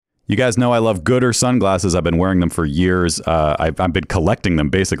You guys know I love Gooder sunglasses. I've been wearing them for years. I've been collecting them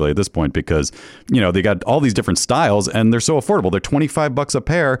basically at this point because, they got all these different styles and they're so affordable. They're $25 a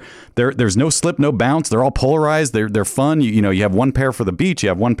pair. There's no slip, no bounce. They're all polarized. They're fun. You have one pair for the beach. You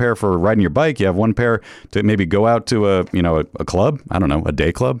have one pair for riding your bike. You have one pair to maybe go out to a club. I don't know, a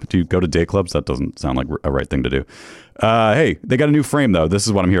day club. Do you go to day clubs? That doesn't sound like a right thing to do. Hey, they got a new frame though. This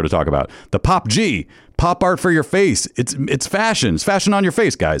is what I'm here to talk about. The Pop G. Pop art for your face. It's fashion. It's fashion on your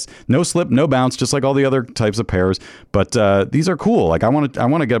face, guys. No slip, no bounce, just like all the other types of pairs. But these are cool. Like I want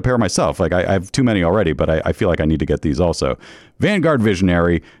to get a pair myself. Like I have too many already, but I feel like I need to get these also. Vanguard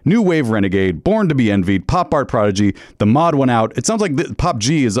Visionary, New Wave Renegade, Born to be Envied, Pop Art Prodigy. The mod went out. It sounds like the Pop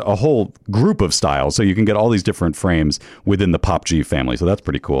G is a whole group of styles, so you can get all these different frames within the Pop G family. So that's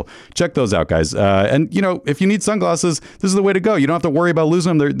pretty cool. Check those out, guys. And if you need sunglasses, this is the way to go. You don't have to worry about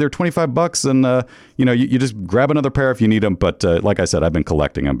losing them. They're $25, and you just grab another pair if you need them. But like I said, I've been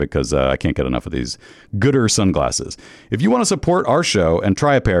collecting them because I can't get enough of these Gooder sunglasses. If you want to support our show and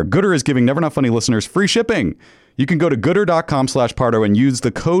try a pair, Gooder is giving Never Not Funny listeners free shipping. You can go to gooder.com/Pardo and use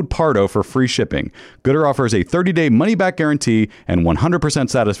the code Pardo for free shipping. Gooder offers a 30-day money-back guarantee and 100%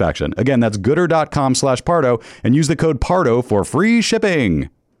 satisfaction. Again, that's gooder.com/Pardo and use the code Pardo for free shipping.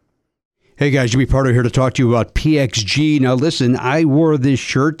 Hey guys, Jimmy Pardo here to talk to you about PXG. Now listen, I wore this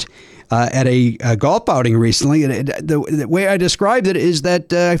shirt at a golf outing recently, and the way I described it is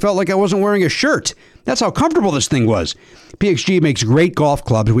that I felt like I wasn't wearing a shirt. That's how comfortable this thing was. PXG makes great golf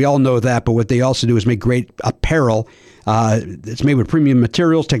clubs. We all know that, but what they also do is make great apparel. It's made with premium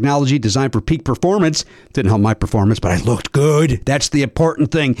materials, technology, designed for peak performance. Didn't help my performance, but I looked good. That's the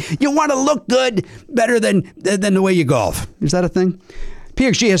important thing. You want to look good better than the way you golf. Is that a thing?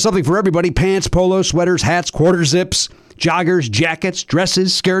 PXG has something for everybody. Pants, polos, sweaters, hats, quarter zips, joggers, jackets,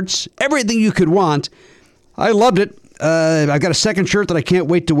 dresses, skirts, everything you could want. I loved it. I got a second shirt that I can't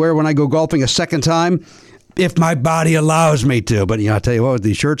wait to wear when I go golfing a second time, if my body allows me to. But I'll tell you what, with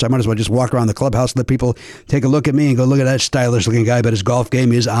these shirts, I might as well just walk around the clubhouse and let people take a look at me and go, look at that stylish looking guy, but his golf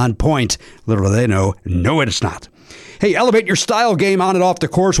game is on point. Little do they know, no, it's not. Hey, elevate your style game on and off the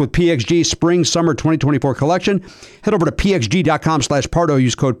course with PXG Spring Summer 2024 collection. Head over to pxg.com/Pardo.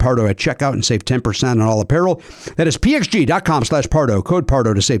 Use code Pardo at checkout and save 10% on all apparel. That is pxg.com/Pardo. Code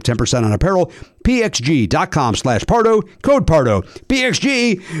Pardo to save 10% on apparel. pxg.com/Pardo. Code Pardo.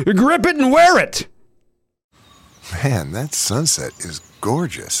 PXG, grip it and wear it. Man, that sunset is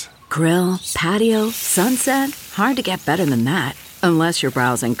gorgeous. Grill, patio, sunset. Hard to get better than that. Unless you're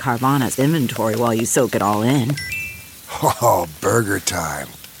browsing Carvana's inventory while you soak it all in. Oh, burger time.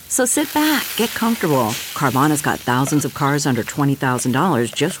 So sit back, get comfortable. Carvana's got thousands of cars under $20,000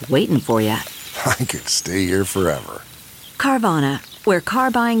 just waiting for you. I could stay here forever. Carvana, where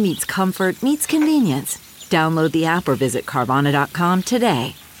car buying meets comfort, meets convenience. Download the app or visit Carvana.com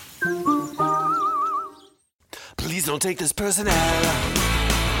today. Please don't take this person out.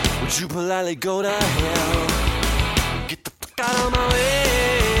 Would you politely go to hell? Get the fuck out of my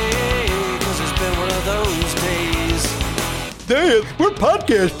way, 'cause it's been one of those days. Dad, we're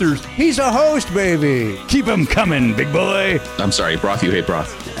podcasters. He's a host, baby. Keep them coming, big boy. I'm sorry, broth, you hate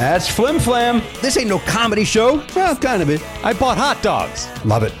broth. That's Flim Flam. This ain't no comedy show. Well, kind of it. I bought hot dogs.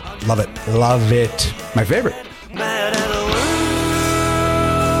 Love it. Love it. Love it. My favorite. Mad at the world.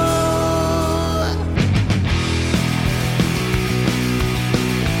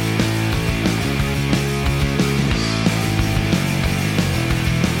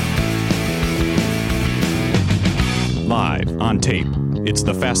 Live on tape. It's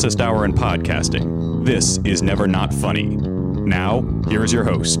the fastest hour in podcasting. This is Never Not Funny. Now, here is your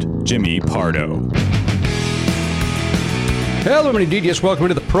host, Jimmy Pardo. Hello, everybody. Yes, welcome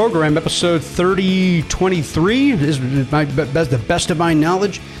to the program. Episode 3023 is the best of my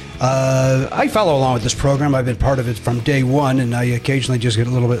knowledge. I follow along with this program. I've been part of it from day one, and I occasionally just get a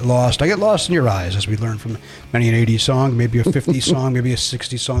little bit lost. I get lost in your eyes, as we learned from many an 80s song, maybe a 50s song, maybe a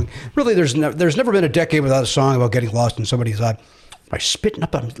 60s song. Really, there's never been a decade without a song about getting lost in somebody's eye. By spitting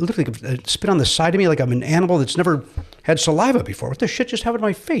up, literally spit on the side of me like I'm an animal that's never had saliva before. What the shit just happened to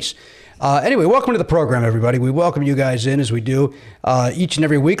my face? Anyway, welcome to the program, everybody. We welcome you guys in as we do each and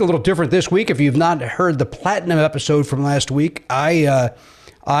every week. A little different this week. If you've not heard the platinum episode from last week, I,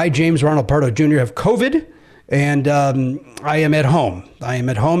 James Ronald Pardo Jr., have COVID, and I am at home.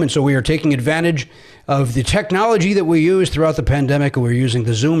 And so we are taking advantage of the technology that we use throughout the pandemic. We're using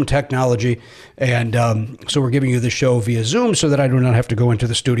the Zoom technology, and so we're giving you the show via Zoom so that I do not have to go into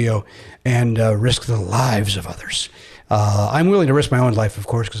the studio and risk the lives of others. I'm willing to risk my own life, of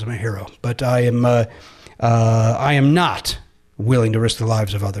course, because I'm a hero, but I am not willing to risk the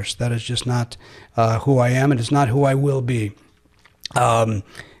lives of others. That is just not who I am, and it's not who I will be.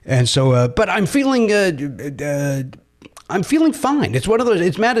 And so, but I'm feeling fine. It's one of those.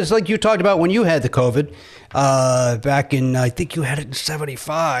 It's Matt. It's like you talked about when you had the COVID back in. I think you had it in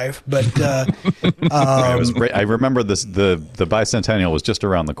 '75. But I remember this. The bicentennial was just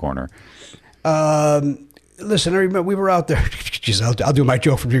around the corner. Listen, I remember we were out there. Jeez, I'll do my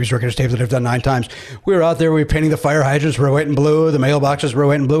joke from previous records tapes that I've done 9 times. We were out there. We were painting the fire hydrants. We're white and blue. The mailboxes were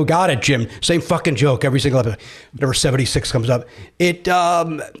white and blue. Got it, Jim. Same fucking joke every single episode. Whenever 76 comes up. It.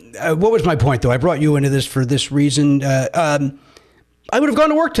 What was my point, though? I brought you into this for this reason. I would have gone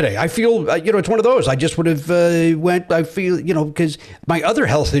to work today. I feel, it's one of those. I just would have went. I feel, because my other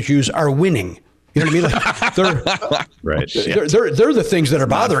health issues are winning. You know what I mean? Like they're right. They're the things that are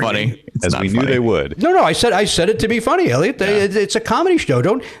bothering me. As we knew they would. No. I said it to be funny, Elliot. It's a comedy show.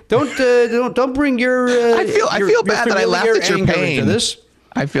 Don't bring your. I feel bad that I laughed at your pain. This.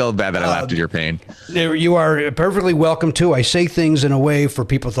 I feel bad that I laughed at your pain. You are perfectly welcome to. I say things in a way for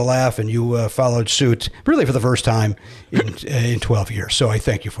people to laugh, and you followed suit really for the first time in 12 years. So I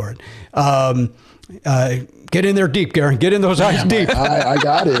thank you for it. Get in there deep, Garen. Get in those eyes deep. I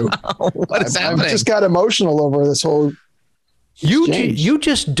got to. What is happening? I just got emotional over this whole exchange. You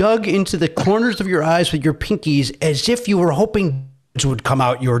just dug into the corners of your eyes with your pinkies as if you were hoping would come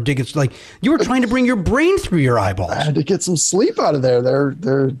out your digging. Like you were trying to bring your brain through your eyeballs. I had to get some sleep out of there.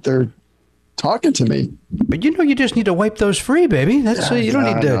 They're talking to me. But you just need to wipe those free, baby. That's you don't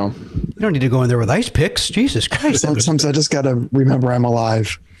need to. You don't need to go in there with ice picks. Jesus Christ! Sometimes I just got to remember I'm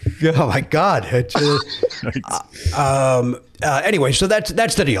alive. Oh my God! Anyway, so that's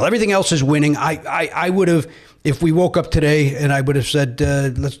the deal. Everything else is winning. I would have, if we woke up today and I would have said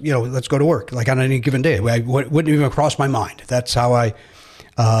let's go to work like on any given day. I wouldn't even cross my mind. That's how I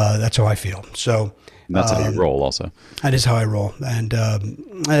feel. So and that's how you roll, also. That is how I roll, and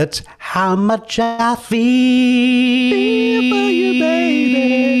that's how much I feel for you,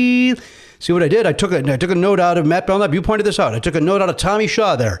 baby. See what I did? I took a note out of Matt Belknap. You pointed this out. I took a note out of Tommy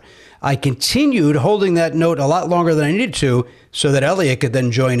Shaw there. I continued holding that note a lot longer than I needed to so that Elliot could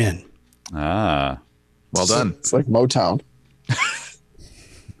then join in. Ah. Well done. It's like Motown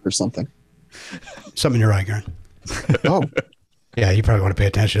or something. Something in your eye, Garen. Oh. Yeah, you probably want to pay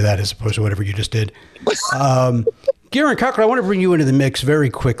attention to that as opposed to whatever you just did. Garen Cochran, I want to bring you into the mix very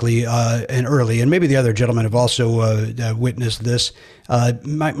quickly and early, and maybe the other gentlemen have also witnessed this.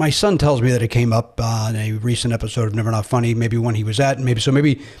 My son tells me that it came up on a recent episode of Never Not Funny, maybe one he was at, and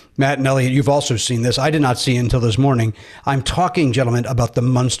maybe Matt and Elliot, you've also seen this. I did not see it until this morning. I'm talking, gentlemen, about the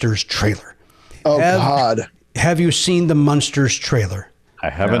Munsters trailer. Oh, God. Have you seen the Munsters trailer? I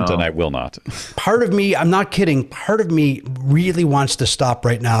haven't, and I will not. Part of me, I'm not kidding, part of me really wants to stop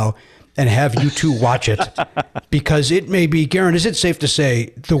right now and have you two watch it because it may be, Garen, is it safe to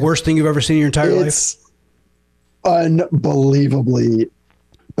say the worst thing you've ever seen in your entire life? It's unbelievably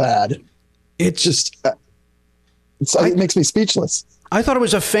bad. It's just, it makes me speechless. I thought it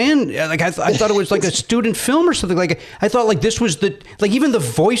was a fan, like I thought it was like a student film or something. Like I thought like this was even the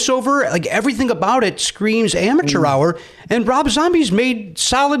voiceover, like everything about it screams amateur hour. And Rob Zombie's made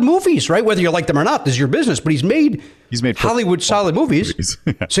solid movies, right? Whether you like them or not, this is your business. But he's made Hollywood solid movies.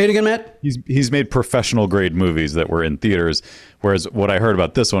 Yeah. Say it again, Matt. He's made professional grade movies that were in theaters. Whereas what I heard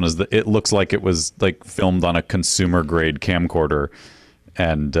about this one is that it looks like it was like filmed on a consumer grade camcorder.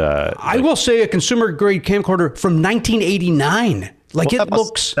 And I will say a consumer grade camcorder from 1989. Like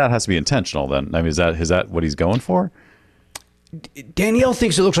well, that has to be intentional then. I mean, is that what he's going for? Danielle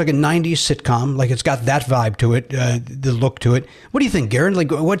thinks it looks like a 90s sitcom. Like it's got that vibe to it, the look to it. What do you think, Garen? Like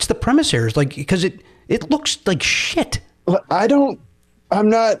what's the premise here? It's like, because it looks like shit. I'm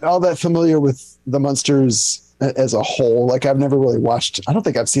not all that familiar with the Munsters as a whole. Like I've never really watched, I don't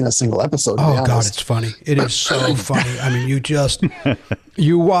think I've seen a single episode. Oh God, it's funny. It is so funny. I mean,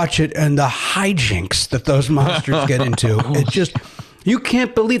 you watch it and the hijinks that those monsters get into. It just, you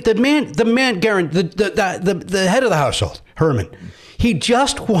can't believe the man, Garen, the head of the household, Herman, he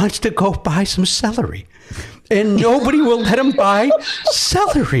just wants to go buy some celery and nobody will let him buy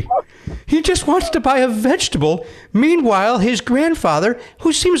celery. He just wants to buy a vegetable. Meanwhile, his grandfather,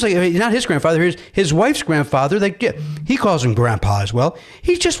 who seems like not his grandfather, his wife's grandfather, he calls him grandpa as well.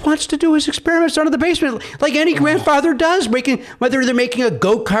 He just wants to do his experiments down in the basement like any grandfather does, whether they're making a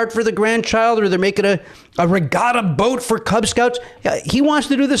go-kart for the grandchild or they're making a regatta boat for Cub Scouts. He wants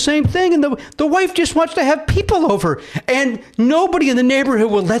to do the same thing. And the wife just wants to have people over. And nobody in the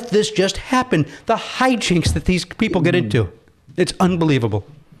neighborhood will let this just happen. The hijinks that these people get into. It's unbelievable.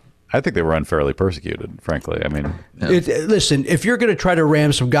 I think they were unfairly persecuted, frankly. I mean, listen, if you're going to try to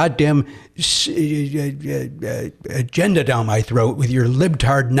ram some goddamn agenda down my throat with your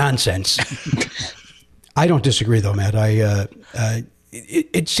libtard nonsense, I don't disagree, though, Matt.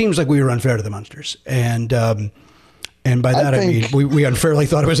 it seems like we were unfair to the Munsters, and by that I mean we unfairly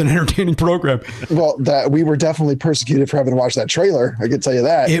thought it was an entertaining program. Well, that we were definitely persecuted for having to watch that trailer. I can tell you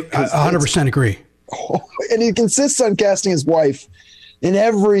that. 100% agree. And he insists on casting his wife in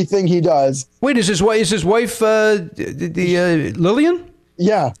everything he does. Wait, is his wife Lillian?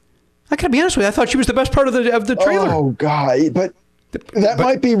 Yeah. I gotta be honest with you. I thought she was the best part of the trailer. Oh God, but that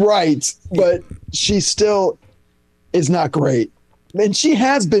might be right. But she still is not great, and she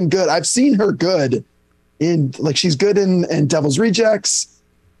has been good. I've seen her good she's good in Devil's Rejects.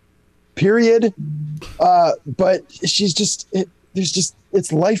 Period. But she's just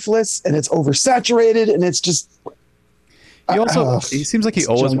it's lifeless and it's oversaturated and it's just. He seems like he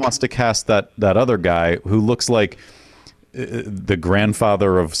always wants to cast that other guy who looks like the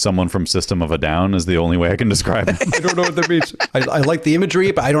grandfather of someone from System of a Down is the only way I can describe him. I don't know what that means. I like the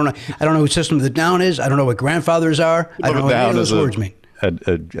imagery, but I don't know who System of the Down is. I don't know what grandfathers are. I don't know what any of those words mean.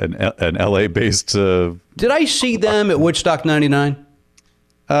 An LA based. Did I see them at Woodstock '99?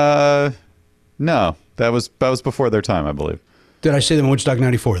 No, that was before their time, I believe. Did I see them at Woodstock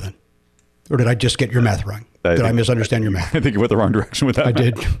 '94 then, or did I just get your math wrong? Did I misunderstand your math? I think you went the wrong direction with that. I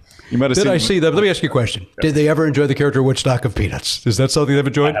did. You might have. Did I see them? Let me ask you a question. Did they ever enjoy the character Woodstock of Peanuts? Is that something they've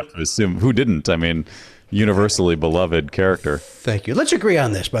enjoyed? I have to assume. Who didn't? I mean, universally beloved character. Thank you. Let's agree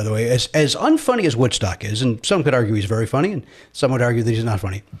on this, by the way. As unfunny as Woodstock is, and some could argue he's very funny, and some would argue that he's not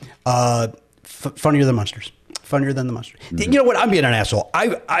funny. Funnier than Munsters. Funnier than the Munsters. Mm-hmm. You know what? I'm being an asshole.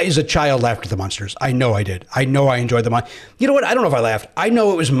 I, as a child, laughed at the Munsters. I know I did. I know I enjoyed them. You know what? I don't know if I laughed. I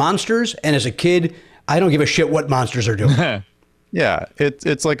know it was monsters, and as a kid, I don't give a shit what monsters are doing. Yeah,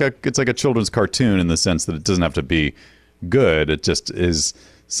 it's like a children's cartoon in the sense that it doesn't have to be good. It just is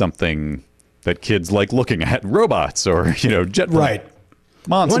something that kids like looking at, robots or jet right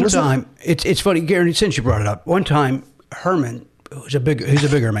monsters. One time, it's funny, Gary, since you brought it up. One time, Herman, who's a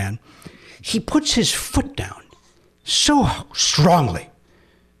bigger man, he puts his foot down so strongly,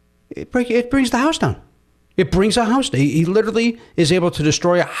 it brings the house down. It brings a house down. He literally is able to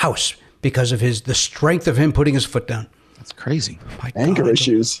destroy a house because of the strength of him putting his foot down. That's crazy. Anger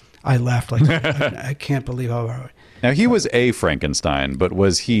issues. I laughed like I can't believe how. Now, he was a Frankenstein, but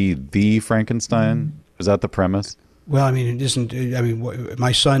was he the Frankenstein? Was that the premise? Well, I mean, it isn't. I mean,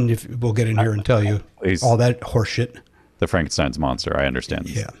 my son, we'll get in here and tell you all that horseshit. The Frankenstein's monster, I understand.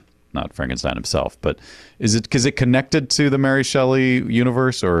 Yeah. Not Frankenstein himself, but is it connected to the Mary Shelley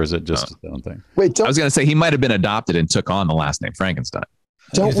universe, or is it just his own thing? Wait, I was going to say he might have been adopted and took on the last name Frankenstein.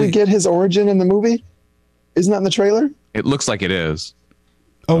 Don't we get his origin in the movie? Isn't that in the trailer? It looks like it is.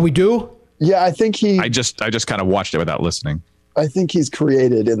 Oh, we do? Yeah, I think I just kind of watched it without listening. I think he's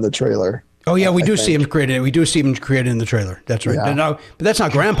created in the trailer. Oh yeah, we do see him created. We do see him created in the trailer. That's right. Yeah. But that's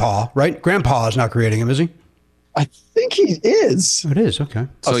not Grandpa, right? Grandpa is not creating him, is he? I think he is. Oh, it is. Okay.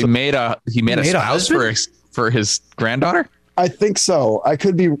 So he made a spouse for his granddaughter? I think so. I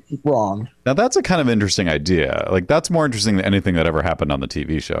could be wrong. Now that's a kind of interesting idea. Like that's more interesting than anything that ever happened on the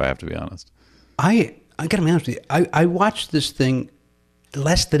TV show. I have to be honest. I gotta be honest with you. I watched this thing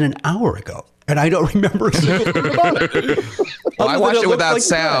less than an hour ago, and I don't remember a single thing about it. Well, I watched it without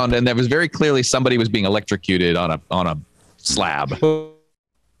sound, and there was very clearly somebody was being electrocuted on a slab.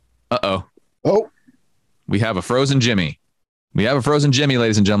 Uh-oh. Oh. We have a frozen Jimmy. Ladies and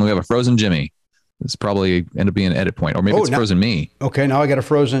gentlemen. We have a frozen Jimmy. This probably end up being an edit point, or maybe it's frozen me. Okay, now I got a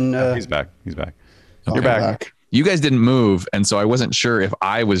frozen. He's back. Okay. You're back. You guys didn't move, and so I wasn't sure if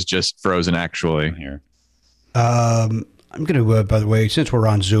I was just frozen actually. Here. I'm going to, by the way, since we're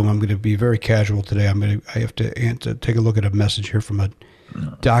on Zoom, I'm going to be very casual today. I have to take a look at a message here from a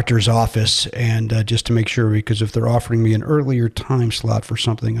doctor's office, and just to make sure, because if they're offering me an earlier time slot for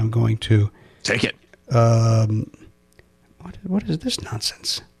something, I'm going to take it. What is this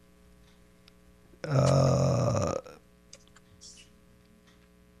nonsense?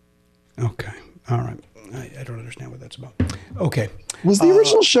 Okay. All right. I don't understand what that's about. Okay. Was the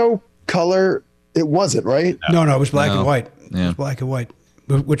original show color? It wasn't, right? No, it was black and white. Yeah. It was black and white,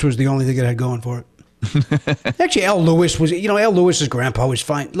 which was the only thing it had going for it. Actually, Al Lewis's grandpa was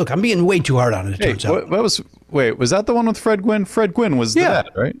fine. Look, I'm being way too hard on it. It turns out. Was that the one with Fred Gwynn? Fred Gwynn was the dad,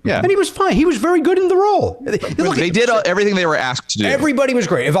 right? Yeah, and he was fine. He was very good in the role. Look, they did everything they were asked to do. Everybody was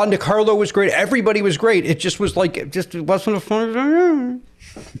great. Yvonne DiCarlo was great. Everybody was great. It just was like it wasn't a fun.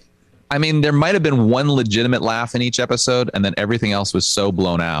 I mean, there might have been one legitimate laugh in each episode, and then everything else was so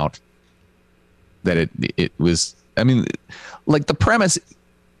blown out that it was. I mean, like the premise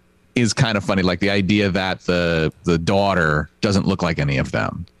is kind of funny, like the idea that the daughter doesn't look like any of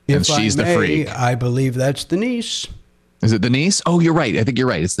them, and she's the freak. I believe that's the niece. Is it the niece? Oh, you're right. I think you're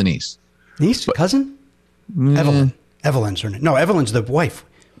right. It's the niece. Cousin? Evelyn. Evelyn's her name. No, Evelyn's the wife.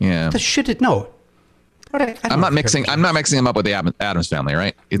 Yeah. The shit. No. I'm not mixing them up with the Addams Family,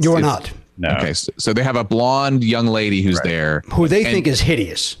 right? You're not. No. Okay, so they have a blonde young lady who's there, Who they think is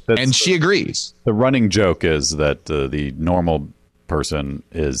hideous. and she agrees. The running joke is that the normal person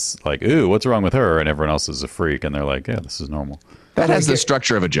is like, ooh, what's wrong with her? And everyone else is a freak. And they're like, yeah, this is normal. That has the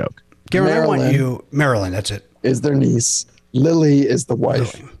structure of a joke. Garen, I want you. Marilyn, that's it. Is their niece. Lily is the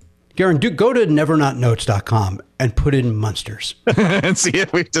wife. Garen, go to nevernotnotes.com and put in Munsters. And see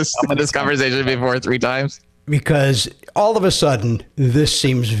if we've just had this conversation before 3 times. Because all of a sudden, this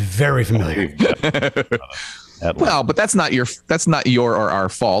seems very familiar. Well, but that's not your or our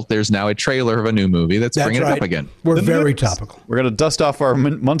fault. There's now a trailer of a new movie that's bringing it up again. We're very topical. We're going to dust off our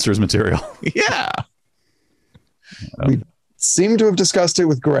Munsters material. Yeah. We seem to have discussed it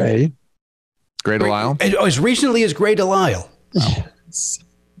with Gray. Gray Delisle? As recently as Gray Delisle.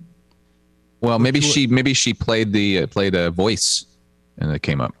 Well, maybe she played a voice and it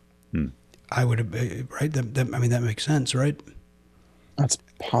came up. I would have, right? I mean, that makes sense, right? That's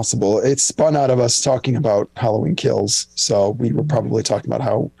possible. It spun out of us talking about Halloween Kills. So we were probably talking about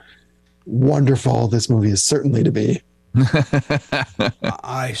how wonderful this movie is certainly to be.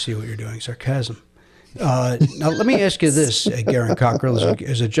 I see what you're doing. Sarcasm. Now, let me ask you this, Garen Cockrell,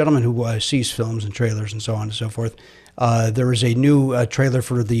 as a gentleman who sees films and trailers and so on and so forth. There is a new trailer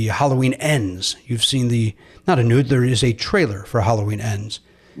for the Halloween Ends. You've seen there is a trailer for Halloween Ends.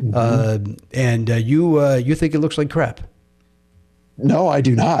 Mm-hmm. And you think it looks like crap? No, I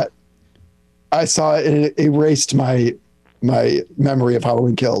do not. I saw it erased my memory of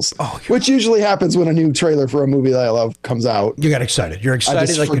Halloween Kills, which usually happens when a new trailer for a movie that I love comes out. You got excited. You're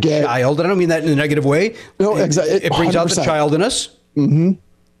excited like forget. a child. I don't mean that in a negative way. No, exactly. It brings out the child in us. Mm-hmm.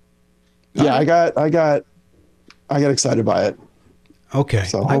 Yeah, I got excited by it. Okay,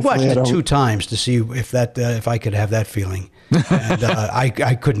 so I watched it 2 times to see if I could have that feeling, and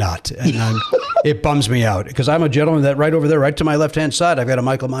I could not, and it bums me out because I'm a gentleman that right over there, right to my left hand side, I've got a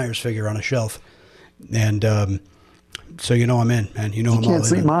Michael Myers figure on a shelf, and so I'm in, and I'm all in. You can't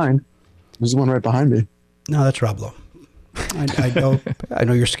see mine. There's one right behind me. No, that's Rob Lowe. I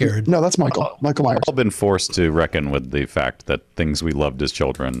know you're scared. No, that's Michael Myers. We've all been forced to reckon with the fact that things we loved as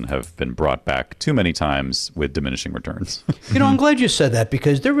children have been brought back too many times with diminishing returns. I'm glad you said that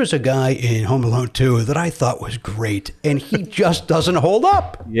because there was a guy in Home Alone 2 that I thought was great, and he just doesn't hold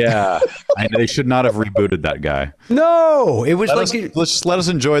up. Yeah, they should not have rebooted that guy. No, it was let us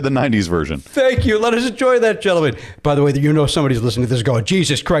enjoy the 90s version. Thank you. Let us enjoy that, gentlemen. By the way, somebody's listening to this going,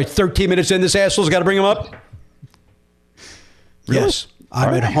 Jesus Christ, 13 minutes in, this asshole's got to bring him up. Really? Yes,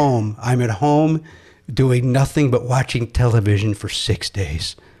 I'm at home. I'm at home doing nothing but watching television for 6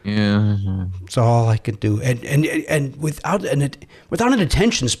 days. Yeah, it's all I can do, and without an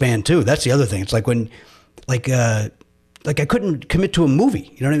attention span too. That's the other thing. It's like when, like I couldn't commit to a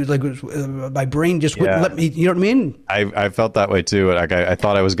movie. You know what I mean? Like my brain just wouldn't let me. You know what I mean? I felt that way too. Like I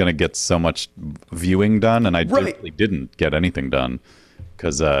thought I was going to get so much viewing done, and I really didn't get anything done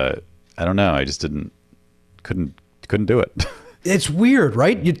because I don't know. I just couldn't do it. It's weird,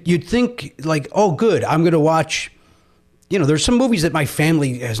 right? You'd think like, oh, good, I'm going to watch. There's some movies that my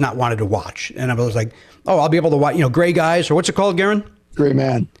family has not wanted to watch, and I was like, oh, I'll be able to watch. Gray Guys, or what's it called, Garen? Gray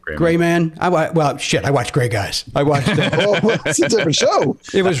Man. Gray Man. I watched Gray Guys. I watched. It's a different show.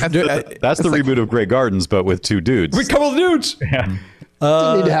 It was. That's the reboot of Grey Gardens, but with 2 dudes. With a couple of dudes. Yeah.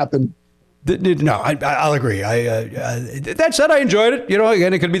 Didn't need to happen. No, I'll agree. That said, I enjoyed it.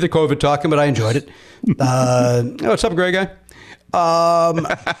 Again, it could be the COVID talking, but I enjoyed it. What's up, Gray Guy? What's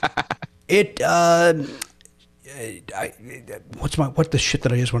the shit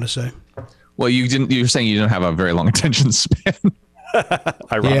that I just want to say? Well, you're saying you don't have a very long attention span.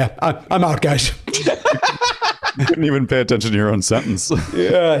 Yeah, I'm out, guys. You couldn't even pay attention to your own sentence.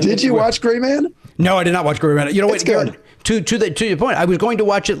 Yeah. Did you watch Gray Man? No, I did not watch Gray Man. You know what? Good. To your point, I was going to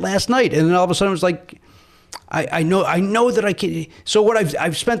watch it last night, and then all of a sudden I was like, I know that I can. So what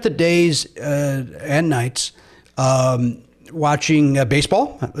I've spent the days and nights watching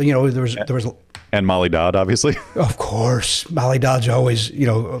baseball. There was and Molly Dodd, obviously. Of course, Molly Dodd's always.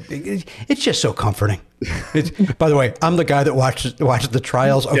 It's just so comforting. By the way, I'm the guy that watches the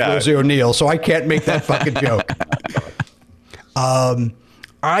trials of Rosie O'Neill, so I can't make that fucking joke.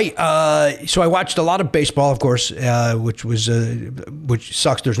 So I watched a lot of baseball, of course, which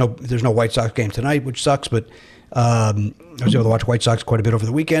sucks. There's no White Sox game tonight, which sucks. But I was able to watch White Sox quite a bit over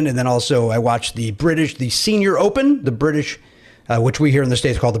the weekend, and then also I watched the Senior Open, the British, which we here in the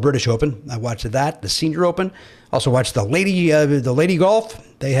States call the British Open. I watched that, the Senior Open. Also watched the lady golf.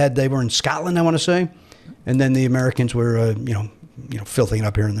 They were in Scotland, I want to say, and then the Americans were filthing it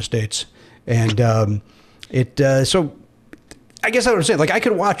up here in the States, and. So I guess I would say, like, I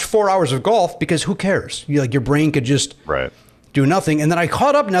could watch 4 hours of golf because who cares? Your brain could just do nothing. And then I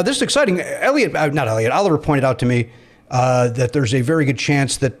caught up. Now, this is exciting. Oliver pointed out to me that there's a very good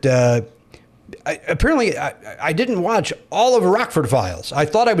chance that apparently I didn't watch all of Rockford Files. I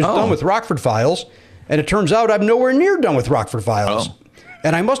thought I was done with Rockford Files, and it turns out I'm nowhere near done with Rockford Files.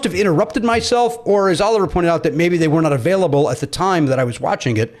 And I must have interrupted myself, or as Oliver pointed out, that maybe they were not available at the time that I was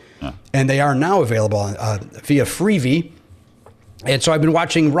watching it, and they are now available via Freevee. And so I've been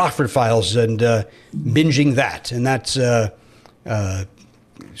watching Rockford Files and binging that, and that's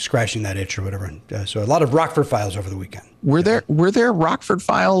scratching that itch or whatever. So a lot of Rockford Files over the weekend. Were there Rockford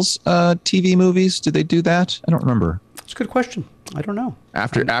Files TV movies? Did they do that? I don't remember. That's a good question. I don't know.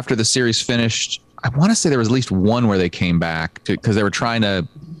 After the series finished, I want to say there was at least one where they came back because they were trying to.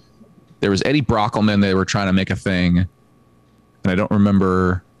 There was Eddie Brockelman. They were trying to make a thing, and I don't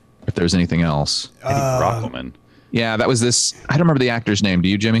remember if there was anything else. Eddie Brockelman. Yeah, that was this. I don't remember the actor's name. Do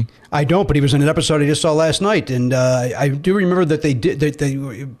you, Jimmy? I don't, but he was in an episode I just saw last night, and I do remember that they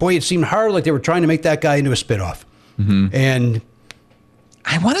did. Boy, it seemed hard, like they were trying to make that guy into a spinoff, and.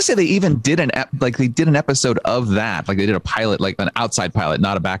 I want to say they even did an episode of that. Like they did a pilot, like an outside pilot,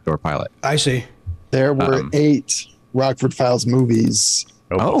 not a backdoor pilot. I see. There were 8 Rockford Files movies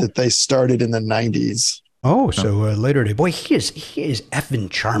that they started in the 90s. So later day. Boy, he is effing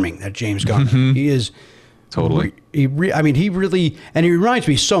charming, that James Garner. He is totally. He really, and he reminds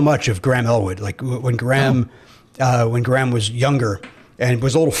me so much of Graham Elwood. Like when Graham was younger and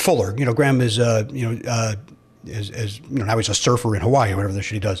was a little fuller. Graham is as now he's a surfer in Hawaii or whatever the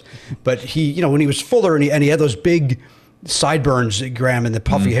shit he does. But he, when he was fuller and he had those big sideburns, Graham, and the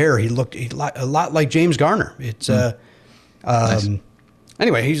puffy hair, he looked a lot like James Garner. It's nice.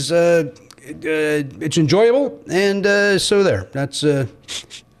 Anyway, he's it's enjoyable, and so there. That's there's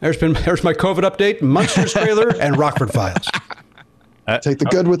my COVID update, Munsters trailer, and Rockford Files. Take the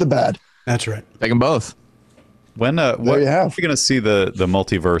good with the bad. That's right. Take them both. When are we going to see the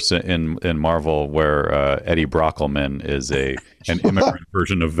multiverse in Marvel where Eddie Brockelman is an immigrant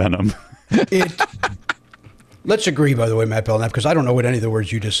version of Venom? Let's agree, by the way, Matt Belknap, because I don't know what any of the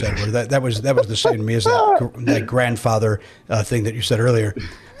words you just said were. That was the same to me as that grandfather thing that you said earlier.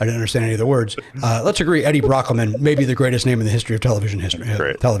 I didn't understand any of the words. Let's agree, Eddie Brockelman may be the greatest name in the history of television.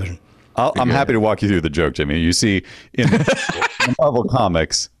 Television. I'm happy to walk you through the joke, Jimmy. You see, in Marvel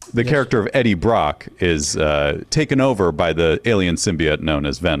Comics, the character of Eddie Brock is taken over by the alien symbiote known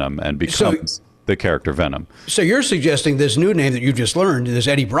as Venom and becomes the character Venom. So you're suggesting this new name that you've just learned is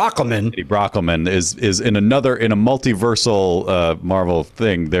Eddie Brockelman. Eddie Brockelman is in a multiversal Marvel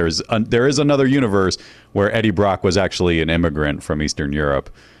thing. There is another universe where Eddie Brock was actually an immigrant from Eastern Europe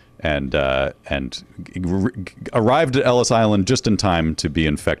and arrived at Ellis Island just in time to be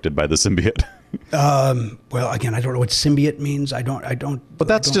infected by the symbiote. Well, again, I don't know what symbiote means. I don't. But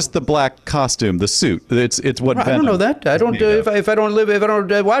that's just the black costume, the suit. It's what. I don't know that. I don't. If I don't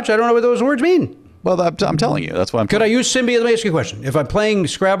watch, I don't know what those words mean. Well, I'm telling you. That's why I'm. Could I use symbiote? Let me ask you a question. If I'm playing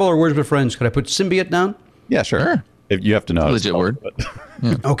Scrabble or Words with Friends, could I put symbiote down? Yeah, sure. If you have to know. It's a legit word.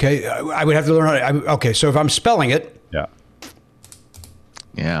 Yeah. Okay, I would have to learn. Okay, so if I'm spelling it.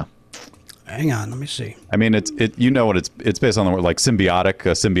 Yeah. Hang on, let me see. I mean, it's based on the word like symbiotic.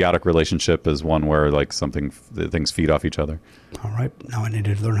 A symbiotic relationship is one where like things feed off each other. All right, now I need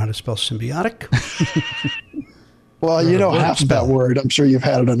to learn how to spell symbiotic. Well, you know half that word. I'm sure you've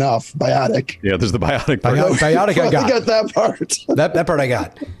had it enough. Biotic. Yeah, there's the biotic part. Biotic I got. I got that part. That part I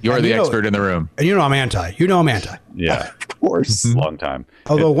got. You're the expert in the room. And I'm anti. I'm anti. Yeah. Of course. Long time.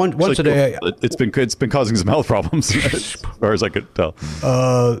 Although once a day. It's been causing some health problems as far as I could tell.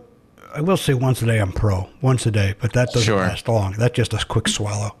 I will say once a day I'm pro. Once a day, but that doesn't last long. That's just a quick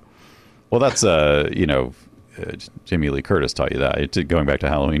swallow. Well, that's Jamie Lee Curtis taught you that. Going back to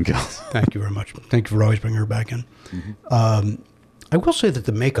Halloween Kills. Thank you very much. Thank you for always bringing her back in. Mm-hmm. I will say that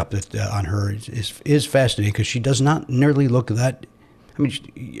the makeup on her is fascinating because she does not nearly look that. I mean,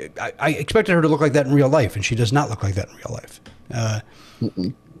 I expected her to look like that in real life, and she does not look like that in real life.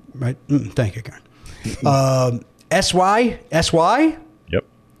 Right? Thank you, Karen. S-Y? Yep.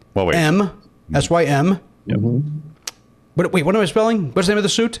 Well, wait. M. S-Y-M. Yep. But wait, what am I spelling? What's the name of the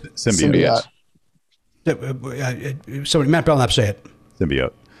suit? Symbiote. Somebody, Matt Belknap, say it.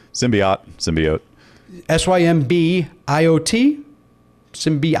 Symbiote. Symbiote. S-Y-M-B-I-O-T?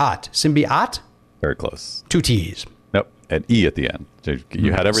 Symbiote. Very close. 2 T's. Nope. An E at the end.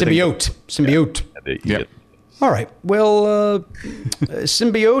 You had everything. Symbiote. Yep. All right. Well,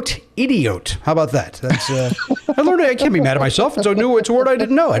 symbiote, idiot. How about that? That's. I learned. I can't be mad at myself. It's a word I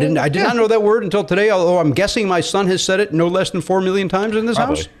didn't know. I did not know that word until today. Although I'm guessing my son has said it no less than 4 million times in this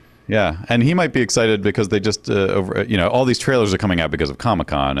house. Yeah, and he might be excited because they just all these trailers are coming out because of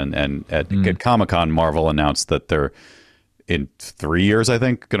Comic-Con, and at Comic-Con, Marvel announced that they're in 3 years, I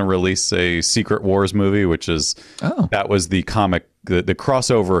think, going to release a Secret Wars movie, which is that was the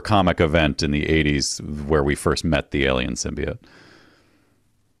crossover comic event in the 80s where we first met the alien symbiote.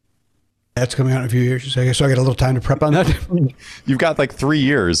 That's coming out in a few years. So I got a little time to prep on that. You've got like 3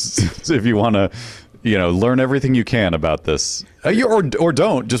 years if you want to, learn everything you can about this, or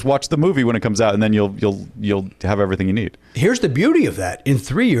don't just watch the movie when it comes out, and then you'll have everything you need. Here's the beauty of that: in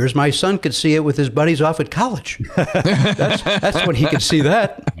 3 years, my son could see it with his buddies off at college. That's when he could see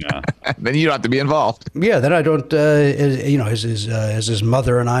that. Yeah. Then you don't have to be involved. Yeah, then I don't. As his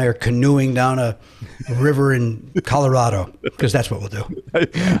mother and I are canoeing down a river in Colorado, because that's what we'll do.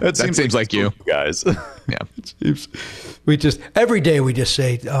 That seems like you guys. Yeah. We just every day we just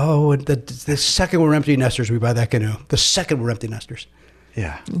say, "Oh, the second we're empty nesters, we buy that canoe. The second we're empty nesters."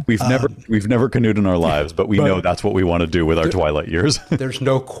 Yeah, we've never canoed in our lives, but we know that's what we want to do with our twilight years. There's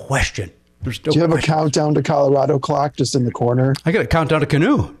no question. Do you have a countdown to Colorado clock just in the corner? I got a countdown to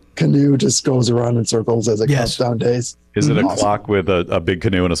canoe. Canoe just goes around in circles as it counts down days. Is it a clock with a big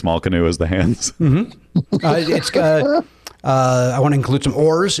canoe and a small canoe as the hands? Mm-hmm. I want to include some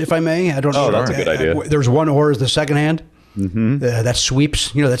oars, if I may. I don't know. Oh, that's a good idea. There's one oar is the second hand. Mm-hmm. That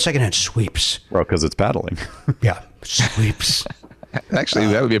sweeps. That second hand sweeps. Well, because it's paddling. Yeah, sweeps. Actually,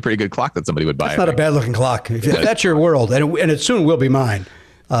 that would be a pretty good clock that somebody would buy. It's not a bad looking clock. If that's your world, and it soon will be mine.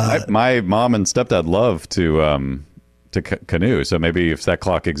 My mom and stepdad love to canoe, so maybe if that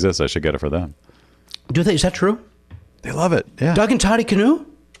clock exists, I should get it for them. Do they? Is that true? They love it. Yeah. Doug and Toddy canoe?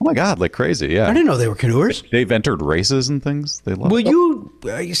 Oh my God, like crazy. Yeah. I didn't know they were canoers. They've entered races and things. They love it.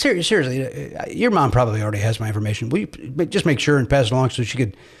 You seriously, your mom probably already has my information. Will you just make sure and pass it along so she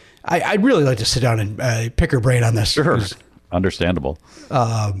could? I'd really like to sit down and pick her brain on this. Sure. Understandable.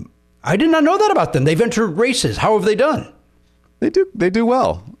 I did not know that about them. They've entered races. How have they done? They do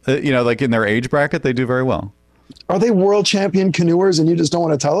well. Like in their age bracket, they do very well. Are they world champion canoers and you just don't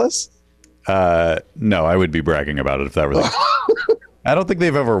want to tell us? No, I would be bragging about it if that were the case. I don't think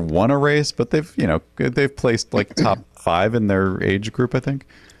they've ever won a race, but they've placed like top 5 in their age group, I think.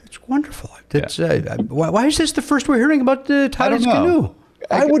 It's wonderful. It's, why is this the first we're hearing about Toddy's canoe?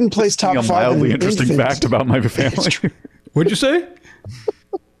 I wouldn't place top 5. A mildly interesting fact about my family. What'd you say?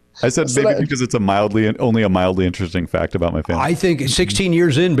 I said maybe because it's only a mildly interesting fact about my family. I think 16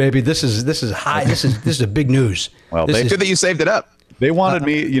 years in, baby, this is high. This is a big news. Well, it's good that you saved it up. They wanted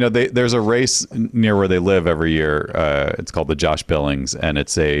me, there's a race near where they live every year. It's called the Josh Billings, and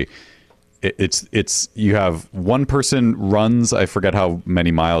it's you have one person runs, I forget how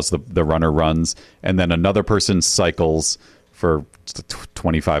many miles the runner runs, and then another person cycles for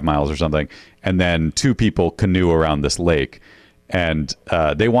 25 miles or something, and then 2 people canoe around this lake. And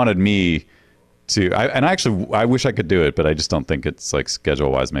they wanted me to, I wish I could do it, but I just don't think it's like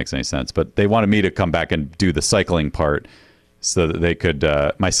schedule wise makes any sense. But they wanted me to come back and do the cycling part so that they could,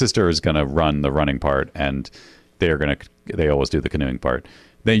 my sister is going to run the running part, and they always do the canoeing part.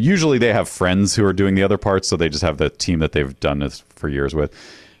 They have friends who are doing the other parts. So they just have the team that they've done this for years with.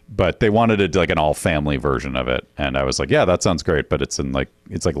 But they wanted it like an all family version of it. And I was like, yeah, that sounds great. But it's like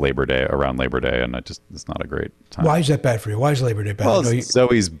Labor Day, around Labor Day. And it's not a great time. Why is that bad for you? Why is Labor Day bad? Well,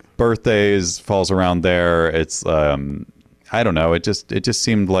 Zoe's birthdays falls around there. It's, I don't know. It just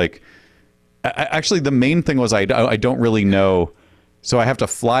seemed like, actually the main thing was I don't really know. So I have to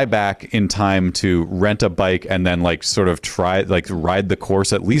fly back in time to rent a bike and then like sort of ride the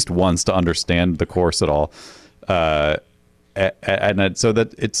course at least once to understand the course at all. And so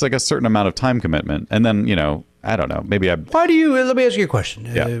that it's like a certain amount of time commitment. And then, I don't know, maybe why do you, let me ask you a question.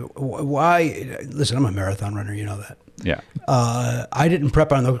 Yeah. Why, listen, I'm a marathon runner, you know that. Yeah. I didn't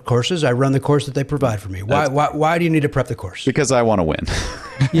prep on those courses. I run the course that they provide for me. Why do you need to prep the course? Because I want to win.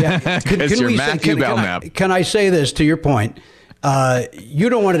 Yeah. It's your Matthew Belknap. Can I say this to your point? You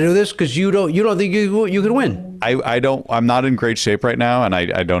don't want to do this because you don't think you can win. I'm not in great shape right now, and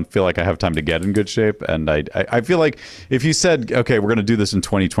I don't feel like I have time to get in good shape. And I feel like if you said, okay, we're going to do this in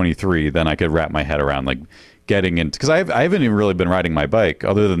 2023, then I could wrap my head around like getting into, because I haven't even really been riding my bike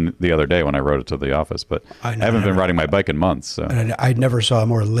other than the other day when I rode it to the office, but I haven't been riding my bike in months. So I never saw a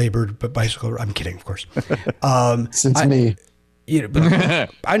more labored bicycle. I'm kidding, of course. Since me. But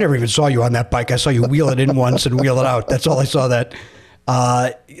I never even saw you on that bike. I saw you wheel it in once and wheel it out. That's all I saw that.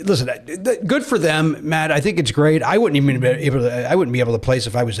 Listen, good for them, Matt. I think it's great. I wouldn't be able to place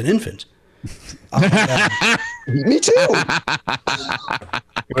if I was an infant. Me too.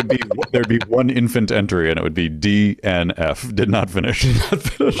 There'd be one infant entry, and it would be DNF. Did not finish.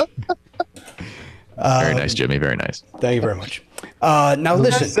 Very nice, Jimmy. Very nice. Thank you very much. Now He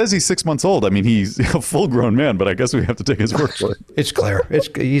listen, says he's 6 months old. I mean, he's a full-grown man, but I guess we have to take his word for it. it's clear.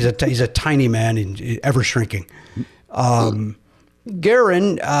 He's a tiny man and ever shrinking.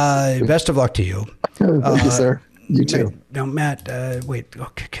 Garen, best of luck to you. Thank you, sir. You too. Now, Matt, wait.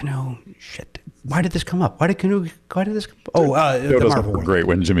 Okay, Canoe. Shit. Why did this come up? Why did this come up? Oh, the Marvel one. Great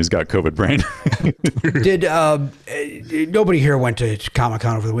when Jimmy's got COVID brain. Did nobody here went to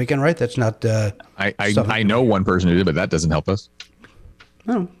Comic-Con over the weekend, right? That's not. I know one person who did, but that doesn't help us.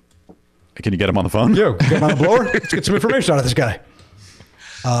 Oh. Can you get him on the phone? Yeah, get him on the blower. Let's get some information out of this guy.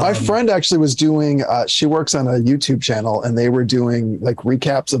 My friend actually was doing, she works on a YouTube channel, and they were doing like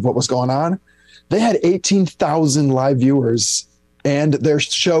recaps of what was going on. They had 18,000 live viewers, and their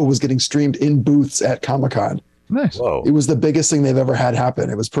show was getting streamed in booths at Comic-Con. Nice. Whoa. It was the biggest thing they've ever had happen.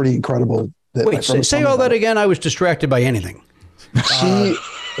 It was pretty incredible. Wait, say all that again. I was distracted by anything.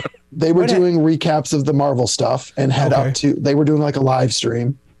 They were doing recaps of the Marvel stuff and had they were doing like a live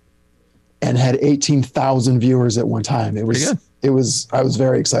stream and had 18,000 viewers at one time. I was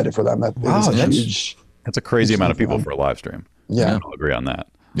very excited for them. That's a crazy amount of people for a live stream. Yeah. I'll agree on that.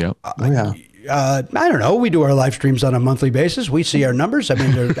 Yeah. I don't know. We do our live streams on a monthly basis. We see our numbers. I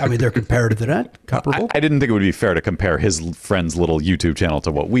mean, they're comparative to that. Comparable. I didn't think it would be fair to compare his friend's little YouTube channel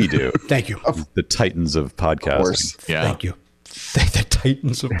to what we do. Thank you. The titans of podcasting. Of course. Yeah. Thank you. The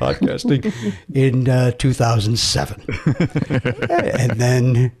titans of podcasting in 2007, and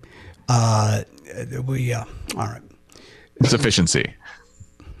then all right. Sufficiency.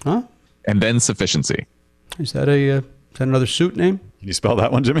 Huh? And then sufficiency. Is that another suit name? Can you spell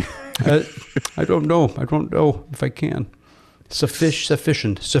that one, Jimmy? I don't know. I don't know if I can.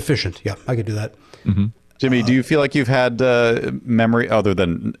 Sufficient. Yeah, I could do that. Mm-hmm. Jimmy, do you feel like you've had memory, other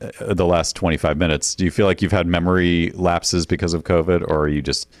than the last 25 minutes, do you feel like you've had memory lapses because of COVID, or are you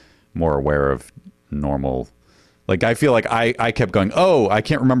just more aware of normal? Like, I feel like I kept going, oh, I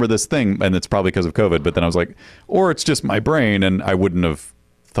can't remember this thing, and it's probably because of COVID. But then I was like, or it's just my brain, and I wouldn't have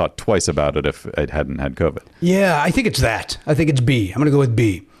thought twice about it if I hadn't had COVID. Yeah, I think it's that. I think it's B. I'm going to go with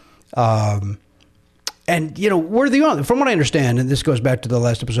B. And, we're the only, from what I understand, and this goes back to the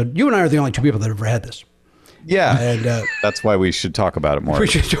last episode, you and I are the only two people that have ever had this. Yeah, and that's why we should talk about it more. We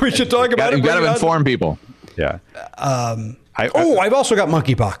should talk about it. You got to inform people. Yeah. I've also got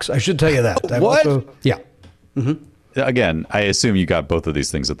monkeypox. I should tell you that. What? Yeah. Mm-hmm. Again, I assume you got both of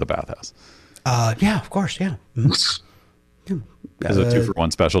these things at the bathhouse. Yeah, of course. Yeah. Mm-hmm. Is it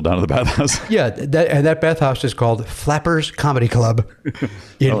 2-for-1 special down at the bathhouse? Yeah, that bathhouse is called Flappers Comedy Club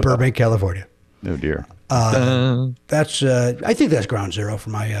in Burbank, California. Oh dear. That's I think that's ground zero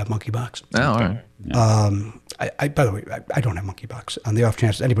for my monkeypox. Oh, all right. Yeah. By the way, I don't have monkeypox. On the off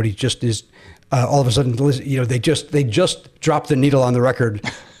chance anybody just is all of a sudden, they just dropped the needle on the record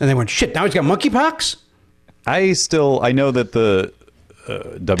and they went, shit, now he's got monkeypox? I know that the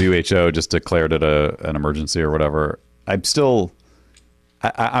WHO just declared it an emergency or whatever.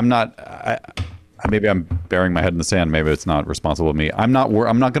 I'm not. Maybe I'm burying my head in the sand. Maybe it's not responsible of me. I'm not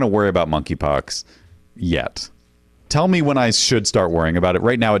going to worry about monkeypox yet. Tell me when I should start worrying about it.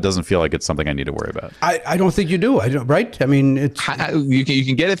 Right now, it doesn't feel like it's something I need to worry about. I don't think you do. Right? I mean, it's you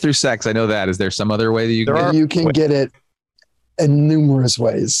can get it through sex. I know that. Is there some other way that you can? You can get it in numerous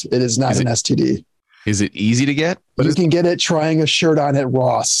ways. It is not an STD. Is it easy to get? You can get it trying a shirt on at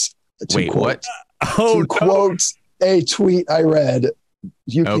Ross. Wait, what? Quote a tweet I read.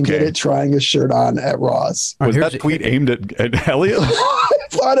 You can get it trying a shirt on at Ross. Was that tweet aimed at Elliot? I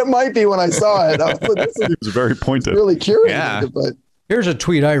thought it might be when I saw it. It was very pointed. Really curious. Yeah. But here's a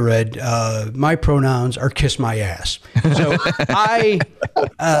tweet I read. My pronouns are kiss my ass. So I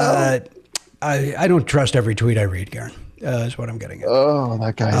don't trust every tweet I read, Garen. Is what I'm getting at. Oh,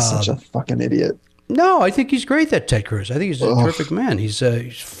 that guy is such a fucking idiot. No, I think he's great, that Ted Cruz. I think he's a terrific man. He's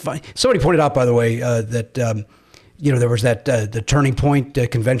fine. Somebody pointed out, by the way, that there was that the Turning Point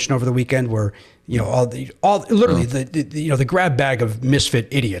convention over the weekend where the grab bag of misfit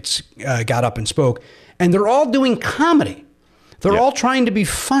idiots got up and spoke, and they're all doing comedy. They're all trying to be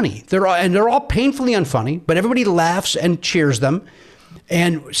funny. They're all painfully unfunny, but everybody laughs and cheers them.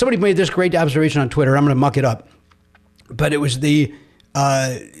 And somebody made this great observation on Twitter. I'm going to muck it up, but it was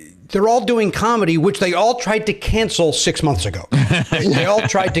they're all doing comedy, which they all tried to cancel 6 months ago. They all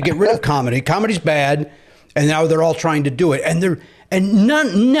tried to get rid of comedy. Comedy's bad, and now they're all trying to do it. And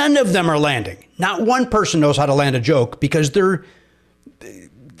none of them are landing. Not one person knows how to land a joke because they're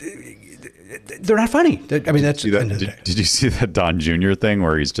not funny. I mean, that's Did you see that Don Jr. thing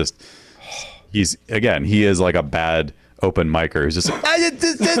where he is like a bad open micer who's just like,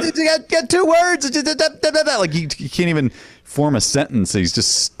 got 2 words, like he can't even form a sentence. He's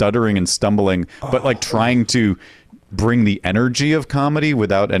just stuttering and stumbling, but like trying to bring the energy of comedy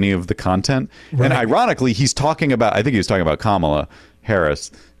without any of the content. Right. And ironically, he's talking about, I think he was talking about Kamala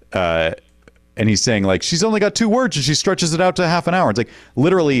Harris, and he's saying, like, she's only got 2 words and she stretches it out to half an hour. It's like,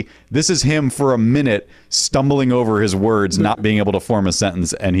 literally, this is him for a minute stumbling over his words, not being able to form a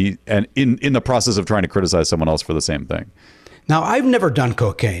sentence, and in the process of trying to criticize someone else for the same thing. Now, I've never done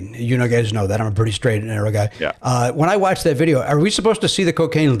cocaine. You know, guys know that. I'm a pretty straight and narrow guy. Yeah. When I watched that video, are we supposed to see the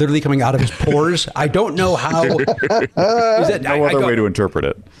cocaine literally coming out of his pores? I don't know how. Is that, no other way to interpret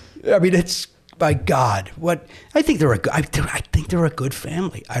it. I mean, it's... By God, what I think they're I think they're a good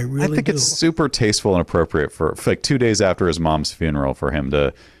family. I think it's super tasteful and appropriate for like 2 days after his mom's funeral for him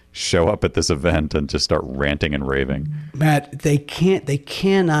to show up at this event and just start ranting and raving. Matt, they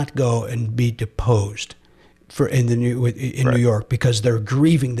cannot go and be deposed in New York because they're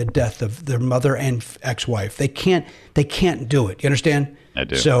grieving the death of their mother and ex-wife. They can't do it. You understand? I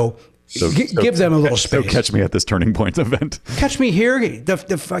do. So give them a little space. So catch me at this Turning Point event. Catch me here.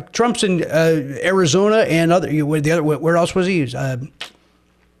 The Trump's in Arizona and where else was he? Some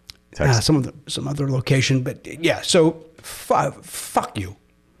other location. But yeah, so fuck you,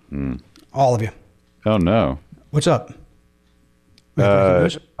 all of you. Oh no! What's up?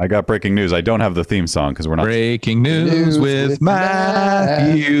 I got breaking news. I don't have the theme song because we're not breaking news with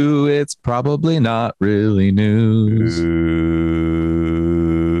Matthew. It's probably not really news.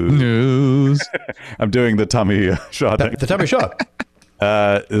 I'm doing the Tommy Shaw thing. The Tommy Shaw.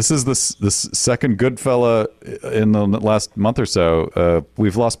 This is the second good fella in the last month or so.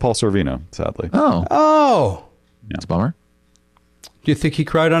 We've lost Paul Sorvino, sadly. Oh. Yeah. That's a bummer. Do you think he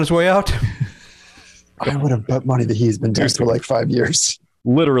cried on his way out? I would have bet money that he's been dead for like 5 years.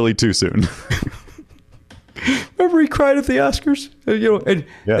 Literally too soon. Remember he cried at the Oscars? And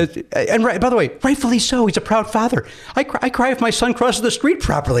by the way, rightfully so. He's a proud father. I cry if my son crosses the street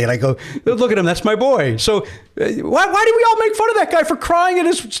properly, and I go, look at him, that's my boy. So why do we all make fun of that guy for crying at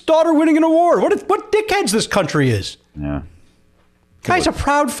his daughter winning an award? What dickheads this country is. Yeah. Guy's a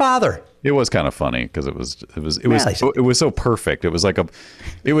proud father. It was kind of funny because it was so perfect. It was like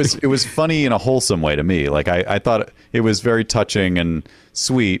it was funny in a wholesome way to me. Like I thought it was very touching and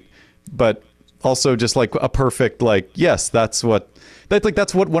sweet, but also just like a perfect, like, yes, that's what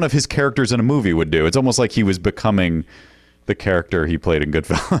one of his characters in a movie would do. It's almost like he was becoming the character he played in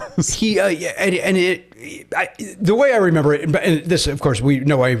Goodfellas. The way I remember it, and this, of course, we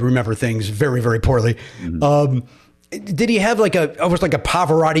know I remember things very, very poorly. Mm-hmm. Did he have almost like a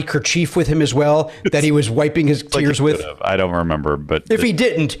Pavarotti kerchief with him as well that he was wiping his tears with? I don't remember, but if he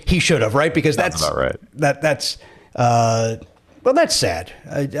didn't, he should have, right? Because that's about right. That's sad.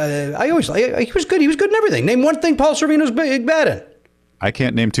 He was good. He was good in everything. Name one thing Paul Sorvino's bad in. I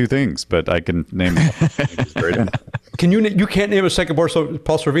can't name 2 things, but I can name straight in. You can't name a second Paul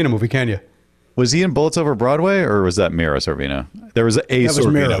Sorvino movie, can you? Was he in Bullets Over Broadway, or was that Mira Sorvino? There was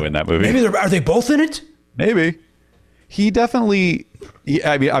Sorvino in that movie. Maybe are they both in it? Maybe. He definitely.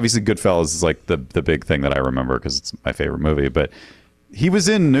 I mean, obviously, Goodfellas is like the big thing that I remember because it's my favorite movie. But he was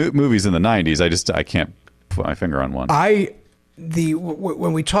in movies in the '90s. I can't put my finger on one.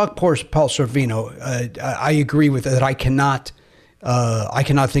 When we talk Paul Sorvino, I agree with that. I cannot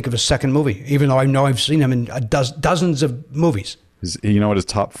think of a second movie, even though I know I've seen him in dozens of movies. You know what his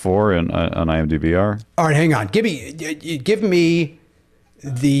top 4 on IMDb are? All right, hang on. Give me the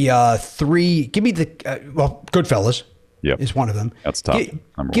 3. Give me the Goodfellas. Yep. Is one of them. That's top.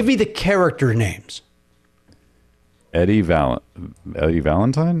 Give me the character names. Eddie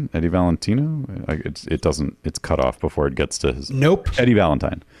Valentine? Eddie Valentino? It doesn't. It's cut off before it gets to his. Nope. Eddie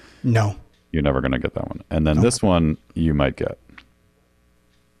Valentine. No. You're never gonna get that one. And then this one you might get.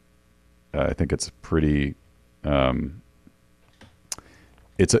 I think it's pretty.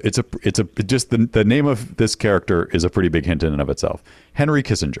 It's just the name of this character is a pretty big hint in and of itself. Henry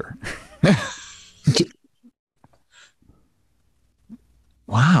Kissinger.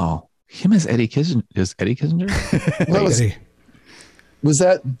 Wow. Him as Eddie Kissinger? Is Eddie Kissinger? Was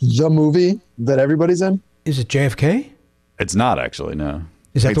that the movie that everybody's in? Is it JFK? It's not actually, no.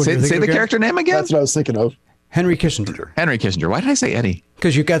 Is that say the character name again? That's what I was thinking of. Henry Kissinger. Henry Kissinger. Why did I say Eddie?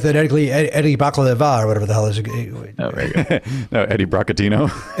 Because you got that Eddie Baklava or whatever the hell is it. Oh, very good. No, Eddie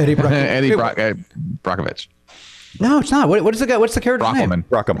Brocatino. Eddie Brockovich. No, it's not. What is the guy? What's the character's name?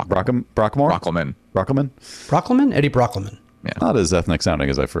 Brockleman. Eddie Brockleman. Yeah. Not as ethnic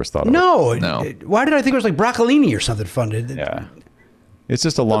sounding as I first thought of No. it. Why did I think it was like broccolini or something fun? Yeah. It's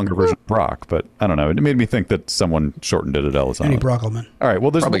just a longer version of Brock, but I don't know. It made me think that someone shortened it at Ellis. Eddie Brockleman. All right.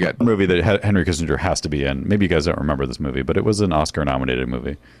 Well, there's a movie that Henry Kissinger has to be in. Maybe you guys don't remember this movie, but it was an Oscar-nominated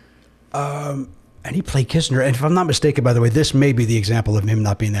movie. And he played Kissinger. And if I'm not mistaken, by the way, this may be the example of him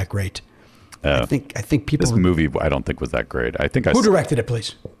not being that great. I think people. This movie I don't think was that great. Who directed it,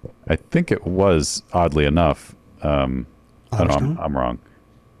 please? I think it was, oddly enough. I'm wrong.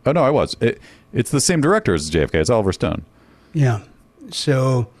 Oh no, I was. It's the same director as JFK. It's Oliver Stone. Yeah.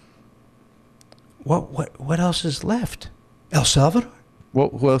 So, what else is left? El Salvador.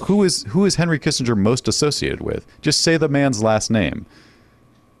 Well, who is Henry Kissinger most associated with? Just say the man's last name.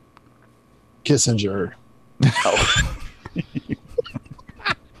 Kissinger. Oh.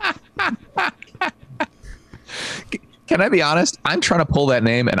 Can I be honest? I'm trying to pull that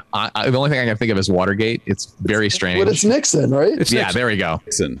name, and the only thing I can think of is Watergate. It's very strange. But it's Nixon, right? It's Nixon. There we go.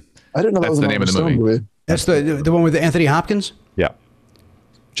 Nixon. I didn't know that was the name of the movie. That's the one with Anthony Hopkins? Yeah.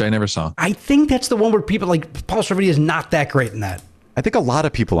 Which I never saw. I think that's the one where people like Paul Sorvino is not that great in that. I think a lot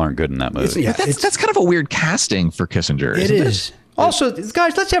of people aren't good in that movie. That's kind of a weird casting for Kissinger. It is. Also,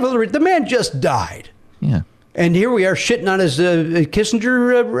 guys, let's have a little. The man just died. Yeah. And here we are shitting on his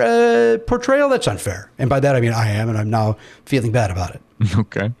Kissinger portrayal. That's unfair. And by that, I mean I am, and I'm now feeling bad about it.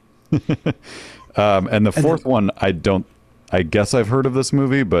 Okay. And the fourth one, I guess I've heard of this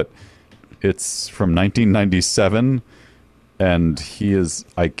movie, but it's from 1997, and he is,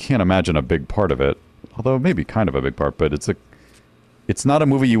 I can't imagine a big part of it, although maybe kind of a big part, but it's not a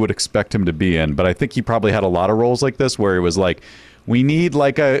movie you would expect him to be in, but I think he probably had a lot of roles like this where it was like,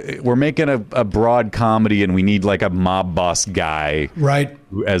 we're making a broad comedy and we need like a mob boss guy. Right.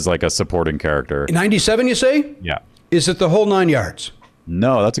 As like a supporting character. 97, you say? Yeah. Is it the whole 9 yards?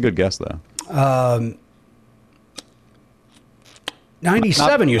 No, that's a good guess though.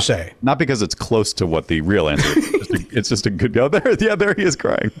 97, you say? Not because it's close to what the real answer is. It's just a good go. There he is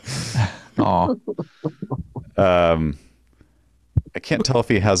crying. Oh. I can't tell if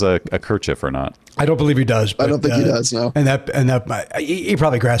he has a kerchief or not. I don't believe he does. But, I don't think he does. No. And that he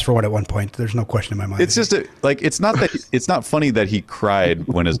probably grasped for one at one point. There's no question in my mind. It's just it's not funny that he cried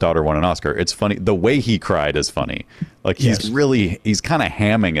when his daughter won an Oscar. It's funny the way he cried is funny. Like he's kind of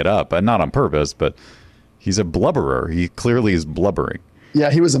hamming it up, and not on purpose, but he's a blubberer. He clearly is blubbering. Yeah,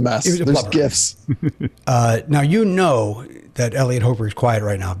 he was a mess. There's gifts. Now you know that Elliot Hooper is quiet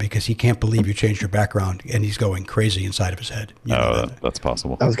right now because he can't believe you changed your background and he's going crazy inside of his head. You know that's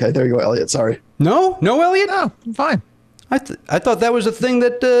possible. Okay, there you go, Elliot. Sorry. No, Elliot? No, I'm fine. I thought that was a thing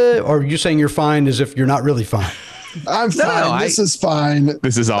that, or are you saying you're fine as if you're not really fine? I'm fine. This is fine.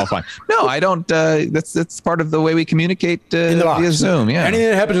 This is all fine. No, I don't. That's part of the way we communicate in the box. Via Zoom. Yeah. Anything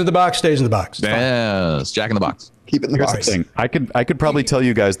that happens in the box stays in the box. Yes, Jack in the Box. Keep it in the Here's box. the thing. I could probably tell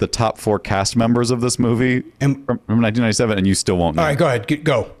you guys the top 4 cast members of this movie from 1997, and you still won't know. All right, go ahead.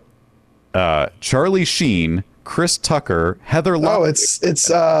 Go. Charlie Sheen, Chris Tucker, Heather Locklear. Oh, it's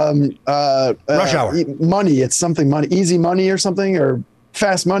Rush Hour. Money. It's something money. Easy Money or something, or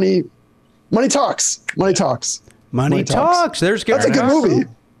Fast Money. Money Talks. Money Talks. Money Talks. There's That's a good movie.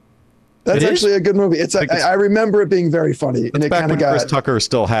 That's actually a good movie. I remember it being very funny, and it kind of got. Chris Tucker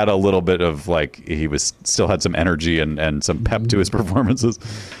still had a little bit of still had some energy and some pep to his performances.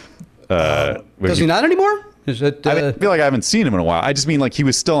 Does he not anymore? Is it? I feel like I haven't seen him in a while. I just mean like he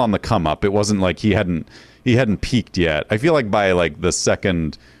was still on the come up. It wasn't like he hadn't peaked yet. I feel like by like the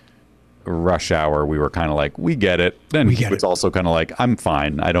second Rush Hour, we were kind of like, we get it. Then he was also kind of like, I'm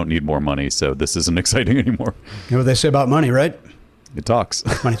fine. I don't need more money, so this isn't exciting anymore. You know what they say about money, right? It talks.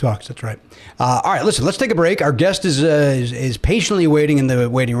 Money talks. That's right. All right, listen. Let's take a break. Our guest is patiently waiting in the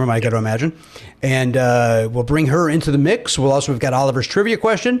waiting room, I got to imagine, and we'll bring her into the mix. We've got Oliver's trivia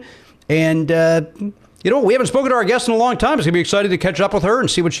question, and we haven't spoken to our guest in a long time. It's gonna be exciting to catch up with her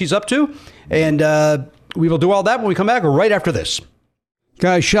and see what she's up to, and we will do all that when we come back right after this.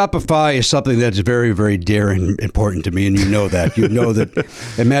 Guys, Shopify is something that's very, very dear and important to me, and you know that. You know that.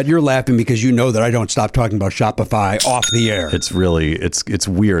 And Matt, you're laughing because you know that I don't stop talking about Shopify off the air. It's really, it's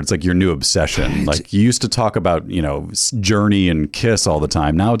weird. It's like your new obsession. Like you used to talk about, Journey and Kiss all the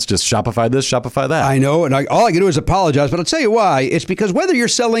time. Now it's just Shopify this, Shopify that. I know, and all I can do is apologize, but I'll tell you why. It's because whether you're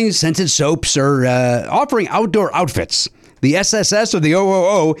selling scented soaps or offering outdoor outfits, the SSS or the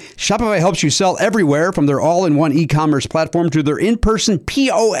OOO, Shopify helps you sell everywhere from their all-in-one e-commerce platform to their in-person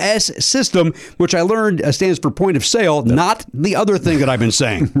POS system, which I learned stands for point of sale, not the other thing that I've been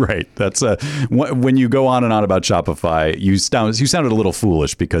saying. Right. That's when you go on and on about Shopify, you sounded a little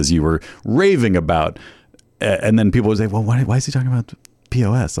foolish because you were raving about, and then people would say, well, why is he talking about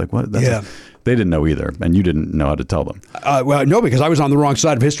POS? Like what? They didn't know either, and you didn't know how to tell them. Well, no, because I was on the wrong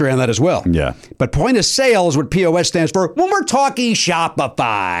side of history on that as well. Yeah. But point of sale is what POS stands for when we're talking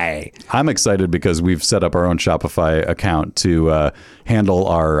Shopify. I'm excited because we've set up our own Shopify account to handle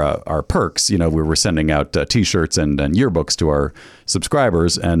our perks. You know, we were sending out T-shirts and yearbooks to our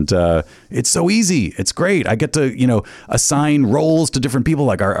subscribers, and it's so easy. It's great. I get to, assign roles to different people.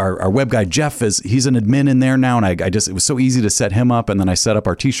 Like our web guy Jeff he's an admin in there now, and it was so easy to set him up. And then I set up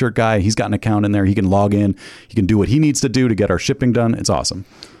our T-shirt guy. He's got an account in there. He can log in. He can do what he needs to do to get our shipping done. It's awesome.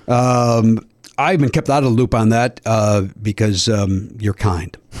 I've been kept out of the loop on that because you're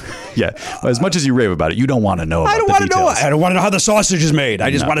kind. Yeah. As much as you rave about it, you don't want to know about the details. I don't want to know how the sausage is made.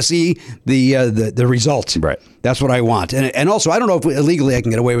 I just want to see the result. Right. That's what I want. And also, I don't know if illegally I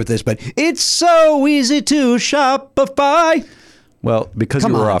can get away with this, but it's so easy to Shopify. Well, because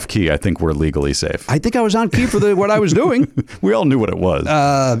you were off key, I think we're legally safe. I think I was on key for what I was doing. We all knew what it was.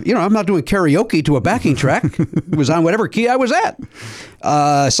 I'm not doing karaoke to a backing track. It was on whatever key I was at.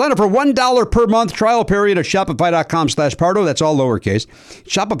 Sign up for $1 per month trial period at Shopify.com/Pardo. That's all lowercase.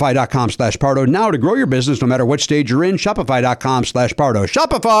 Shopify.com/Pardo. Now to grow your business no matter what stage you're in. Shopify.com/Pardo.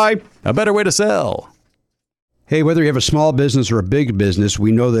 Shopify. A better way to sell. Hey, whether you have a small business or a big business,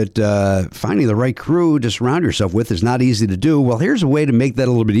 we know that finding the right crew to surround yourself with is not easy to do. Well, here's a way to make that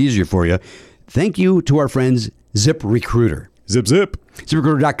a little bit easier for you. Thank you to our friends ZipRecruiter. Zip.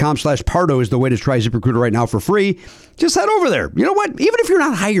 ZipRecruiter.com/Pardo is the way to try ZipRecruiter right now for free. Just head over there. You know what? Even if you're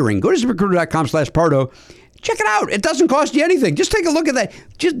not hiring, go to ZipRecruiter.com/Pardo. Check it out. It doesn't cost you anything. Just take a look at that.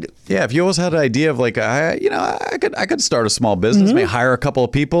 If you always had an idea of like, I could start a small business, maybe hire a couple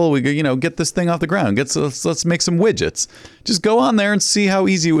of people. We could, get this thing off the ground. Let's make some widgets. Just go on there and see how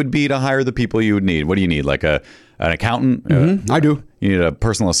easy it would be to hire the people you would need. What do you need? Like an accountant? I do. You need a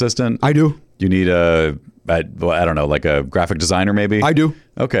personal assistant? I do. You need I don't know, like a graphic designer maybe? I do.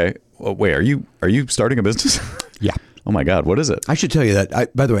 Okay. Well, wait, are you starting a business? Yeah. Oh my God, what is it? I should tell you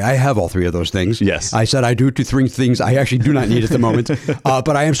that. By the way, I have all three of those things. Yes. I said I do 2-3 things I actually do not need at the moment.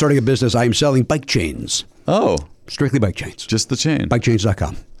 But I am starting a business. I am selling bike chains. Oh. Strictly bike chains. Just the chain.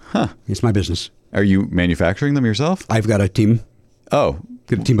 Bikechains.com. Huh. It's my business. Are you manufacturing them yourself? I've got a team. Oh.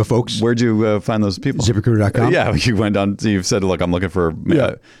 Got a team of folks. Where'd you find those people? ZipRecruiter.com. Yeah, you went on. You've said, look, I'm looking for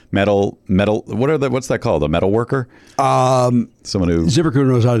metal. What's that called? A metal worker? Someone who ZipRecruiter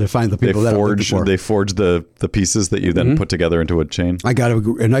knows how to find the people that I'm looking for. They forge the pieces that you then put together into a chain. I got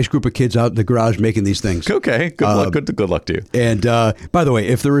a nice group of kids out in the garage making these things. Okay, good luck. Good luck to you. And by the way,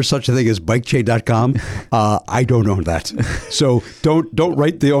 if there is such a thing as bikechain.com, I don't own that. So don't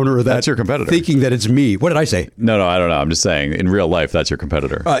write the owner of that. That's your competitor. Thinking that it's me. What did I say? No, I don't know. I'm just saying, in real life, that's your competitor.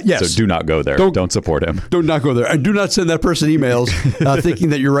 Yes. So do not go there. Don't support him. Do not go there. And do not send that person emails thinking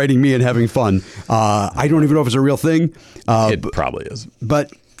that you're writing me and having fun. I don't even know if it's a real thing. It probably is.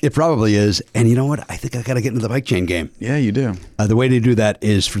 But it probably is. And you know what? I think I got to get into the bike chain game. Yeah, you do. The way to do that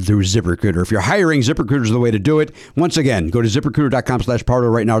is through ZipRecruiter. If you're hiring, ZipRecruiter is the way to do it. Once again, go to ZipRecruiter.com/Pardo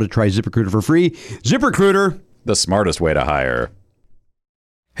right now to try ZipRecruiter for free. ZipRecruiter. The smartest way to hire.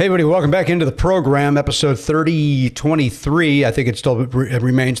 Hey, everybody, welcome back into the program, episode 3023. I think it still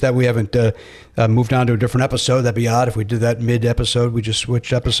remains that we haven't moved on to a different episode. That'd be odd if we did that mid-episode. We just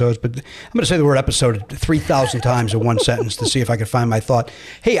switched episodes. But I'm going to say the word episode 3,000 times in one sentence to see if I can find my thought.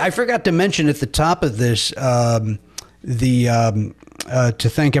 Hey, I forgot to mention at the top of this to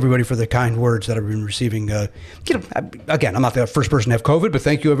thank everybody for the kind words that I've been receiving. Again, I'm not the first person to have COVID, but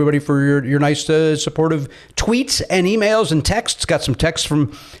thank you everybody for your nice supportive tweets and emails and texts. Got some texts from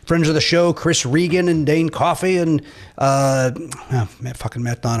friends of the show, Chris Regan and Dane Coffey and fucking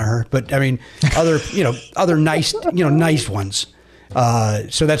Matt Donaher. But I mean, other nice nice ones.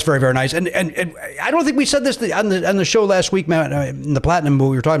 So that's very, very nice. And I don't think we said this on the show last week, Matt, in the Platinum,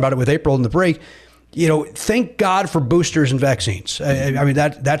 when we were talking about it with April in the break. Thank God for boosters and vaccines. I mean,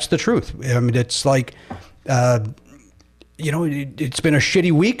 that's the truth. I mean, it's like, it's been a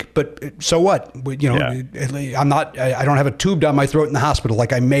shitty week, but so what? I don't have a tube down my throat in the hospital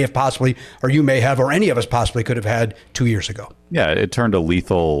like I may have possibly, or you may have, or any of us possibly could have had 2 years ago. Yeah, it turned a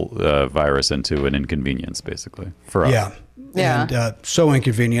lethal virus into an inconvenience, basically, for us. Yeah. Yeah. And so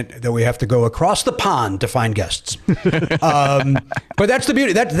inconvenient that we have to go across the pond to find guests. But that's the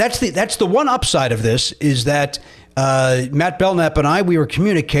beauty. That's the one upside of this is that Matt Belknap and we were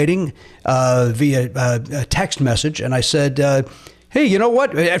communicating via a text message, and I said, hey, you know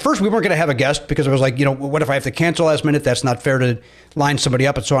what? At first, we weren't going to have a guest because I was like, what if I have to cancel last minute? That's not fair to line somebody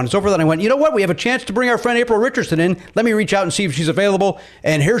up and so on and so forth. Then I went, you know what? We have a chance to bring our friend April Richardson in. Let me reach out and see if she's available.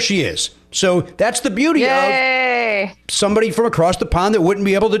 And here she is. So that's the beauty of somebody from across the pond that wouldn't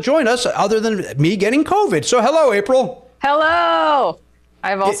be able to join us other than me getting COVID. So hello, April. Hello.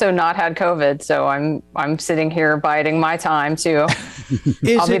 I've also not had COVID, so I'm sitting here biding my time too.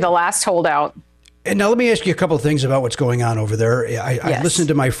 I'll be the last holdout. And now let me ask you a couple of things about what's going on over there. I listened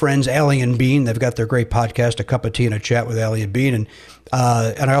to my friends Allie and Bean. They've got their great podcast, A Cup of Tea and a Chat with Allie and Bean, and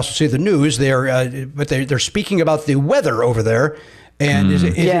I also see the news. They're speaking about the weather over there. And is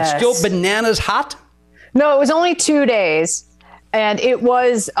it still bananas hot? No, it was only 2 days, and it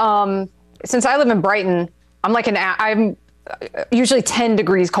was since I live in Brighton. I'm usually 10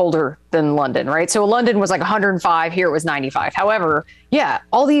 degrees colder than London, right? So London was like 105. Here it was 95. However,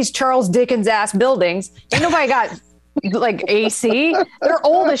 all these Charles Dickens ass buildings, ain't nobody got like AC. They're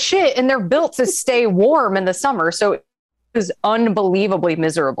old as shit, and they're built to stay warm in the summer. So it was unbelievably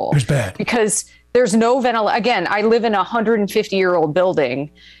miserable. It was bad because there's no ventilation. Again, I live in a 150-year-old building,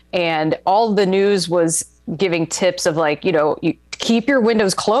 and all the news was giving tips of like, you keep your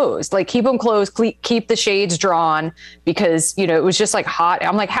windows closed, like keep them closed, keep the shades drawn, because, it was just like hot.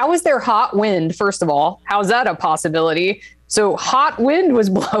 I'm like, how is there hot wind? First of all, how's that a possibility? So hot wind was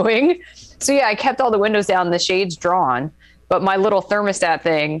blowing. So I kept all the windows down, the shades drawn, but my little thermostat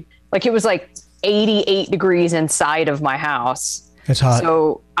thing, like it was like 88 degrees inside of my house. It's hot.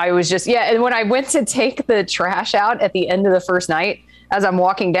 So I was just, and when I went to take the trash out at the end of the first night, as I'm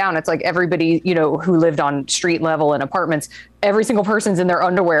walking down, it's like everybody, who lived on street level in apartments, every single person's in their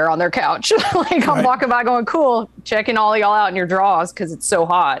underwear on their couch. Like I'm walking by going, cool, checking all y'all out in your drawers because it's so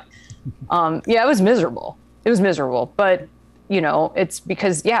hot. It was miserable. It was miserable. But, it's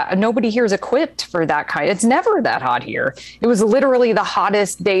because, nobody here is equipped for that kind. It's never that hot here. It was literally the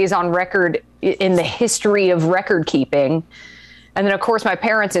hottest days on record in the history of record keeping. And then, of course, my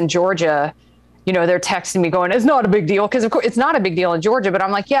parents in Georgia, they're texting me going, it's not a big deal. Because, of course, it's not a big deal in Georgia. But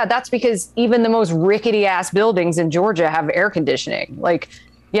I'm like, that's because even the most rickety ass buildings in Georgia have air conditioning. Like,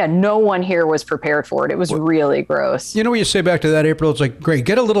 no one here was prepared for it. It was really gross. You know what you say back to that, April? It's like, great,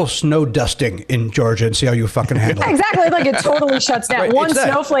 get a little snow dusting in Georgia and see how you fucking handle it. Exactly. Like it totally shuts down. Right, one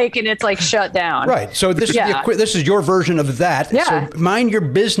snowflake and it's like shut down. Right. So this is your version of that. Yeah. So mind your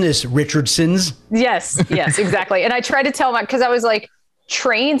business, Richardsons. Yes, exactly. And I tried to tell because I was like,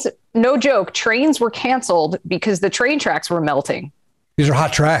 trains, no joke, trains were canceled because the train tracks were melting. These are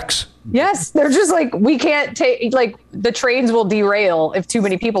hot tracks. Yes, they're just like, we can't take, like the trains will derail if too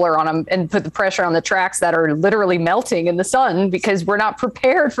many people are on them and put the pressure on the tracks that are literally melting in the sun because we're not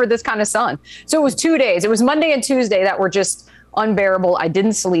prepared for this kind of sun. So it was 2 days. It was Monday and Tuesday that were just unbearable. I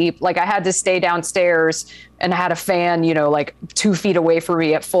didn't sleep. Like I had to stay downstairs and I had a fan, like 2 feet away from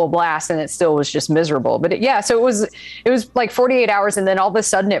me at full blast, and it still was just miserable. But so it was like 48 hours, and then all of a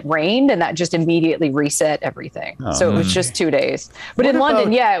sudden it rained, and that just immediately reset everything. So it was just 2 days. But in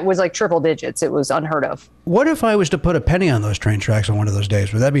London, it was like triple digits. It was unheard of. What if I was to put a penny on those train tracks on one of those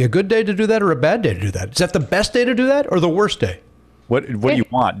days? Would that be a good day to do that or a bad day to do that? Is that the best day to do that or the worst day? What do you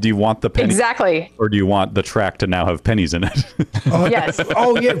want? Do you want the penny? Exactly. Or do you want the track to now have pennies in it? Yes.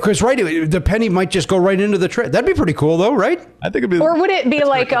 Oh, yeah, because the penny might just go right into the track. That'd be pretty cool, though, right? I think it'd be. Or would it be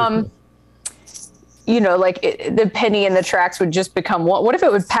like, the penny and the tracks would just become one? What if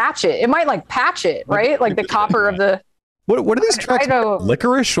it would patch it? It might like patch it, right? Like the copper of the. What are these tracks?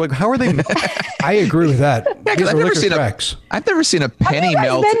 Licorice? Like, how are they? I agree with that. Because I've never seen a penny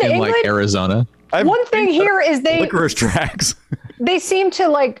melt in like Arizona. One thing here is licorice tracks. They seem to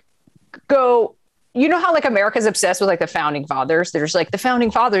like go, how like America's obsessed with like the founding fathers. There's like the founding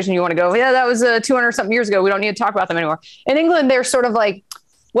fathers, and you want to go, that was 200 something years ago. We don't need to talk about them anymore. In England, they're sort of like,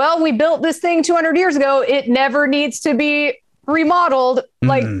 well, we built this thing 200 years ago. It never needs to be remodeled.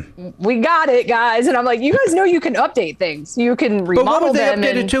 Like, we got it, guys. And I'm like, you guys know you can update things. You can remodel them. But what would they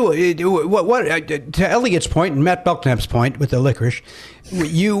update it to? What to Elliot's point and Matt Belknap's point with the licorice,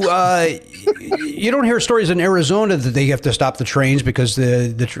 you don't hear stories in Arizona that they have to stop the trains because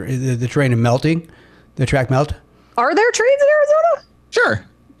the train is melting, the track melt. Are there trains in Arizona? Sure.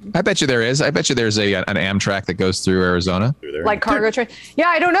 I bet you there is. I bet you there's an Amtrak that goes through Arizona. Like cargo train? Yeah,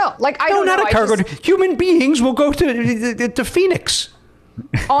 I don't know. Like, I don't know. Not a cargo. Human beings will go to Phoenix.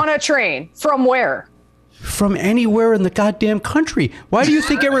 On a train. From where? From anywhere in the goddamn country. Why do you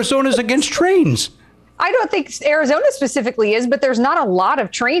think Arizona's against trains? I don't think Arizona specifically is, but there's not a lot of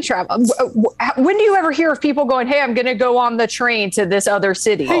train travel. When do you ever hear of people going, hey, I'm going to go on the train to this other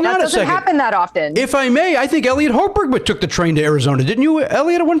city? That doesn't happen that often. If I may, I think Elliot Hochberg took the train to Arizona. Didn't you,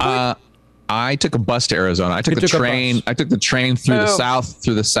 Elliot, at one point? I took a bus to Arizona. I took the train. I took the train through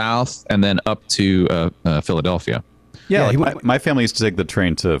the south, and then up to Philadelphia. Yeah, my family used to take the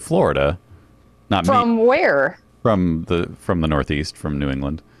train to Florida. Not from me. Where? From the Northeast, from New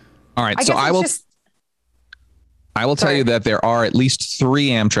England. All right, so I will tell you that there are at least 3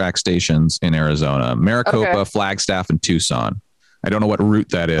 Amtrak stations in Arizona: Maricopa, Flagstaff, and Tucson. I don't know what route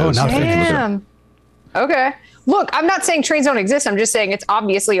that is. Oh, now Damn. Okay. Look, I'm not saying trains don't exist. I'm just saying it's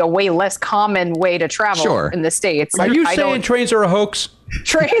obviously a way less common way to travel in the States. Are you saying trains are a hoax?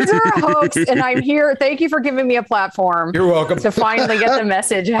 Trains are a hoax, and I'm here. Thank you for giving me a platform. You're welcome. To finally get the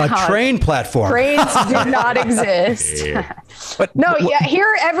message out. A train platform. Trains do not exist.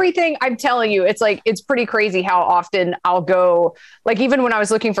 Here, everything I'm telling you, it's pretty crazy how often I'll go, like, even when I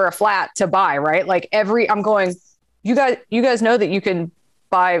was looking for a flat to buy, right? Like I'm going, you guys know that you can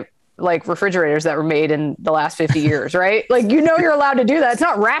buy like refrigerators that were made in the last 50 years, right? Like, you're allowed to do that. It's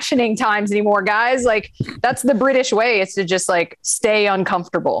not rationing times anymore, guys. Like, that's the British way. It's to just like stay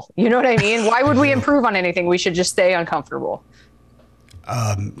uncomfortable. You know what I mean? Why would we improve on anything? We should just stay uncomfortable.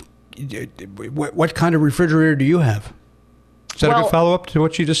 What kind of refrigerator do you have? Is that a good follow-up to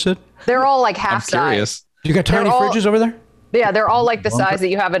what you just said? They're all like half size. You got tiny fridges over there? Yeah, they're all like the size that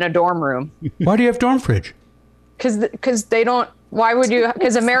you have in a dorm room. Why do you have dorm fridge? Because they don't. Why would you?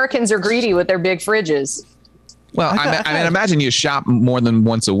 Because Americans are greedy with their big fridges. Well, I imagine you shop more than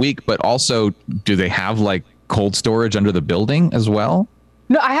once a week, but also, do they have like cold storage under the building as well?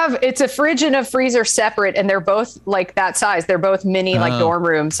 No, it's a fridge and a freezer separate, and they're both like that size. They're both mini, like dorm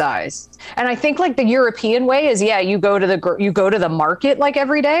room size. And I think like the European way is, you go to the market like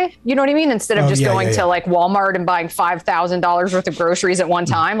every day. You know what I mean? Instead of just going to like Walmart and buying $5,000 worth of groceries at one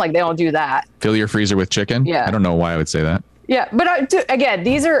time. Like, they don't do that. Fill your freezer with chicken? Yeah. I don't know why I would say that. Yeah, but again,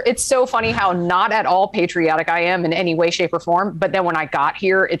 it's so funny how not at all patriotic I am in any way, shape, or form. But then when I got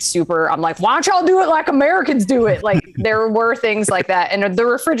here, I'm like, why don't y'all do it like Americans do it? Like, there were things like that. And the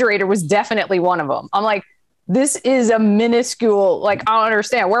refrigerator was definitely one of them. I'm like, this is a minuscule, like, I don't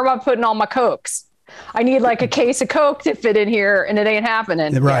understand. Where am I putting all my Cokes? I need like a case of Coke to fit in here, and it ain't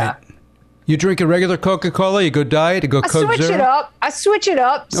happening. Right. Yeah. You drink a regular Coca-Cola, you go diet, you go Coke Zero? I switch it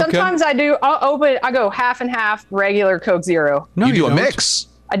up. Sometimes I do. I go half and half regular Coke Zero. No, you do a mix.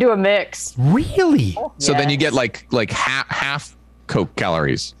 I do a mix. Really? So then you get like half Coke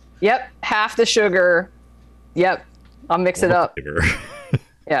calories. Yep. Half the sugar. Yep. I'll mix it up.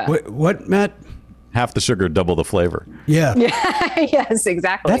 Yeah. What, Matt? Half the sugar, double the flavor. Yeah. Yes,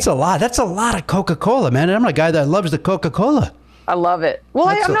 exactly. That's a lot. That's a lot of Coca-Cola, man. And I'm a guy that loves the Coca-Cola. I love it. Well,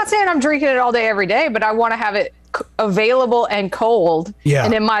 I'm not saying I'm drinking it all day, every day, but I want to have it available and cold. Yeah.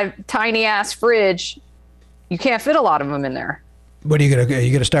 And in my tiny ass fridge, you can't fit a lot of them in there. What are you gonna?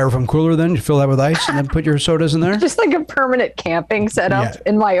 You get a styrofoam cooler then? You fill that with ice and then put your sodas in there? Just like a permanent camping setup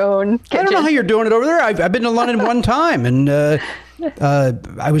in my own kitchen. I don't know how you're doing it over there. I've been to London one time, and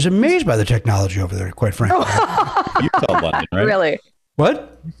I was amazed by the technology over there, quite frankly. You saw London, right? Really?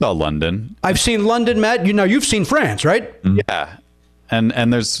 What? You saw London. I've seen London, Matt. You've seen France, right? Yeah.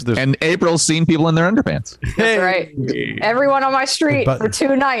 And there's and April's seen people in their underpants. That's right. Everyone on my street for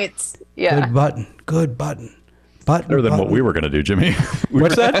 2 nights. Yeah. Good button. Better than what we were going to do, Jimmy.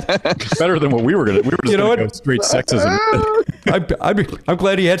 What's that? Better than what we were going to do. We were just going to go straight sexism. I'm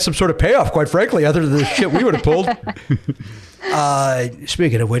glad he had some sort of payoff, quite frankly, other than the shit we would have pulled.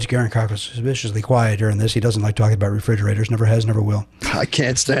 Speaking of which, Garen Cock was suspiciously quiet during this. He doesn't like talking about refrigerators. Never has, never will. I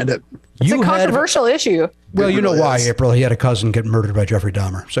can't stand it. It's a controversial issue. Well, you know why, April. He had a cousin get murdered by Jeffrey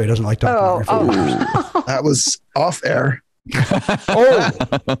Dahmer, so he doesn't like talking about refrigerators. That was off air.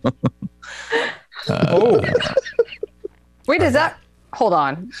 Wait, is that? Hold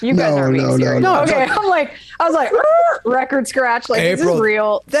on. You guys aren't being serious. No. Okay, I was like, record scratch. Like, April, this is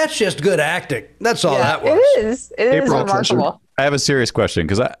real. That's just good acting. That's all that was. It is. It is remarkable. I have a serious question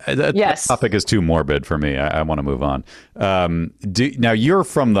because that topic is too morbid for me. I want to move on. Now you're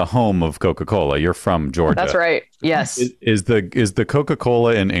from the home of Coca-Cola. You're from Georgia. That's right. Yes. Is the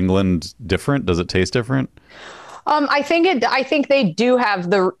Coca-Cola in England different? Does it taste different? I think they do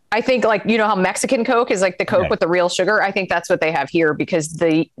have I think, like, you know how Mexican Coke is like the Coke with the real sugar. I think that's what they have here because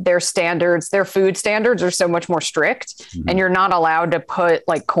their food standards are so much more strict, and you're not allowed to put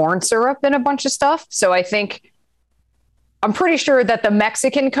like corn syrup in a bunch of stuff. So I'm pretty sure that the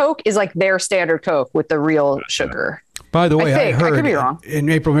Mexican Coke is like their standard Coke with the real sugar. By the way, I heard, I could be wrong. In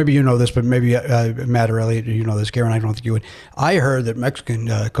April, maybe you know this, but maybe Matt or Elliot, you know this. Garen, I don't think you would. I heard that Mexican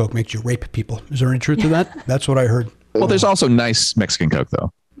Coke makes you rape people. Is there any truth to that? That's what I heard. Well, there's also nice Mexican Coke,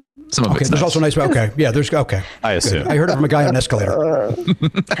 though. Some of it's there's nice. Also nice. Okay, yeah, there's okay. I assume. I heard it from a guy on an escalator.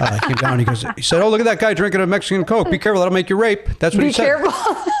 Came down. He said, "Oh, look at that guy drinking a Mexican Coke. Be careful, that'll make you rape." That's what he said. Be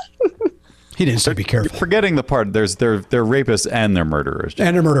careful. He didn't say be careful. You're forgetting the part. They're rapists and they're murderers.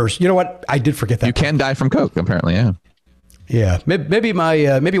 And they're murderers. You know what? I did forget that. You can die from Coke, apparently. Yeah. Yeah, maybe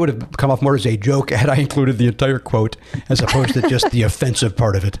it would have come off more as a joke had I included the entire quote as opposed to just the offensive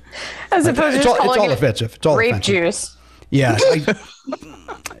part of it. As opposed to it's all offensive. It's all rape offensive. juice. Yeah.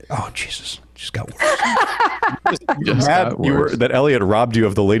 Oh Jesus! Just got worse. Just Mad got you were, worse. that Elliot robbed you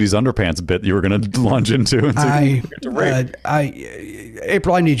of the ladies' underpants bit you were going to launch into. And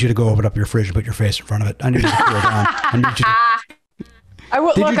April, I need you to go open up your fridge and put your face in front of it. I need you to cool it down. I need you to. I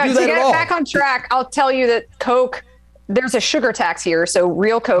will Did look. you do To that get at it all? back on track, I'll tell you that Coke. There's a sugar tax here, so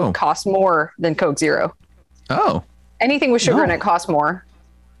real Coke costs more than Coke Zero. Oh, Anything with sugar No. in it costs more.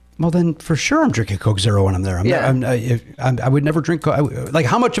 Well, then for sure I'm drinking Coke Zero when I'm there. I would never drink Coke. Like,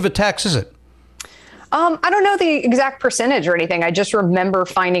 how much of a tax is it? I don't know the exact percentage or anything. I just remember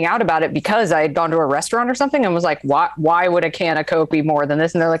finding out about it because I had gone to a restaurant or something and was like, why would a can of Coke be more than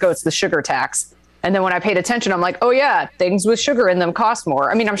this? And they're like, oh, it's the sugar tax. And then when I paid attention, I'm like, oh yeah, things with sugar in them cost more.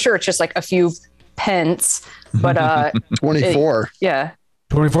 I mean, I'm sure it's just like a few pence, but 24 yeah.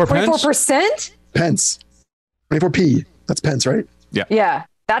 24 pence? 24%? pence. 24p. That's pence, right? Yeah.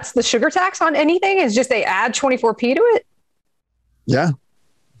 That's the sugar tax on anything? Is just they add 24p to it? Yeah.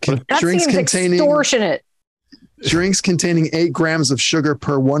 That seems extortionate. Drinks containing 8 grams of sugar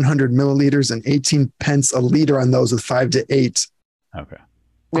per 100 milliliters and 18 pence a liter on those with 5 to 8 Okay.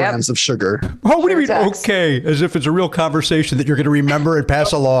 grams of sugar. Oh, what do you mean, Sugar tax. okay? As if it's a real conversation that you're going to remember and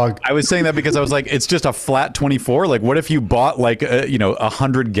pass along. I was saying that because I was like, it's just a flat 24. Like, what if you bought like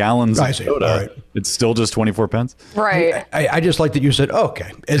 100 gallons I of see. soda? All right. It's still just 24 pence. Right. I just like that you said,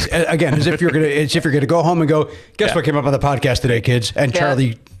 okay. As if you're gonna go home and go, guess what came up on the podcast today, kids? And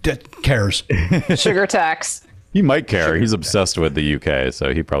Charlie cares. Sugar tax. He might care. He's obsessed with the UK,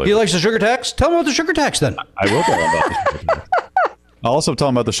 so he probably. He likes the sugar tax? Tell him about the sugar tax then. I will tell him about the sugar tax. I'll also tell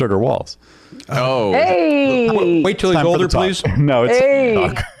him about the sugar walls. oh, Hey. Wait till he's Time for older, the talk. please. No, it's Hey.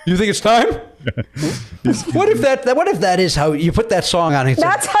 talk. You think it's time? What if that is how you put that song on? And say,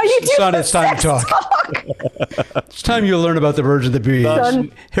 That's how you do Son, the it's time to sex talk. It's time you learn about the birds of the bees.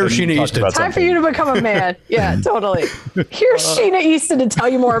 Son. Hiroshima Talk Easton. about Time for you to become a man. Yeah, totally. Here's Sheena Easton to tell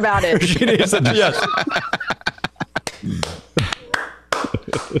you more about it. Hiroshima Easton, yes.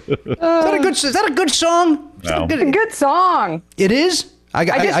 Is that a good song? Is that No. a good- Good song. It is? I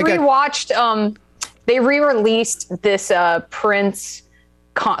just rewatched. They re-released this Prince,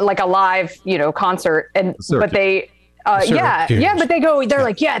 like a live, concert, and Circuit. but they, but they're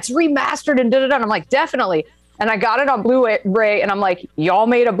like, it's remastered and da da da. And I'm like, definitely. And I got it on Blu-ray, and I'm like, y'all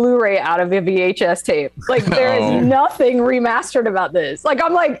made a Blu-ray out of a VHS tape. Like, there is nothing remastered about this. Like,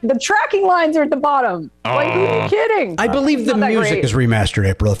 I'm like, the tracking lines are at the bottom. Like, who are you kidding? I believe the Not that music great. is remastered,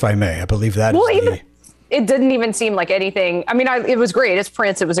 April, if I may. I believe that Well, is the... even it didn't even seem like anything. I mean, it was great. It's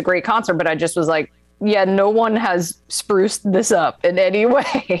Prince. It was a great concert, but I just was like, yeah, no one has spruced this up in any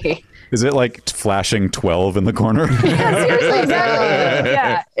way. Is it like flashing 12 in the corner? Yeah, seriously, exactly.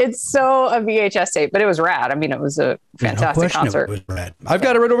 Yeah, it's so a VHS tape, but it was rad. I mean, it was a fantastic concert. It was rad. I've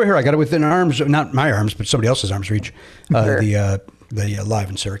got it right over here. I got it within arms, not my arms, but somebody else's arms reach. The Live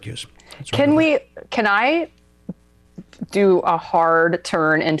in Syracuse. That's right. Can I do a hard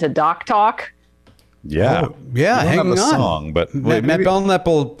turn into Doc Talk? Yeah. Yeah, We don't hang have on. the song, but Matt maybe, Belknap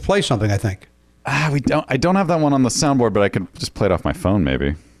will play something, I think. I don't have that one on the soundboard, but I could just play it off my phone,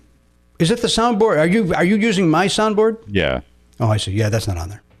 maybe. Is it the soundboard? Are you using my soundboard? Yeah. Oh, I see. Yeah, that's not on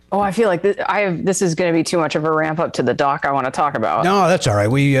there. Oh, I feel like this is going to be too much of a ramp up to the doc I want to talk about. No, that's all right.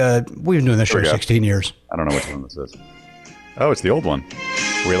 We've been doing this show we go. 16 years. I don't know which one this is. Oh, it's the old one.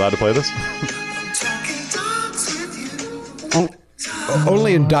 Are we allowed to play this?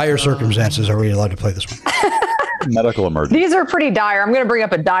 Only in dire circumstances are we allowed to play this one. Medical emergency. These are pretty dire. I'm going to bring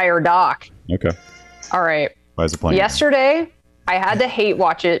up a dire doc. Okay. All right. Why is it playing? Yesterday, I had to hate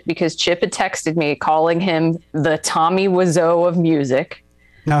watch it because Chip had texted me calling him the Tommy Wiseau of music.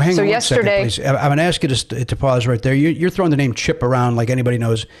 Now, hang So on yesterday- one second, please. I'm going to ask you to pause right there. You're throwing the name Chip around like anybody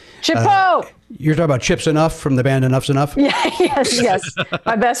knows. Chippo! You're talking about Chips Enough from the band Enough's Enough? Yeah, yes.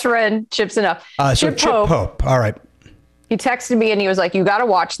 My best friend, Chip's Enough. So Chip Pope. All right. He texted me and he was like, you got to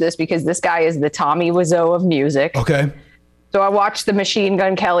watch this because this guy is the Tommy Wiseau of music. Okay. So I watched the Machine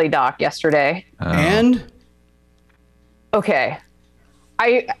Gun Kelly doc yesterday. And? Okay.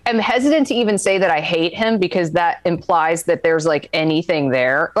 I am hesitant to even say that I hate him because that implies that there's like anything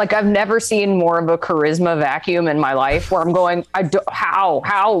there. Like I've never seen more of a charisma vacuum in my life where I'm going,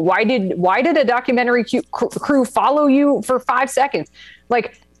 why did a documentary crew follow you for 5 seconds?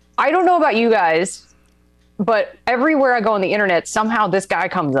 Like, I don't know about you guys, but everywhere I go on the internet, somehow this guy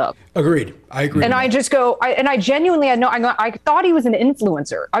comes up. Agreed. I agree. And I just go, I genuinely, I thought he was an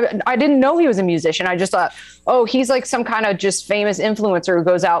influencer. I didn't know he was a musician. I just thought, oh, he's like some kind of just famous influencer who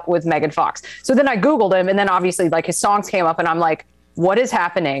goes out with Megan Fox. So then I Googled him and then obviously like his songs came up and I'm like, what is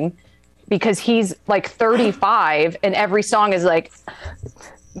happening? Because he's like 35 and every song is like,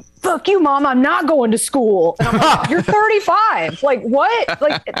 fuck you, mom, I'm not going to school. And I'm like, you're 35. Like, what?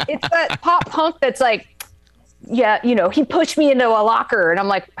 Like, it's that pop punk that's like, yeah, you know, he pushed me into a locker. And I'm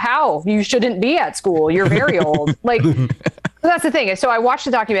like, how? You shouldn't be at school. You're very old. Like, that's the thing. So I watched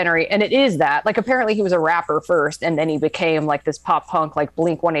the documentary, and it is that. Like, apparently he was a rapper first, and then he became like this pop punk, like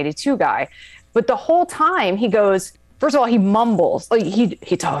Blink 182 guy. But the whole time he goes, first of all, he mumbles. Like, he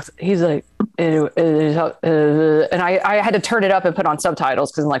talks. He's like, and I had to turn it up and put on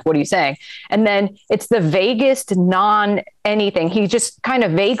subtitles because I'm like, what are you saying? And then it's the vaguest non-anything. He just kind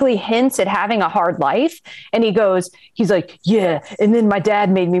of vaguely hints at having a hard life. And he's like, yeah. And then my dad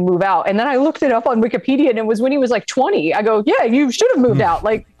made me move out. And then I looked it up on Wikipedia, and it was when he was like 20. I go, yeah, you should have moved out.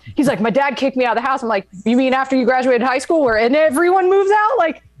 Like, he's like, my dad kicked me out of the house. I'm like, you mean after you graduated high school and everyone moves out?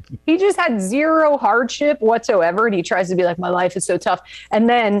 Like, he just had zero hardship whatsoever. And he tries to be like, my life is so tough. And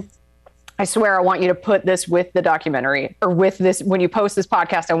then I swear, I want you to put this with the documentary, or with this, when you post this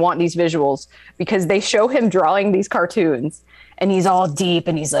podcast, I want these visuals, because they show him drawing these cartoons and he's all deep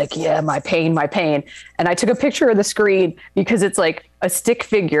and he's like, yeah, my pain, my pain. And I took a picture of the screen because it's like a stick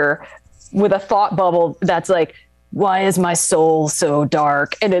figure with a thought bubble that's like, why is my soul so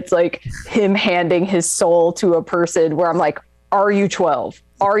dark? And it's like him handing his soul to a person where I'm like, are you 12?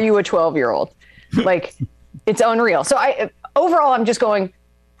 Are you a 12-year-old? Like, it's unreal. So overall, I'm just going,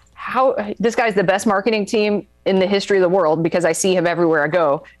 how this guy's the best marketing team in the history of the world, because I see him everywhere I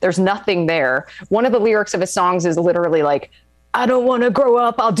go. There's nothing there. One of the lyrics of his songs is literally like, I don't want to grow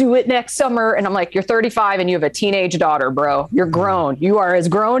up. I'll do it next summer. And I'm like, you're 35 and you have a teenage daughter, bro. You're grown. You are as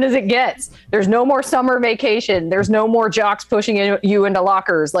grown as it gets. There's no more summer vacation. There's no more jocks pushing you into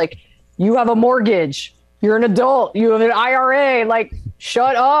lockers. Like, you have a mortgage. You're an adult. You have an IRA. Like,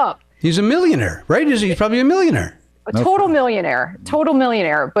 shut up. He's a millionaire, right? He's probably a millionaire. A total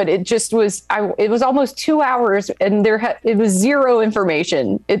millionaire. But it just was, it was almost 2 hours, and it was zero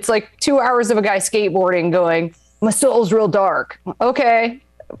information. It's like 2 hours of a guy skateboarding going, my soul's real dark. Okay.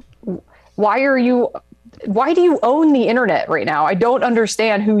 Why do you own the internet right now? I don't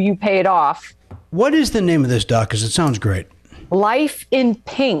understand who you paid off. What is the name of this doc? Because it sounds great. Life in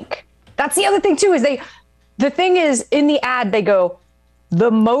Pink. That's the other thing too, is the thing is, in the ad, they go, the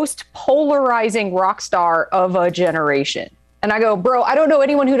most polarizing rock star of a generation. And I go, bro, I don't know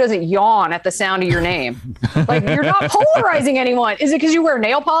anyone who doesn't yawn at the sound of your name. Like, you're not polarizing anyone. Is it because you wear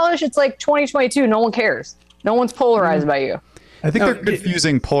nail polish? It's like 2022. No one cares. No one's polarized by you. I think they're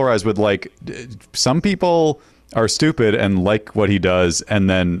confusing polarized with, like, some people are stupid and like what he does, and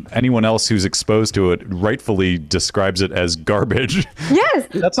then anyone else who's exposed to it rightfully describes it as garbage. Yes.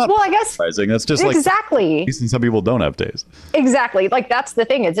 That's not polarizing. That's just exactly. Like, and some people don't have days. Exactly. Like, that's the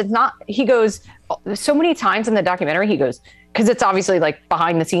thing. It's not, he goes, so many times in the documentary, he goes, because it's obviously like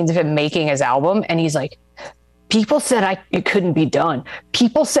behind the scenes of him making his album, and he's like, people said it couldn't be done.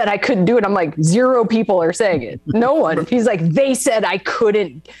 People said I couldn't do it. I'm like, zero people are saying it. No one. He's like, they said I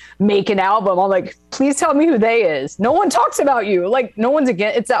couldn't make an album. I'm like, please tell me who they is. No one talks about you. Like, no one's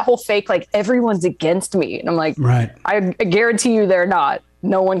against. It's that whole fake, like, everyone's against me. And I'm like, right. I guarantee you they're not.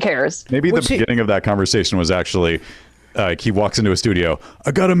 No one cares. Maybe the beginning of that conversation was actually, he walks into a studio.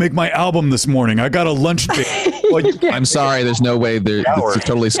 I got to make my album this morning. I got a lunch date. Well, I'm sorry. There's no way. It's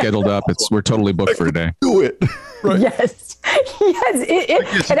totally scheduled up. We're totally booked for today. Do it. Right. Yes.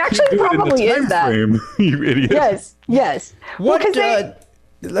 It actually probably is that. Frame, you idiot. Yes. What?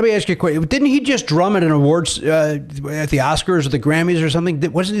 Let me ask you a question. Didn't he just drum at an awards at the Oscars or the Grammys or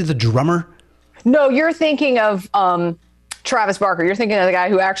something? Wasn't he the drummer? No, you're thinking of Travis Barker. You're thinking of the guy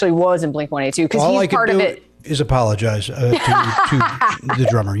who actually was in Blink-182, because he's part of it. Is apologize to the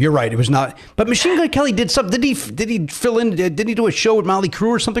drummer. You're right. It was not. But Machine Gun Kelly did something. Did he fill in? Didn't he do a show with Motley Crue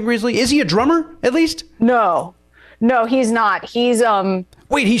or something recently? Is he a drummer at least? No, he's not. He's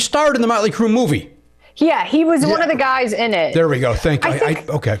Wait, he starred in the Motley Crue movie. Yeah, he was one of the guys in it. There we go. Thank you.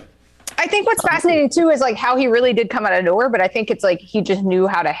 Okay. I think what's fascinating too is like how he really did come out of nowhere, but I think it's like he just knew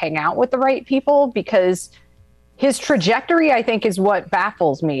how to hang out with the right people, because his trajectory, I think, is what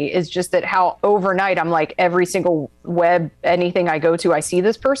baffles me, is just that how overnight I'm like, every single anything I go to, I see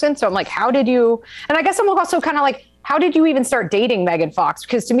this person. So I'm like, how did you, and I guess I'm also kind of like, how did you even start dating Megan Fox?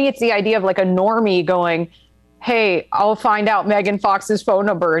 Because to me, it's the idea of like a normie going, hey, I'll find out Megan Fox's phone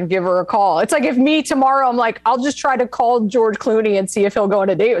number and give her a call. It's like if me tomorrow, I'm like, I'll just try to call George Clooney and see if he'll go on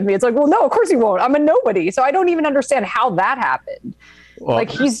a date with me. It's like, well, no, of course he won't. I'm a nobody. So I don't even understand how that happened. Well,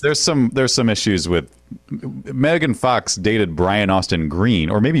 like there's some issues with Megan Fox dated Brian Austin Green,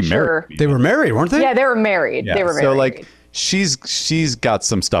 or maybe married. They were married, weren't they? Yeah, they were married. Yeah. They were married. So like she's got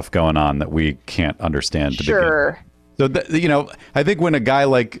some stuff going on that we can't understand. Sure. So I think when a guy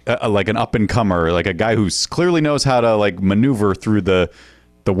like an up and comer, like a guy who clearly knows how to like maneuver through the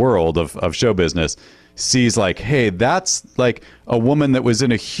the world of show business sees like, hey, that's like a woman that was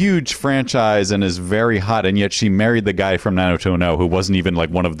in a huge franchise and is very hot, and yet she married the guy from 90210 who wasn't even like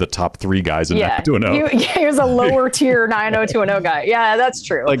one of the top 3 guys in 90210. He was a lower tier 90210 guy. Yeah, that's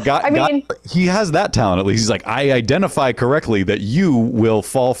true. Like, he has that talent at least. He's like, I identify correctly that you will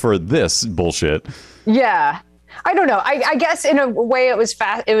fall for this bullshit. Yeah. I don't know. I guess in a way it was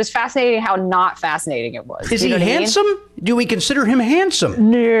fascinating how not fascinating it was. Is he handsome? I mean? Do we consider him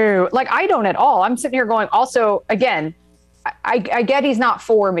handsome? No, like I don't at all. I'm sitting here going, also, again, I get he's not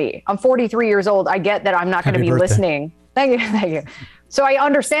for me. I'm 43 years old. I get that I'm not going to be listening. Thank you. So I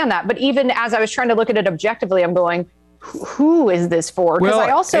understand that. But even as I was trying to look at it objectively, I'm going, who is this for?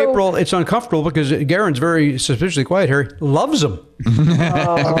 Well, April, it's uncomfortable because Garen's very suspiciously quiet here. Loves him.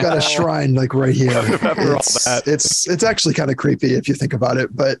 I've got a shrine like right here. It's actually kind of creepy if you think about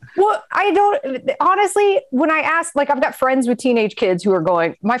it. But well, I don't honestly. When I ask, like, I've got friends with teenage kids who are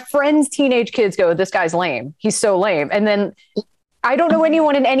going. My friends' teenage kids go, "This guy's lame. He's so lame." And then I don't know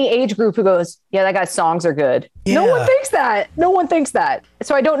anyone in any age group who goes, "Yeah, that guy's songs are good." Yeah. No one thinks that.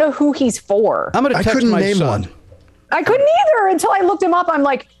 So I don't know who he's for. I'm going to text my son. I couldn't either until I looked him up. I'm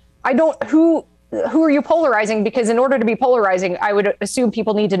like, who are you polarizing? Because in order to be polarizing, I would assume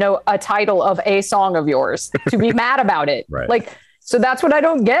people need to know a title of a song of yours to be mad about it. Right. Like, so that's what I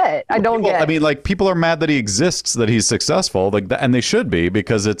don't get. I mean, like, people are mad that he exists, that he's successful, like, and they should be,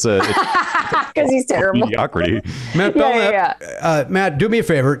 because it's because he's terrible. Mediocrity. Matt, Matt, do me a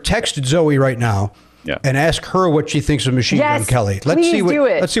favor. Text Zoe right now. Yeah. And ask her what she thinks of Machine Gun Kelly.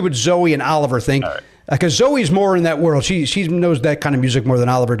 Let's see what Zoe and Oliver think. Because Zoe's more in that world. She knows that kind of music more than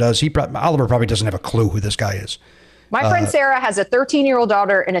Oliver does. Oliver probably doesn't have a clue who this guy is. My friend Sarah has a 13-year-old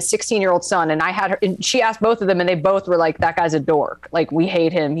daughter and a 16-year-old son, and I had her. And she asked both of them, and they both were like, "That guy's a dork. Like, we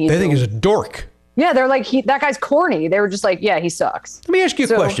hate him. They think he's a dork." Yeah, they're like, that guy's corny. They were just like, "Yeah, he sucks." Let me ask you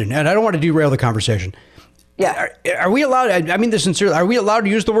a question, and I don't want to derail the conversation. Yeah. Are we allowed? I mean this sincerely. Are we allowed to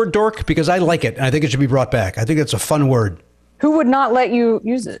use the word dork? Because I like it, and I think it should be brought back. I think it's a fun word. Who would not let you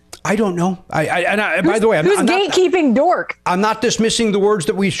use it? I don't know. By the way, I'm gatekeeping dork? I'm not dismissing the words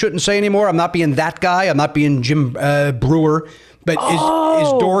that we shouldn't say anymore. I'm not being that guy. I'm not being Jim Brewer. But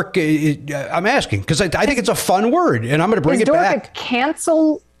is dork? I'm asking because I think it's a fun word, and I'm going to bring it back. Is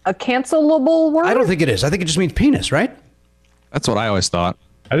dork a cancelable word? I don't think it is. I think it just means penis, right? That's what I always thought.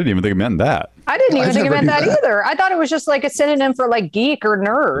 I didn't even think it meant that. I didn't even think it meant that either. I thought it was just like a synonym for like geek or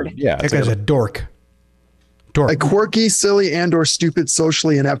nerd. Yeah, that guy's a dork. A quirky, silly, and/or stupid,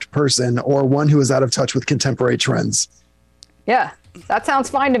 socially inept person, or one who is out of touch with contemporary trends. Yeah, that sounds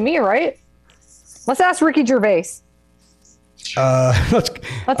fine to me, right? Let's ask Ricky Gervais. Let's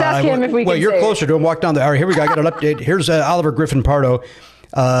ask him if we can. Well, you're closer to him. Walk down the. All right, here we go. I got an update. Here's Oliver Griffin Pardo.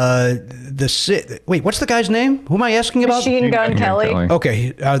 Wait, what's the guy's name? Who am I asking about? Machine Gun Kelly.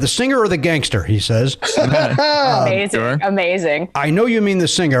 Okay, the singer or the gangster? He says. Amazing. I know you mean the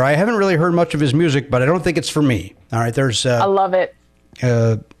singer. I haven't really heard much of his music, but I don't think it's for me. All right, there's. I love it.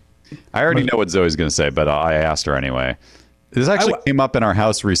 I already know what Zoe's going to say, but I asked her anyway. This actually came up in our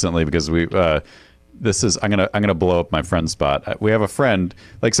house recently because we. I'm gonna blow up my friend's spot. We have a friend,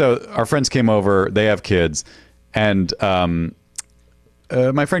 so our friends came over. They have kids, and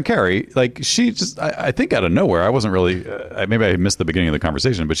my friend Carrie, she just, I think out of nowhere, I wasn't really, maybe I missed the beginning of the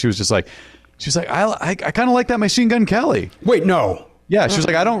conversation, but she was like, I kind of like that Machine Gun Kelly. Wait, no. Yeah, she was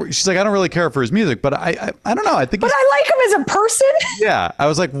like, I don't really care for his music, but I don't know. I think. But I like him as a person. Yeah, I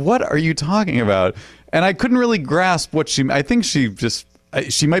was like, what are you talking about? And I couldn't really grasp what I think she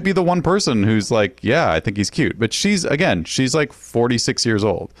might be the one person who's like, yeah, I think he's cute, but she's like 46 years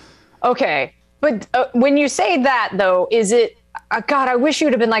old. Okay, but when you say that though, is it? God, I wish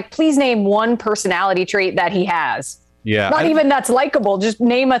you'd have been like, please name one personality trait that he has. Yeah. Not even that's likable. Just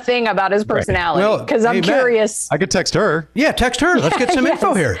name a thing about his personality. Because I'm curious. I could text her. Yeah, text her. Let's get some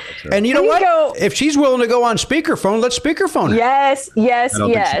info here. Sure. And you know what? If she's willing to go on speakerphone, let's speakerphone her. Yes. I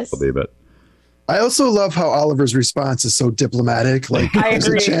don't think she'll believe it. I also love how Oliver's response is so diplomatic. Like, there's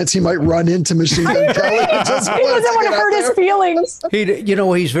a chance he might run into Machine Gun Kelly. He doesn't want to hurt his feelings.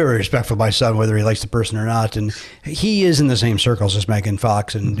 He's very respectful of my son, whether he likes the person or not. And he is in the same circles as Megan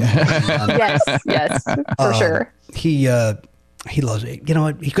Fox. And yes, for sure. He loves it. You know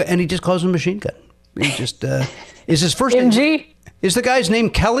what? He just calls him Machine Gun. He just is his first MG. name. Is the guy's name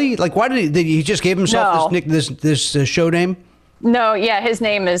Kelly? Like, why did he just gave himself this show name? No, yeah, his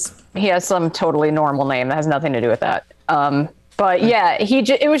name he has some totally normal name that has nothing to do with that. But yeah,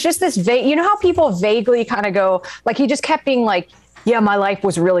 it was just this vague, you know how people vaguely kind of go, like he just kept being like, yeah, my life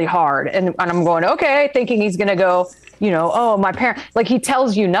was really hard. And I'm going, okay, thinking he's going to go, oh, my parents, like he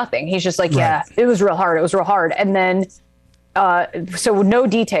tells you nothing. He's just like, yeah, it was real hard. It was real hard. And then so no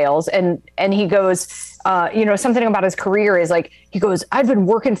details. And he goes, something about his career is like, he goes, I've been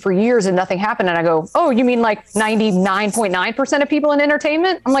working for years and nothing happened. And I go, oh, you mean like 99.9% of people in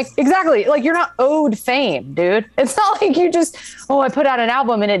entertainment? I'm like, exactly. Like, you're not owed fame, dude. It's not like you just, I put out an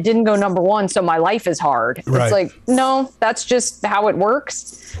album and it didn't go number one, so my life is hard. Right. It's like, no, that's just how it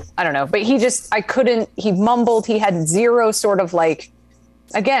works. I don't know. But he mumbled. He had zero sort of like,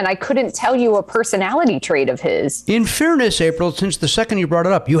 again, I couldn't tell you a personality trait of his. In fairness, April, since the second you brought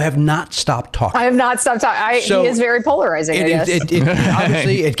it up, you have not stopped talking. I have not stopped talking. He is very polarizing, I guess.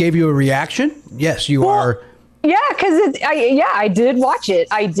 Obviously, it gave you a reaction. Yes, you are. Yeah, because I did watch it.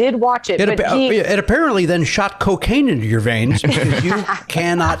 It apparently then shot cocaine into your veins because you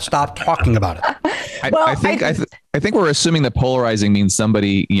cannot stop talking about it. I think we're assuming that polarizing means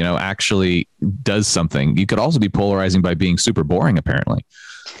somebody, actually does something. You could also be polarizing by being super boring, apparently.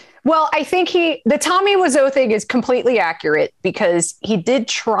 Well, I think the Tommy Wiseau thing is completely accurate because he did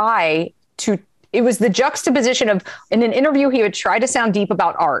try to. It was the juxtaposition of, in an interview, he would try to sound deep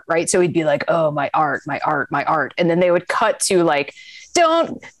about art, right? So he'd be like, oh, my art, my art, my art. And then they would cut to like,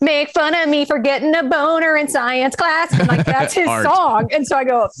 don't make fun of me for getting a boner in science class. And like, that's his song. And so I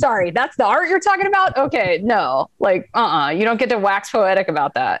go, sorry, that's the art you're talking about? Okay, no, like, you don't get to wax poetic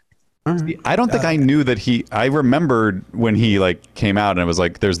about that. I don't think I knew that I remembered when he like came out and it was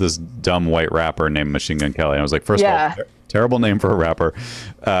like, there's this dumb white rapper named Machine Gun Kelly. And I was like, first of all, terrible name for a rapper,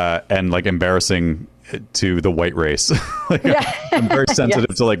 and like embarrassing to the white race. I'm very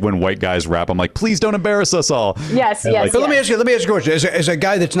sensitive to like when white guys rap. I'm like, please don't embarrass us all. Yes. But let me ask you a question. As a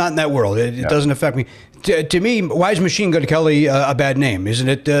guy that's not in that world, it doesn't affect me. To me, why is Machine Gun Kelly a bad name? Isn't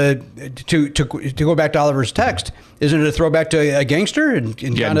it to go back to Oliver's text? Isn't it a throwback to a gangster? And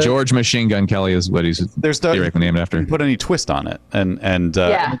George Machine Gun Kelly is what he's theoretically named after. Put any twist on it, and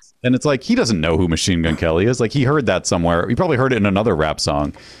it's like he doesn't know who Machine Gun Kelly is. Like he heard that somewhere. He probably heard it in another rap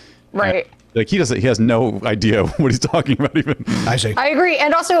song, right? Like he has no idea what he's talking about even. I see. I agree,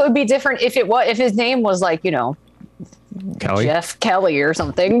 and also it would be different if his name was like Kelly? Jeff Kelly or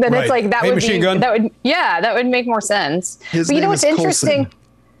something. Then it's like that would make more sense. His but you know name what's is interesting? Coulson.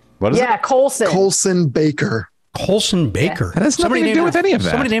 What is it? Colson. Colson Baker. Colson Baker. That has nothing to do with any of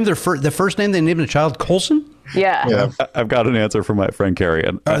that. Somebody named the first name they named a child Colson? Yeah. I've got an answer from my friend Carrie.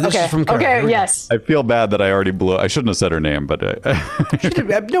 This is from Carrie. Okay, yes. I feel bad that I already I shouldn't have said her name, but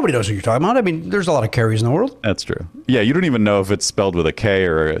nobody knows who you're talking about. I mean, there's a lot of Carries in the world. That's true. Yeah, you don't even know if it's spelled with a K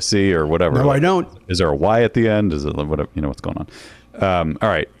or a C or whatever. No, I don't. Is there a Y at the end? Is it whatever? You know what's going on. All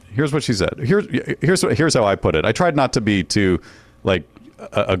right. Here's what she said. Here's how I put it. I tried not to be too like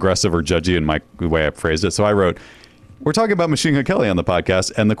aggressive or judgy in the way I phrased it. So I wrote, we're talking about Machine Gun Kelly on the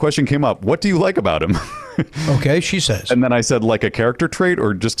podcast, and the question came up, what do you like about him? Okay, she says. And then I said, like a character trait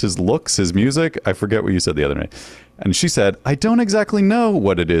or just his looks, his music? I forget what you said the other night. And she said, I don't exactly know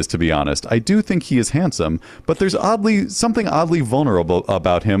what it is, to be honest. I do think he is handsome, but there's something oddly vulnerable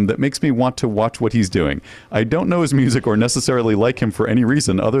about him that makes me want to watch what he's doing. I don't know his music or necessarily like him for any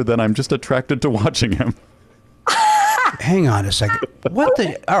reason other than I'm just attracted to watching him. Hang on a second. What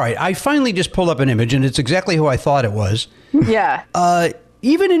the? All right, I finally just pulled up an image, and it's exactly who I thought it was. Yeah.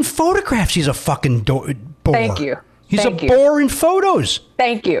 Even in photographs, he's a fucking bore. Thank you. He's a bore in photos.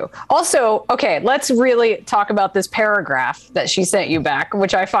 Thank you. Also, okay, let's really talk about this paragraph that she sent you back,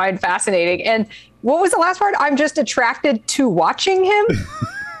 which I find fascinating. And what was the last part? I'm just attracted to watching him.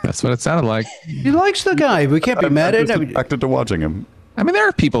 That's what it sounded like. He likes the guy. We can't be mad at him. Attracted to watching him. I mean, there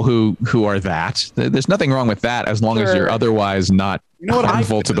are people who are that. There's nothing wrong with that as long as you're otherwise not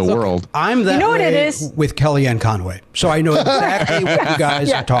harmful to the world. I'm that you know what way it is? with Kellyanne Conway, so I know exactly what you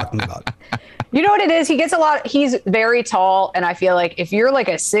guys are talking about. You know what it is? He's very tall, and I feel like if you're like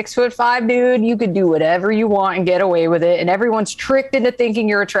a 6'5" dude, you could do whatever you want and get away with it, and everyone's tricked into thinking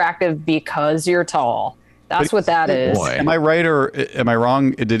you're attractive because you're tall. That's what that is. Boy. Am I right or am I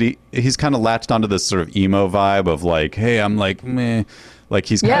wrong? He's kind of latched onto this sort of emo vibe of like, hey, I'm like, meh. Like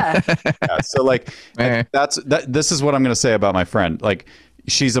he's kind of, so like this is what I'm going to say about my friend. Like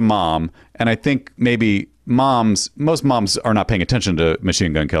she's a mom, and I think maybe most moms are not paying attention to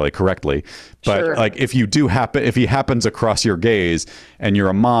Machine Gun Kelly correctly. But like if he happens across your gaze and you're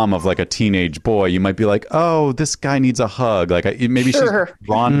a mom of like a teenage boy, you might be like, oh, this guy needs a hug. Like maybe she's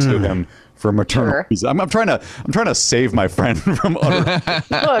drawn to him for maternal reasons. I'm trying to save my friend from utter.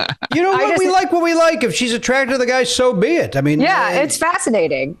 Look, you know what? We like what we like. If she's attracted to the guy, so be it. I mean, it's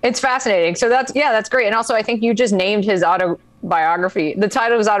fascinating. It's fascinating. So that's great. And also, I think you just named his autobiography. The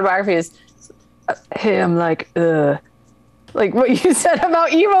title of his autobiography is "Hey, I'm like, Like what you said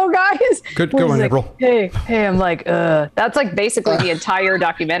about emo guys. Good Where going, he's April. like, hey, I'm like, that's like basically the entire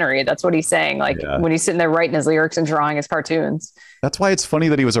documentary. That's what he's saying. Like when he's sitting there writing his lyrics and drawing his cartoons. That's why it's funny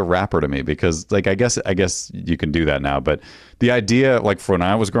that he was a rapper to me, because like I guess you can do that now, but the idea, like for when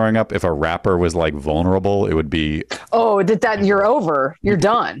I was growing up, if a rapper was like vulnerable, it would be that you're over, you're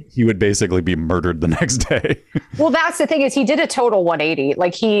done. He would basically be murdered the next day. Well, that's the thing, is he did a total 180.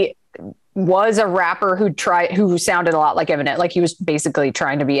 Like he was a rapper who sounded a lot like Eminem. Like he was basically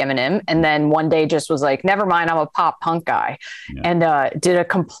trying to be Eminem, and then one day just was like, never mind, I'm a pop punk guy, and did a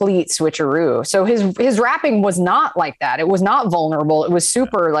complete switcheroo. So his rapping was not like that. It was not vulnerable. It was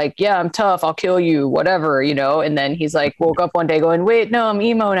super like, yeah, I'm tough, I'll kill you, whatever, you know. And then he's like, woke up one day going, wait, no, I'm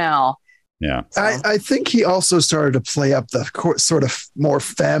emo now. Yeah, so. I think he also started to play up the sort of more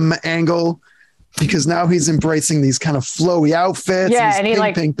femme angle, because now he's embracing these kind of flowy outfits. Yeah, and he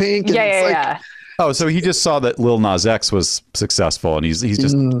pink. And yeah. Oh, so he just saw that Lil Nas X was successful, and he's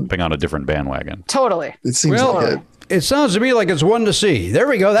just jumping on a different bandwagon. Totally. It seems like it sounds to me like it's one to see. There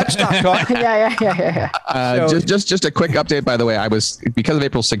we go. That's stock talk. Yeah. Just a quick update, by the way. Because of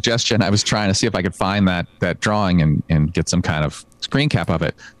April's suggestion, I was trying to see if I could find that drawing and get some kind of screen cap of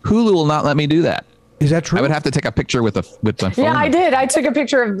it. Hulu will not let me do that. Is that true? I would have to take a picture with my phone. Yeah, I did. I took a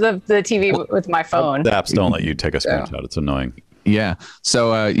picture of the TV with my phone. The apps don't let you take a screenshot. It's annoying. Yeah.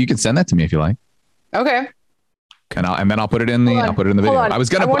 So you can send that to me if you like. Okay. And then I'll put it in the video. I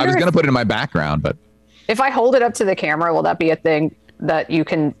was gonna put it in my background, but if I hold it up to the camera, will that be a thing that you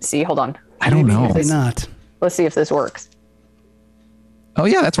can see? Hold on. I don't know. Maybe not. Let's see if this works. Oh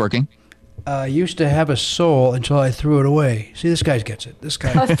yeah, that's working. Used to have a soul until I threw it away. See, this guy gets it. This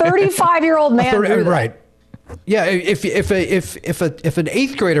guy. A 35-year-old man. Right. Yeah. If an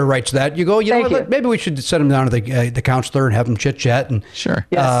 8th grader writes that, you go, you know what, maybe we should send him down to the counselor and have him chit chat. And sure.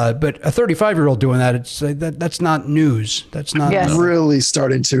 Yes. But a 35-year-old doing that, that's not news. That's not. I'm really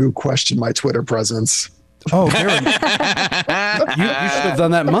starting to question my Twitter presence. Oh, you should have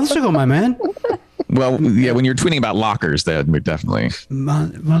done that months ago, my man. Well, yeah, when you're tweeting about lockers, that would definitely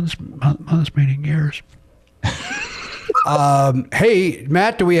months meaning years. Hey,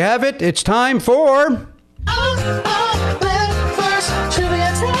 Matt, do we have it? It's time for.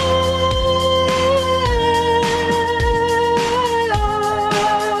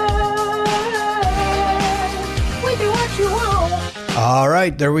 All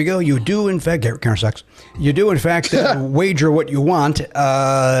right, there we go. You do, in fact, Karen sucks. You do, in fact, wager what you want.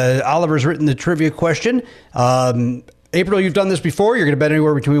 Oliver's written the trivia question. April, you've done this before. You're going to bet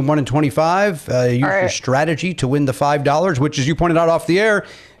anywhere between 1 and 25. Use your strategy to win the $5, which, as you pointed out off the air,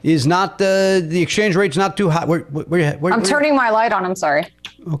 is not the exchange rate's not too high. I'm turning my light on. I'm sorry.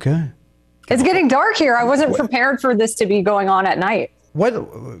 Okay. It's getting dark here. I wasn't prepared for this to be going on at night. What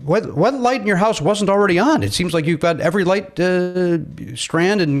light in your house wasn't already on? It seems like you've got every light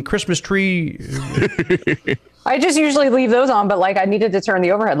strand and Christmas tree. I just usually leave those on, but like I needed to turn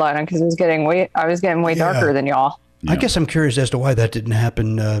the overhead light on because I was getting way darker than y'all. Yeah. I guess I'm curious as to why that didn't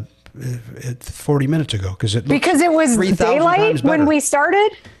happen 40 minutes ago because it was daylight when we started.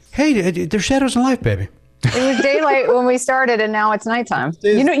 Hey, there's shadows in life, baby. It was daylight when we started, and now it's nighttime.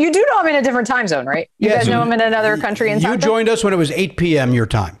 You do know I'm in a different time zone, right? You guys know I'm in another country in time. You joined us when it was 8 p.m. your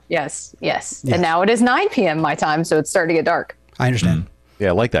time. Yes. And now it is 9 p.m. my time, so it's starting to get dark. I understand. Yeah,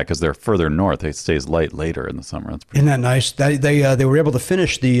 I like that because they're further north. It stays light later in the summer. Isn't that nice? They were able to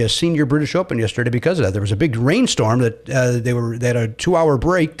finish the Senior British Open yesterday because of that. There was a big rainstorm that they had a 2-hour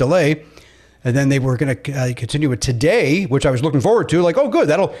break delay. And then they were going to continue it today, which I was looking forward to. Like, oh, good,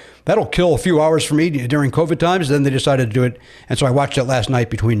 that'll kill a few hours for me during COVID times. Then they decided to do it, and so I watched it last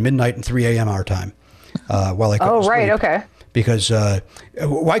night between midnight and 3 a.m. our time. While I couldn't sleep. Okay. Because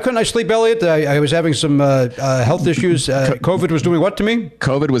why couldn't I sleep, Elliot? I was having some health issues. COVID was doing what to me?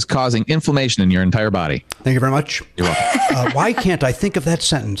 COVID was causing inflammation in your entire body. Thank you very much. You're welcome. Why can't I think of that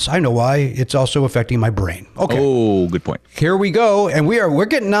sentence? I know why. It's also affecting my brain. Okay. Oh, good point. Here we go, and we're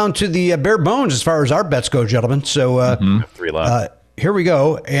getting down to the bare bones as far as our bets go, gentlemen. So 3 left. Here we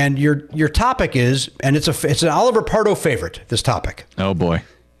go, and your topic is, and it's an Oliver Pardo favorite. This topic. Oh boy.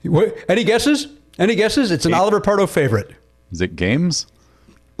 Any guesses? It's an Oliver Pardo favorite. Is it games?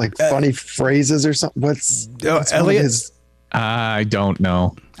 Like funny phrases or something? What's Elliot? I don't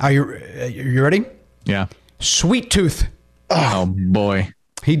know. Are you ready? Yeah. Sweet tooth. Oh boy.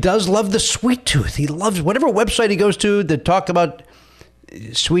 He does love the sweet tooth. He loves whatever website he goes to that talk about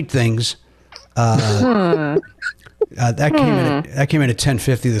sweet things. That came in at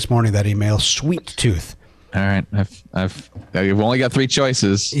 10:50 this morning. That email, sweet tooth. All right. You've only got 3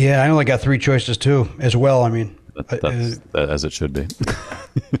 choices. Yeah, I only got 3 choices too, as well. I mean. That's as it should be.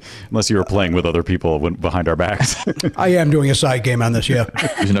 unless you were playing with other people behind our backs. I am doing a side game on this. Yeah,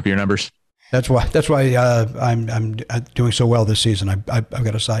 Using up your numbers. that's why. I'm doing so well this season. I've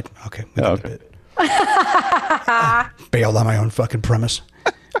got a side. Okay. Okay. Bailed on my own fucking premise.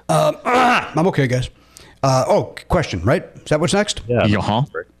 I'm okay, guys. Question, right? Is that what's next? Yeah. Uh-huh.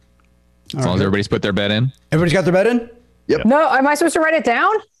 As long as everybody's put their bet in. Everybody's got their bet in? Yep. No, am I supposed to write it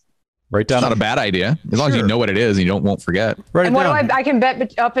down? Write down. It's not a bad idea. As long as you know what it is and you won't forget. Write And it what down. do I can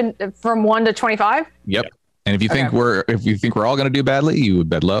bet up from 1 to 25? Yep. And if you think we're all going to do badly, you would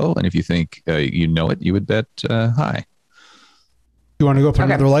bet low. And if you think you know it, you would bet high. You want to go put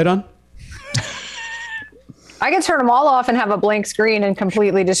another light on? I can turn them all off and have a blank screen and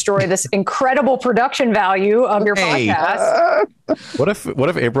completely destroy this incredible production value of your podcast. What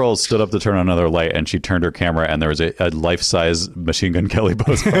if April stood up to turn on another light and she turned her camera and there was a life-size Machine Gun Kelly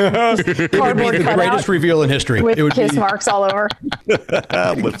poster? Cardboard The cutout greatest reveal in history. with It would kiss be marks all over.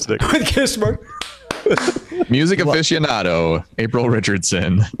 Lipstick. with kiss mark. Music aficionado, April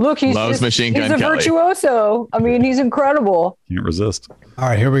Richardson. Look, he's loves Machine Gun he's a Kelly. virtuoso. I mean, he's incredible. Can't resist. All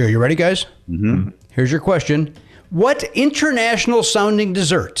right, here we go. You ready, guys? Mm-hmm. Here's your question. What international sounding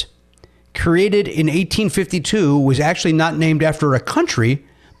dessert created in 1852 was actually not named after a country,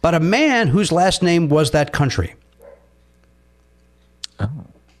 but a man whose last name was that country?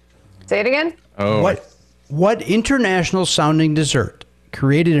 Say it again. Oh, What international sounding dessert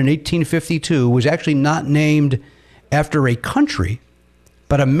created in 1852 was actually not named after a country,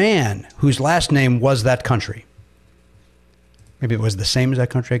 but a man whose last name was that country? Maybe it was the same as that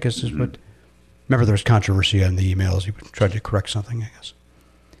country, I guess is what. Remember, there was controversy in the emails. You tried to correct something, I guess.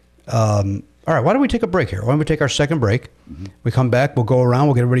 All right, why don't we take a break here? Why don't we take our second break? Mm-hmm. We come back, we'll go around,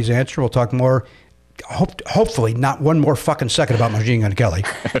 we'll get everybody's answer, we'll talk more. Hopefully, not one more fucking second about Machine Gun Kelly.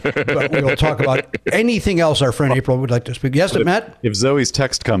 But we will talk about anything else our friend April would like to speak. Yes, Matt? If Zoe's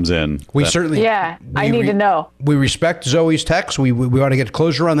text comes in, We certainly. Yeah, I need to know. We respect Zoe's text. We want to get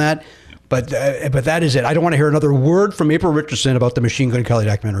closure on that. But that is it. I don't want to hear another word from April Richardson about the Machine Gun Kelly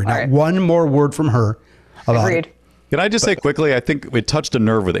documentary. Not one more word from her about Agreed. it. Can I just say quickly, I think it touched a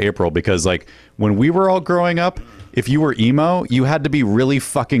nerve with April because, like, when we were all growing up, if you were emo, you had to be really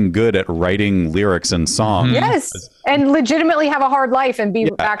fucking good at writing lyrics and songs. Yes, and legitimately have a hard life and be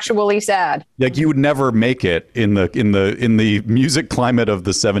actually sad. Like, you would never make it in the music climate of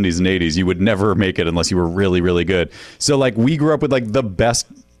the 70s and 80s. You would never make it unless you were really, really good. So, like, we grew up with, like, the best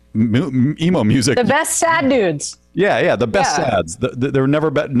emo music. The best sad dudes. Yeah, the best sads. There were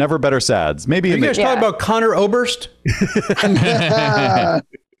never better sads. Maybe Are you guys talking about Connor Oberst?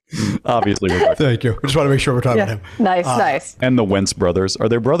 obviously. Thank you. I just want to make sure we're talking about him. Nice. And the Wentz brothers. Are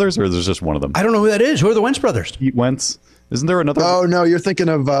they brothers or is there just one of them? I don't know who that is. Who are the Wentz brothers? Pete Wentz. Isn't there another? Oh no, you're thinking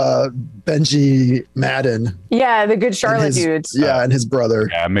of Benji Madden. Yeah, the Good Charlotte dudes. Yeah, and his brother,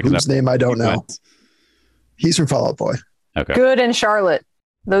 Yeah, I'm making whose up name I don't Pete know. Wentz. He's from Fall Out Boy. Okay. Good and Charlotte.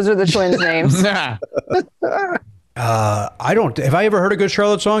 Those are the twins' names. I don't. Have I ever heard a Good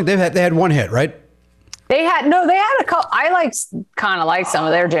Charlotte song? They had one hit, right? They had a couple. I kind of like some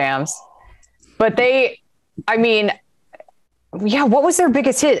of their jams, but what was their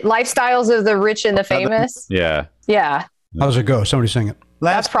biggest hit? Lifestyles of the Rich and the Famous. Yeah. Yeah. How does it go? Somebody sing it.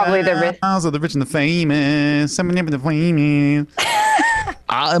 That's probably their bit. Lifestyles of the rich and the famous. Some of the famous.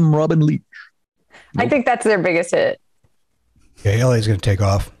 I'm Robin Leach. I think that's their biggest hit. Yeah, LA is going to take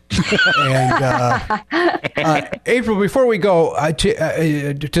off. And April, before we go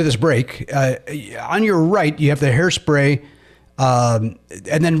to this break, on your right you have the Hairspray, and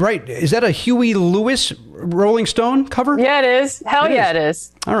then right, is that a Huey Lewis Rolling Stone cover? Yeah, it is. Hell yeah, it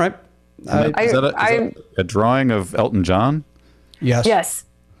is. All right. Is that a drawing of Elton John? Yes. Yes.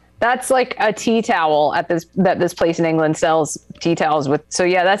 That's like a tea towel that this place in England sells tea towels with. So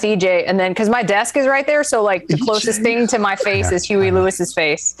yeah, that's EJ. And then, cause my desk is right there. So like the closest thing to my face is Huey Lewis's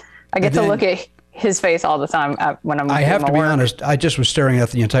face. I get to look at his face all the time when I'm I have to be honest. I just was staring at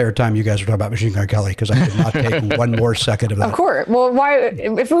the entire time you guys were talking about Machine Gun Kelly because I could not take one more second of that. Of course. Well, why?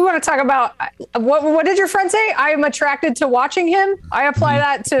 If we want to talk about what did your friend say? I am attracted to watching him. I apply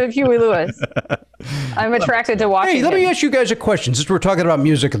that to Huey Lewis. I'm attracted to watching. Hey, let me ask you guys a question. Since we're talking about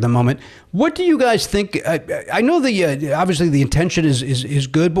music at the moment, what do you guys think? I know obviously the intention is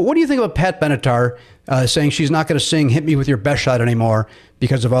good, but what do you think about Pat Benatar saying she's not going to sing "Hit Me with Your Best Shot" anymore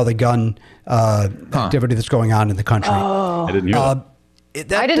because of all the gun activity that's going on in the country? Oh, I didn't hear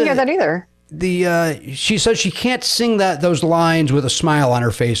that. I didn't hear that either. She says she can't sing those lines with a smile on her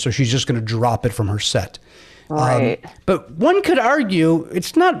face, so she's just going to drop it from her set. Right. But one could argue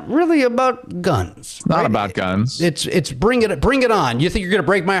it's not really about guns. Not about guns. It's bring it on. You think you're going to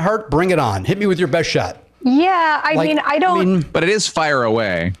break my heart? Bring it on. Hit me with your best shot. Yeah, I mean, I don't. But it is Fire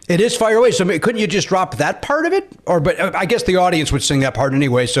Away. It is Fire Away. So couldn't you just drop that part of it? But I guess the audience would sing that part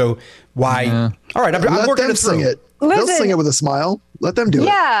anyway. So why? Yeah. All right, I'm Let working them it through. sing it. Listen, they'll sing it with a smile. Let them do it.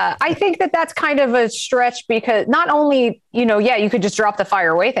 Yeah, I think that's kind of a stretch because not only, you could just drop the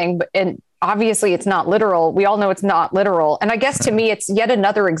Fire Away thing, but and obviously it's not literal. We all know it's not literal. And I guess to me, it's yet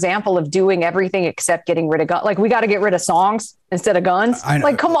another example of doing everything except getting rid of guns. Like, we got to get rid of songs instead of guns.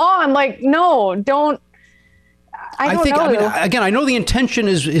 Like, come on. Like, no, don't. I don't know. Again, I know the intention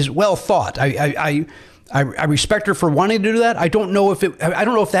is well thought. I respect her for wanting to do that. I don't know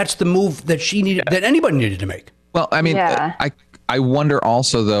if that's the move that she needed, that anybody needed to make. Well, I mean, I wonder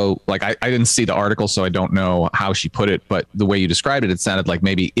also, though, like I didn't see the article, so I don't know how she put it, but the way you described it, it sounded like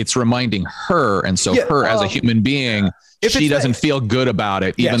maybe it's reminding her. And so her as a human being, if she doesn't feel good about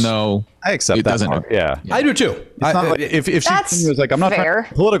it, even though I accept it that doesn't. I do too. It's not like if she was like, I'm not trying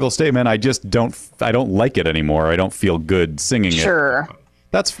to political statement, I don't like it anymore. I don't feel good singing it. Sure.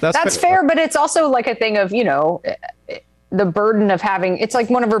 That's fair, but it's also like a thing of, the burden of having, it's like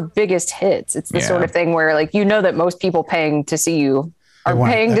one of her biggest hits. It's the sort of thing where, like, that most people paying to see you are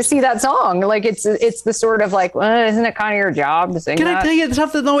paying to see that song. Like, it's the sort of like, well, isn't it kind of your job to sing that? Can I tell you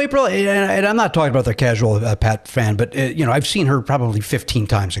something though, April? And I'm not talking about the casual Pat fan, but I've seen her probably 15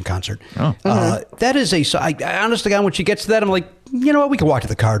 times in concert. Oh. That is honest to God, when she gets to that, I'm like, you know what? We can walk to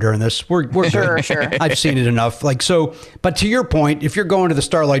the car during this. We're sure. I've seen it enough. Like, so, but to your point, if you're going to the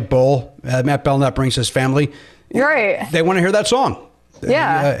Starlight Bowl, Matt Belknap brings his family. Right. They want to hear that song.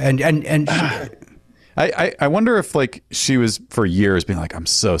 Yeah. And I wonder if, like, she was for years being like, I'm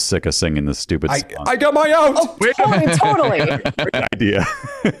so sick of singing this stupid song. I got my out. Oh, totally. Great idea.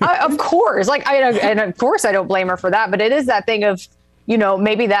 Of course. Like, and of course I don't blame her for that, but it is that thing of,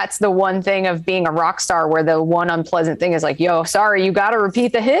 maybe that's the one thing of being a rock star where the one unpleasant thing is like, yo, sorry, you got to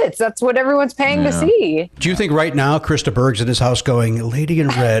repeat the hits. That's what everyone's paying to see. Do you think right now Krista Berg's in his house going, Lady in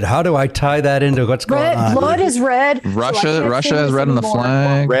Red, how do I tie that into what's going on? Blood is red. Russia is red on the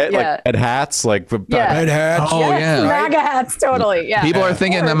flag. Red, like red hats, like red hats. Oh, yes, MAGA hats, totally. Yeah. People are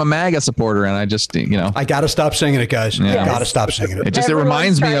thinking I'm a MAGA supporter, and I just, I got to stop singing it, guys. I got to stop singing it. It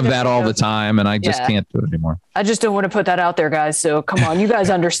reminds me of that all the time, and I just can't do it anymore. I just don't want to put that out there, guys. So come on, you guys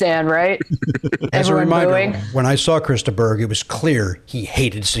understand, right? As a reminder, when I saw Krista Berg, it was clear he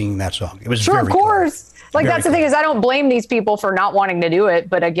hated singing that song. It was of course. Clear. Like, that's the thing is, I don't blame these people for not wanting to do it.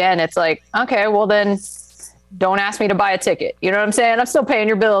 But again, it's like, okay, well then, don't ask me to buy a ticket. You know what I'm saying? I'm still paying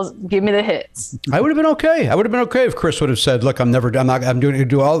your bills. Give me the hits. I would have been okay. if Chris would have said, look, I'm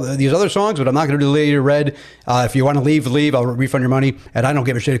doing all these other songs, but I'm not going to do Lady in Red. If you want to leave, I'll refund your money. And I don't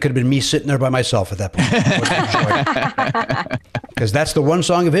give a shit. It could have been me sitting there by myself at that point. Because that's the one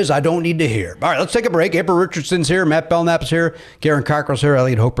song of his I don't need to hear. All right, let's take a break. April Richardson's here. Matt Belknap's here. Garen Cockrell's here.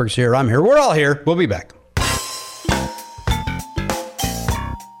 Elliot Hochberg's here. I'm here. We're all here. We'll be back.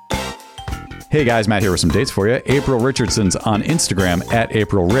 Hey guys, Matt here with some dates for you. April Richardson's on Instagram at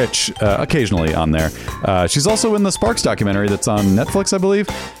April Rich, occasionally on there. She's also in the Sparks documentary that's on Netflix, I believe.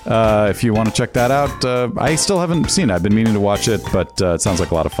 If you want to check that out, I still haven't seen it. I've been meaning to watch it, but it sounds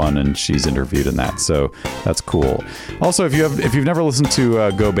like a lot of fun, and she's interviewed in that, so that's cool. Also, if you've never listened to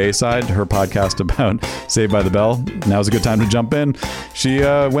Go Bayside, her podcast about Saved by the Bell, now's a good time to jump in. She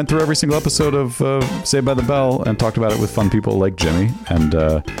went through every single episode of Saved by the Bell and talked about it with fun people like Jimmy,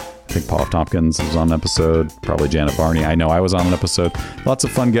 and I think Paul F. Tompkins was on an episode, probably Janet Varney. I know I was on an episode. Lots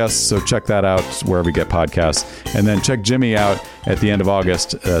of fun guests, so check that out wherever you get podcasts. And then check Jimmy out at the end of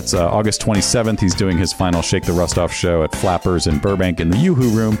August. That's August 27th. He's doing his final Shake the Rust Off show at Flappers in Burbank in the Yoo-Hoo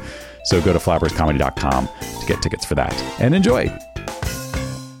Room. So go to flapperscomedy.com to get tickets for that. And enjoy.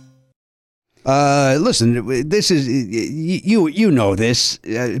 Listen, this is, you know this,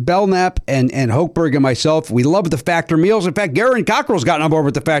 Belknap and Hochberg and myself, we love the Factor meals. In fact, Garen Cockrell's gotten on board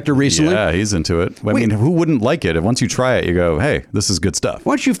with the Factor recently. Yeah, he's into it. I mean, who wouldn't like it? Once you try it, you go, hey, this is good stuff.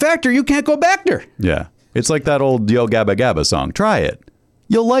 Once you Factor, you can't go back there. Yeah. It's like that old Yo Gabba Gabba song. Try it.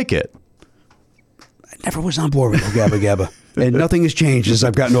 You'll like it. I never was on board with Yo Gabba Gabba. And nothing has changed as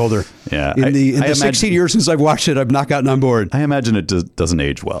I've gotten older. Yeah, in the 16 years since I've watched it, I've not gotten on board. I imagine it doesn't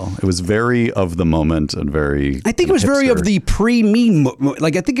age well. It was very of the moment and very. I think it was very of the pre-me.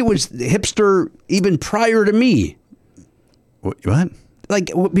 Like, I think it was hipster even prior to me. What? Like,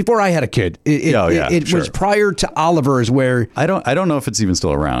 before I had a kid. It was prior to Oliver's, where I don't know if it's even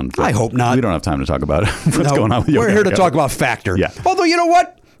still around. I hope not. We don't have time to talk about it. What's going on with you? We're here to talk about Factor. Yeah. Although, you know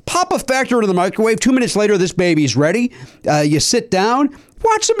what? Pop a Factor into the microwave. 2 minutes later, this baby's ready. You sit down.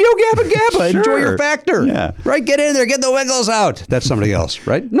 Watch some Yo Gabba Gabba. Enjoy Sure. your Factor. Yeah. Right? Get in there. Get the Wiggles out. That's somebody else,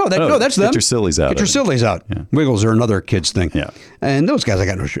 right? No, that's them. Get your sillies out. Get your sillies out. Yeah. Wiggles are another kid's thing. Yeah. And those guys, I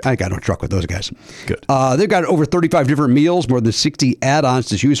got no truck with those guys. Good. They've got over 35 different meals, more than 60 add-ons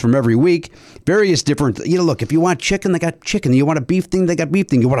to choose from every week. Various different, look, if you want chicken, they got chicken. You want a beef thing, they got beef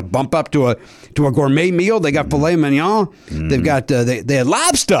thing. You want to bump up to a gourmet meal, they got filet mignon. They've got, they had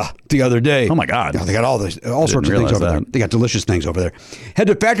lobster the other day. Oh my God. They got all sorts of things over there. that. They got delicious things over there. Head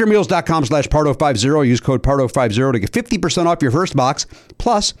to factormeals.com/Pardo50. Use code Pardo50 to get 50% off your first box,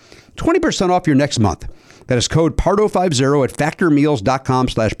 plus 20% off your next month. That is code Pardo50 at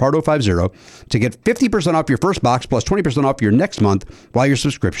factormeals.com/Pardo50 to get 50% off your first box, plus 20% off your next month while your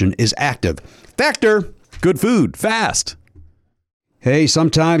subscription is active. Factor. Good food, fast. Hey,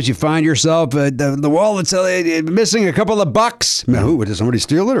 sometimes you find yourself the wallet's missing a couple of bucks. Did somebody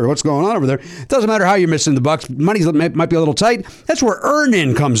steal it or what's going on over there? It doesn't matter how you're missing the bucks. Money might be a little tight. That's where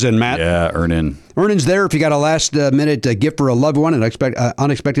Earn-In comes in, Matt. Yeah, Earn-In. Earn-In's there if you got a last-minute gift for a loved one, an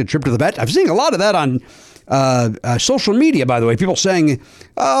unexpected trip to the vet. I've seen a lot of that on social media, by the way. People saying,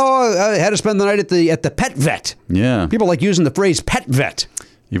 I had to spend the night at the pet vet. Yeah. People like using the phrase pet vet.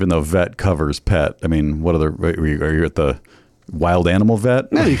 Even though vet covers pet. I mean, what other, are you at the wild animal vet?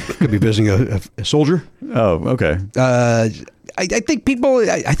 Yeah, you could be visiting a soldier. Oh, okay. I think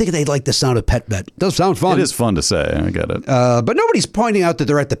I think they like the sound of pet vet. It does sound fun. It is fun to say. I get it. But nobody's pointing out that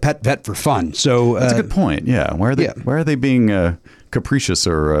they're at the pet vet for fun. So That's a good point. Yeah. Why are they being capricious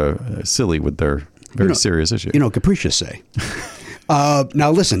or silly with their very serious issue? Capricious say.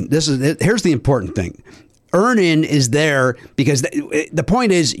 Now listen, here's the important thing. Earn-In is there because the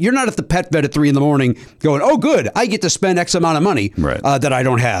point is you're not at the pet vet at 3 a.m. going, oh, good, I get to spend X amount of money that I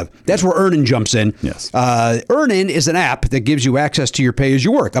don't have. That's where Earn-In jumps in. Yes. Earn-In is an app that gives you access to your pay as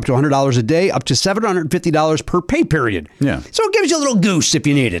you work, up to $100 a day, up to $750 per pay period. Yeah. So it gives you a little goose if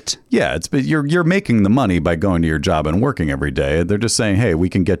you need it. Yeah, you're making the money by going to your job and working every day. They're just saying, hey, we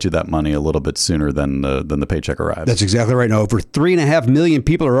can get you that money a little bit sooner than the paycheck arrives. That's exactly right. Now, over 3.5 million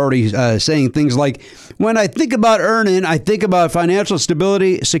people are already saying things like, when I think about Earn-In, I think about financial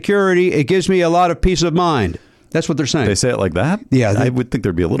stability, security. It gives me a lot of peace of mind. That's what they're saying. They say it like that? Yeah. I would think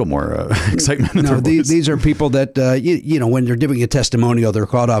there'd be a little more excitement in their voice. These are people that, when they're giving a testimonial, they're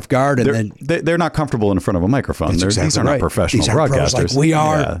caught off guard. And they're not comfortable in front of a microphone. These are not professional these aren't pros broadcasters. like we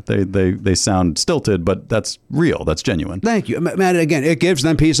are. Yeah, they sound stilted, but that's real. That's genuine. Thank you. Matt, again, it gives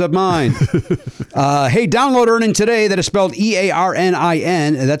them peace of mind. Hey, download Earn-In today. That is spelled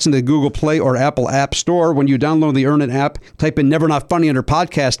EARNIN. That's in the Google Play or Apple App Store. When you download the Earn-In app, type in Never Not Funny under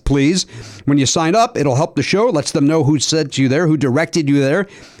podcast, please. When you sign up, it'll help the show. Lets them know who sent you there, who directed you there.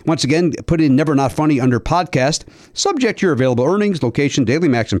 Once again, put in Never Not Funny under podcast. Subject to your available earnings, location, daily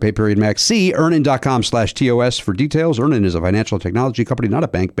max, and pay period max. See earnin.com/TOS for details. Earn-In is a financial technology company, not a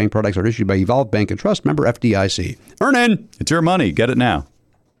bank. Bank products are issued by Evolve Bank and Trust, member FDIC. Earn-In. It's your money. Get it now.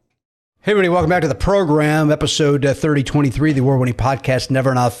 Hey, everybody, welcome back to the program, episode 3023, the award-winning podcast,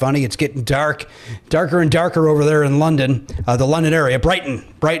 Never Not Funny. It's getting darker and darker over there in London, the London area,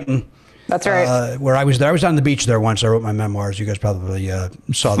 Brighton. That's right. Where I was there. I was on the beach there once. I wrote my memoirs. You guys probably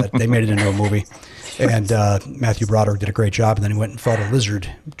saw that. They made it into a movie. And Matthew Broderick did a great job. And then he went and fought a lizard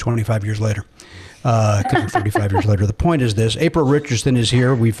 25 years later. 35 years later. The point is this. April Richardson is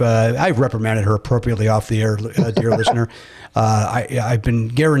here. I've reprimanded her appropriately off the air, dear listener. I've been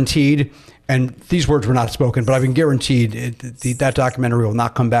guaranteed, and these words were not spoken, but I've been guaranteed that documentary will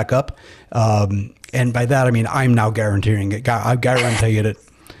not come back up. And by that, I mean, I'm now guaranteeing it. I guarantee it.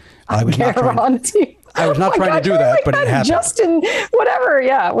 I was not trying to do that, but it happened. Justin, whatever.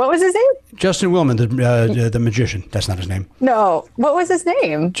 Yeah. What was his name? Justin Willman, the magician. That's not his name. No. What was his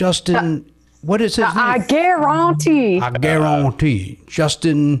name? Justin. What is his name? I guarantee.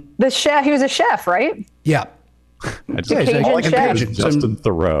 Justin. The chef. He was a chef, right? Yeah. Justin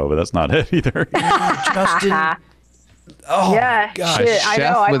Thoreau, but that's not it either. Justin. Oh, yeah. God. Shit, A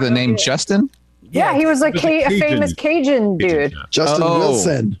chef with the name Justin? Yeah, he was like a famous Cajun dude. Justin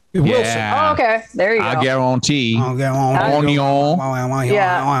Wilson. Yeah. Oh, okay. There you go. I guarantee. Yeah,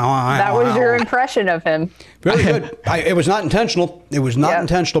 that was your impression of him. Very good. It was not intentional. It was not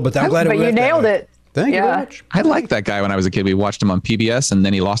intentional, but I'm glad it was. But you nailed it. Thank you very much. I liked that guy when I was a kid. We watched him on PBS, and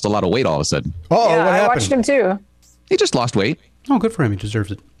then he lost a lot of weight all of a sudden. Oh, yeah, what happened? I watched him too. He just lost weight. Oh, good for him. He deserves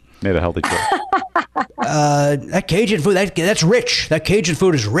it. Made a healthy choice. That Cajun food, that's rich. That Cajun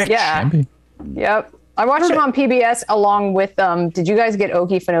food is rich. Yeah. Yep. I watched him on PBS along with, did you guys get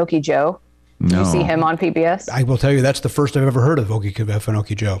Okie Finoki Joe? Did you see him on PBS? I will tell you, that's the first I've ever heard of Okie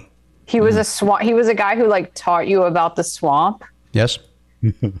Finoki Joe. He was he was a guy who like taught you about the swamp. Yes.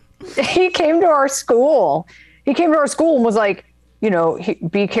 He came to our school. And was like,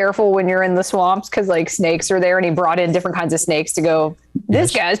 be careful when you're in the swamps because like snakes are there, and he brought in different kinds of snakes to go,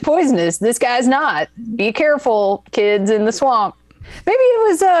 this guy's poisonous, this guy's not. Be careful, kids in the swamp. Maybe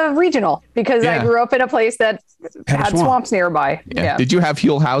it was regional because I grew up in a place that had swamps nearby. Yeah. Did you have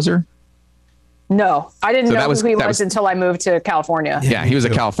Huell Hauser? No, I didn't know who he was until I moved to California. Yeah, he was a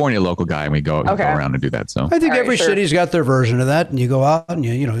California local guy, and we go around and do that. So I think every city's got their version of that, and you go out and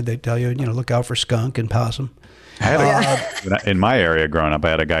they tell you, look out for skunk and possum. In my area growing up, I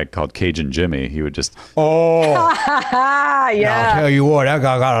had a guy called Cajun Jimmy. He would just... I'll tell you what, that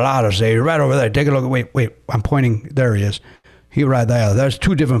guy got a lot to say. Right over there. Take a look. Wait. I'm pointing. There he is. He right there. There's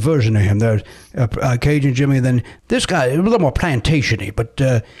two different versions of him. There's Cajun Jimmy. Then this guy, a little more plantation-y. But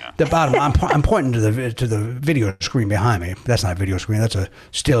the bottom, I'm pointing to the video screen behind me. That's not a video screen. That's a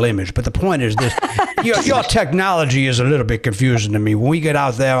still image. But the point is this: your technology is a little bit confusing to me. When we get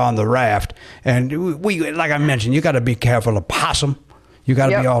out there on the raft, and we, like I mentioned, you got to be careful of possum. You got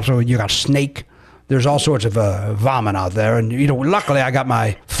to be also. You got snake. There's all sorts of vomit out there, and luckily I got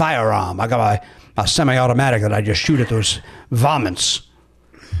my firearm. I got my semi-automatic that I just shoot at those vomits.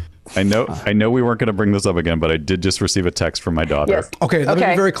 I know we weren't going to bring this up again, but I did just receive a text from my daughter. Yes. Okay, let me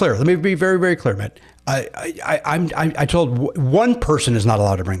be very clear. Let me be very, very clear, Matt. I told one person is not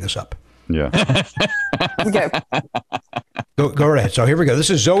allowed to bring this up. Yeah. Okay. Go right ahead. So here we go.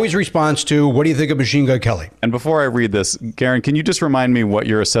 This is Zoe's response to what do you think of Machine Gun Kelly? And before I read this, Garen, can you just remind me what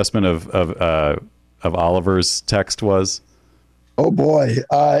your assessment of Oliver's text was? Oh boy,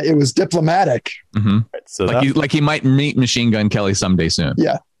 it was diplomatic. Mm-hmm. Right, so like he might meet Machine Gun Kelly someday soon.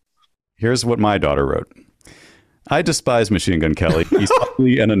 Yeah. Here's what my daughter wrote. I despise Machine Gun Kelly. He's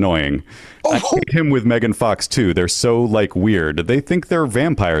ugly and annoying. I hate him with Megan Fox too. They're so weird. They think they're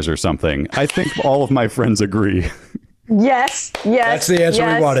vampires or something. I think all of my friends agree. Yes. That's the answer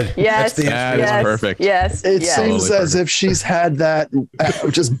we wanted. Yes. That's the answer. That is perfect. Yes. It seems as if she's had that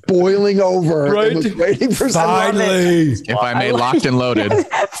just boiling over and was waiting for Finally. If I may, locked and loaded.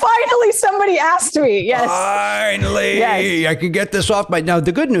 Finally, somebody asked me. Yes. Finally. Yes. I can get this off my... Now,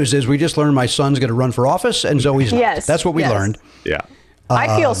 the good news is we just learned my son's going to run for office and Zoe's not. Yes. That's what we learned. Yeah.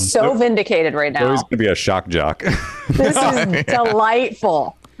 I feel so vindicated right now. Zoe's going to be a shock jock. This is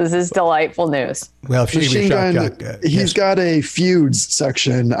delightful. This is delightful news. Well, if she's he's got a feuds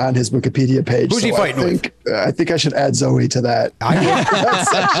section on his Wikipedia page. Who's he fighting with? I think I should add Zoe to that.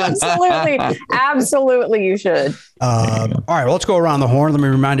 Absolutely, you should. All right, well, let's go around the horn. Let me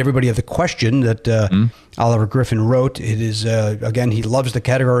remind everybody of the question that Oliver Griffin wrote. It is, again, he loves the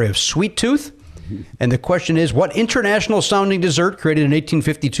category of sweet tooth. And the question is, what international sounding dessert created in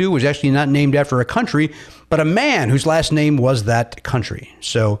 1852 was actually not named after a country, but a man whose last name was that country?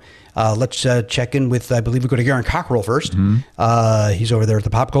 So let's check in with, I believe we go to Garen Cockrell first. He's over there at the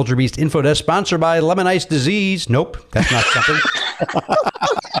Pop Culture Beast Info Desk, sponsored by Lemon Ice Disease. Nope, that's not something.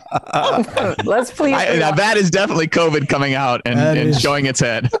 Let's please. Now that is definitely COVID coming out and showing its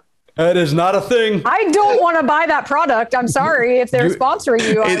head. That is not a thing. I don't want to buy that product. I'm sorry if they're sponsoring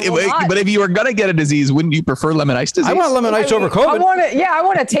you. But if you were going to get a disease, wouldn't you prefer lemon ice disease? I want lemon ice over COVID. I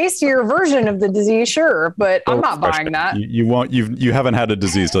want a tastier version of the disease, sure, but I'm not buying that. You haven't had a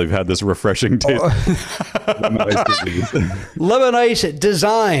disease till you've had this refreshing taste. Lemon ice disease. Lemon Ice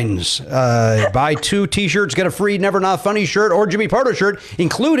Designs. Buy 2 T-shirts, get a free Never Not Funny shirt or Jimmy Pardo shirt,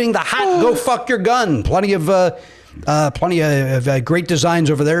 including the hot Go Fuck Your Gun. Plenty of great designs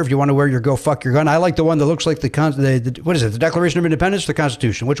over there if you want to wear your Go Fuck Your Gun. I like the one that looks like what is it, the Declaration of Independence, the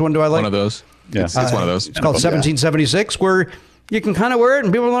Constitution? Which one do I like? One of those. Yeah, it's one of those. It's called 1776, where you can kind of wear it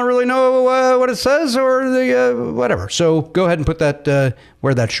and people don't really know what it says or the whatever. So go ahead and put that,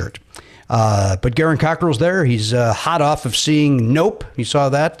 wear that shirt. But Garen Cockrell's there. He's hot off of seeing Nope. He saw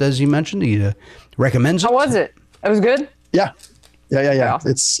that, as he mentioned. He recommends it. How was it? It was good? Yeah. Yeah.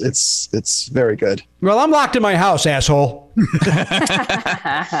 It's very good. Well, I'm locked in my house, asshole.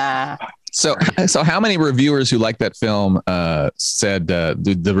 So how many reviewers who liked that film said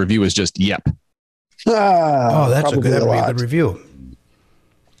the review was just yep? That's a good review.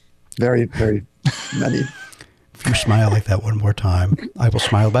 Very, very many. If you smile like that one more time, I will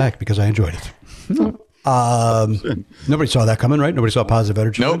smile back because I enjoyed it. Nobody saw that coming, right? Nobody saw positive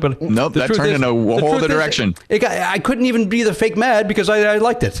energy. Nope. That turned in a whole other direction. I couldn't even be the fake mad because I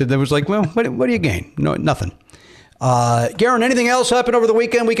liked it. It was like, well, what do you gain? No, nothing. Garen, anything else happened over the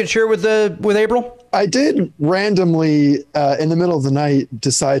weekend we could share with April? I did randomly, in the middle of the night,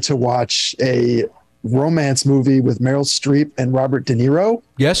 decide to watch a romance movie with Meryl Streep and Robert De Niro.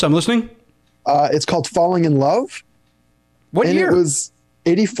 Yes, I'm listening. It's called Falling in Love. What year? It was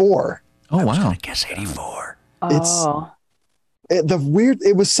 1984. Oh, wow. I guess 1984.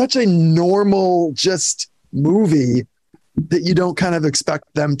 It was such a normal just movie, that you don't kind of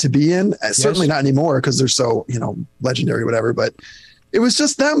expect them to be in. Certainly not anymore because they're so, legendary or whatever. But it was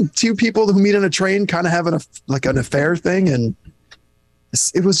just them, two people who meet on a train, kind of having an affair thing. And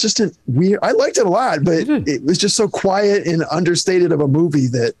it was just a weird, I liked it a lot, but it was just so quiet and understated of a movie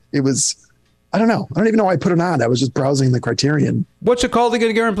that it was, I don't know. I don't even know why I put it on. I was just browsing the Criterion. What's it called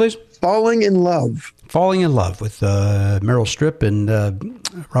again, Garen, please? Falling in Love. Falling in Love with Meryl Streep and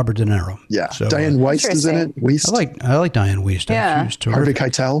Robert De Niro. Yeah. So, Diane Weist is in it. Weist. I like Diane Weist. Yeah. Harvey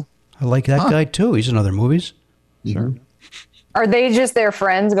Keitel. I like that guy too. He's in other movies. Sure. Are they just their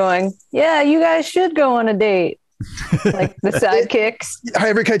friends going, yeah, you guys should go on a date? Like the sidekicks.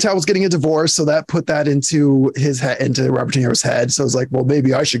 Harvey Keitel was getting a divorce, so that put that into his head, into Robert De Niro's head. So it's like, well,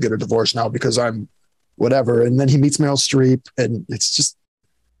 maybe I should get a divorce now because I'm whatever. And then he meets Meryl Streep, and it's just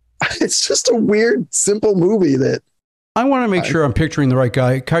a weird, simple movie that. I want to make sure I'm picturing the right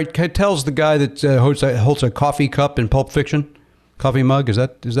guy. Keitel's the guy that holds a coffee cup in Pulp Fiction. Coffee mug, is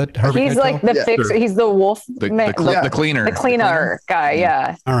that Harvey He's Keitel? like the fixer. He's the wolf. The cleaner. The cleaner guy,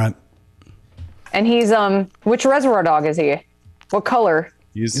 yeah. All right. And he's which Reservoir Dog is he? What color?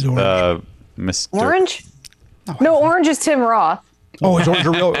 He's orange. Mr. Orange? No, orange is Tim Roth. Oh, is Orange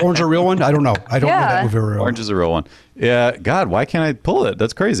a real one? I don't know. I don't know that movie very well. Orange is a real one. Yeah, God, why can't I pull it?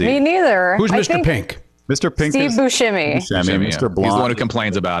 That's crazy. Me neither. Who's Mr. Pink? Mr. Pink Steve is Buscemi. Mr. Blonde. He's the one who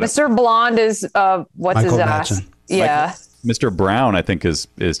complains about it. Mr. Blonde is what's Michael his ass? Madsen. Yeah. Mr. Brown, I think, is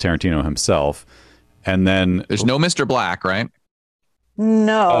Tarantino himself. And then There's no Mr. Black, right?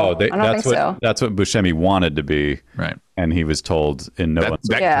 No, I don't think so. That's what Buscemi wanted to be. Right. And he was told in no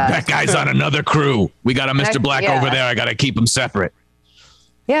that guy's on another crew. We got a Mr. Black over there. I got to keep him separate.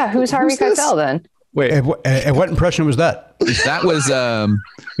 Yeah, who's Harvey Keitel then? Wait, and what impression was that? That was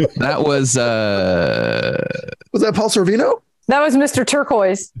Was that Paul Sorvino? That was Mr.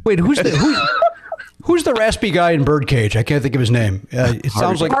 Turquoise. Wait, who's the raspy guy in Birdcage? I can't think of his name. It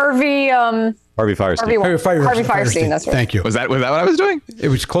sounds like Harvey Firestein. Harvey Firestein. That's right. Thank you. Was that what I was doing? It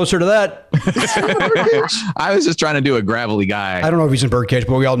was closer to that. I was just trying to do a gravelly guy. I don't know if he's in Birdcage,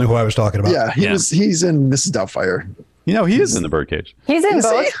 but we all knew who I was talking about. Yeah, he's in Mrs. Doubtfire. He is in the Birdcage. He's in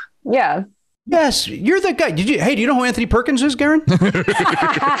both. Yeah. Yes, you're the guy. Do you know who Anthony Perkins is, Garen?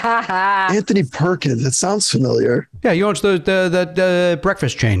 Anthony Perkins. It sounds familiar. Yeah, he owns the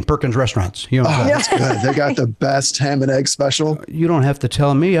breakfast chain, Perkins Restaurants. He owns that. That's good. They got the best ham and egg special. You don't have to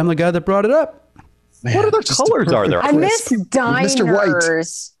tell me. I'm the guy that brought it up. Man, what other colors are there? I miss diners. Mr. White.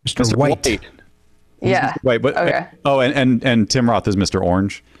 Mr. White. Yeah. Wait, but okay. Oh, and Tim Roth is Mr.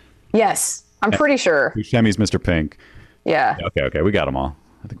 Orange. Yes, I'm pretty sure. Buscemi's Mr. Pink. Yeah. Okay, we got them all.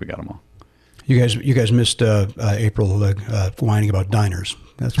 I think we got them all. You guys missed April whining about diners.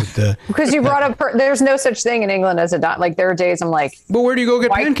 That's what. Because you brought up. There's no such thing in England as a diner. Like there are days I'm like. But where do you go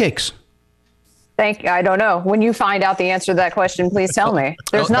get pancakes? I don't know. When you find out the answer to that question, please tell me.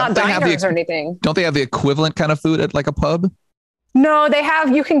 There's not diners or anything. Don't they have the equivalent kind of food at like a pub? No, they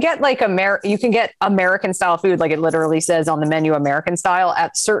have. You can get like American style food, like it literally says on the menu, American style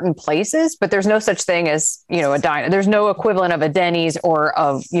at certain places. But there's no such thing as a diner. There's no equivalent of a Denny's or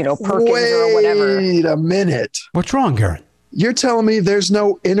of Perkins or whatever. Wait a minute. What's wrong, Karen? You're telling me there's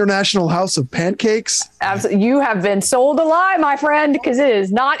no International House of Pancakes? Absolutely. You have been sold a lie, my friend, because it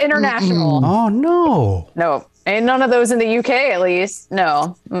is not international. Oh, no. No. Ain't none of those in the UK, at least.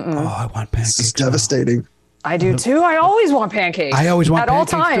 No. Oh, I want pancakes. This is devastating. I do too. I always want pancakes. I always want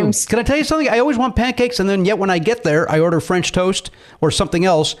pancakes at all times. Too. Can I tell you something? I always want pancakes, and then yet when I get there, I order French toast or something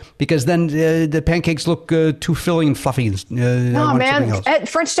else because then the pancakes look too filling and fluffy. No, man.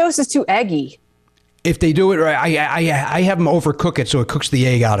 French toast is too eggy. If they do it right, I have them overcook it so it cooks the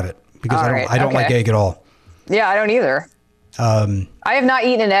egg out of it because I don't like egg at all. Yeah, I don't either. I have not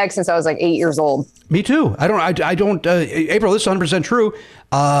eaten an egg since I was like 8 years old. Me too. I don't. April, this is 100% true.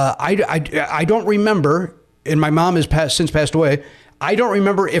 I don't remember. And my mom has since passed away. I don't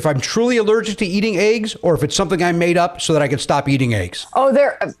remember if I'm truly allergic to eating eggs or if it's something I made up so that I could stop eating eggs. Oh,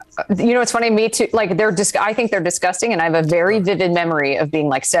 it's funny. Me too. Like I think they're disgusting. And I have a very vivid memory of being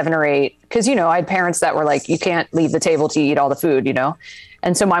like 7 or 8. Cause I had parents that were like, you can't leave the table to eat all the food,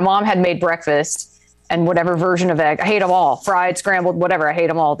 And so my mom had made breakfast and whatever version of egg, I hate them all, fried, scrambled, whatever. I hate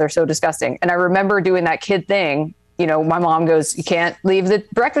them all. They're so disgusting. And I remember doing that kid thing. My mom goes, you can't leave the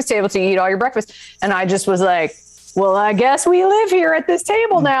breakfast table to eat all your breakfast. And I just was like, well, I guess we live here at this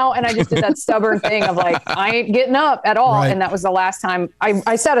table now. And I just did that stubborn thing of like, I ain't getting up at all. Right. And that was the last time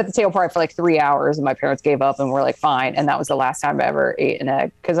I sat at the table probably for like 3 hours and my parents gave up and were like, fine. And that was the last time I ever ate an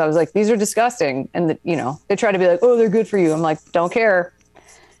egg because I was like, these are disgusting. And they try to be like, oh, they're good for you. I'm like, don't care.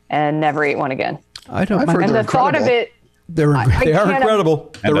 And never ate one again. I don't. And the thought of it. They are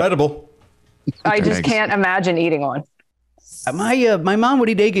incredible. They're edible. I just can't imagine eating one. My mom would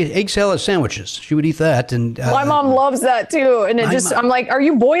eat egg salad sandwiches. She would eat that, and my mom loves that too. And I'm like, are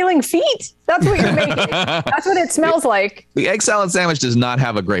you boiling feet? That's what you're making. That's what it smells like. The egg salad sandwich does not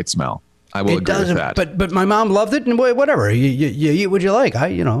have a great smell. I will agree with that. But my mom loved it, and whatever. You eat what you like. I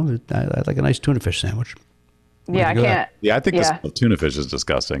like a nice tuna fish sandwich. Yeah, I can't. Yeah, I think the smell of tuna fish is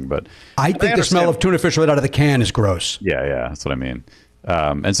disgusting, but I think the smell of tuna fish right out of the can is gross. Yeah, that's what I mean.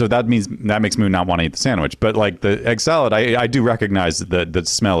 And so that makes me not want to eat the sandwich. But like the egg salad, I do recognize that the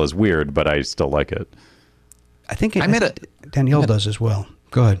smell is weird, but I still like it. I think Danielle does as well.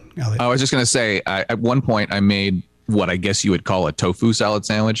 Go ahead, Elliot. I was just going to say, at one point I made what I guess you would call a tofu salad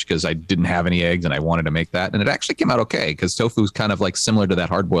sandwich because I didn't have any eggs and I wanted to make that. And it actually came out okay because tofu is kind of like similar to that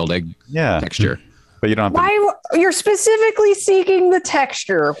hard-boiled egg texture. But you don't have Why you're specifically seeking the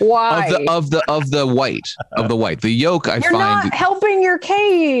texture? Why? Of the white. The yolk I you're find not helping your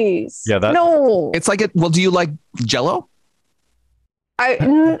case. Yeah, no. It's like it. Well, do you like Jell-O?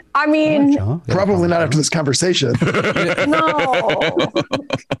 I mean, probably not after this conversation. No.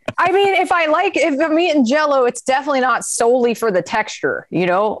 I mean, if I'm eating Jell-O, it's definitely not solely for the texture.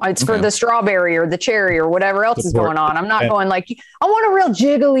 It's for the strawberry or the cherry or whatever else is going on. I'm not going like, I want a real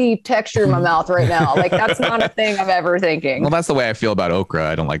jiggly texture in my mouth right now. Like that's not a thing I'm ever thinking. Well, that's the way I feel about okra.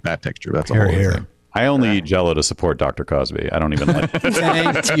 I don't like that texture. That's a whole other thing. I only eat Jell-O to support Dr. Cosby. I don't even like it.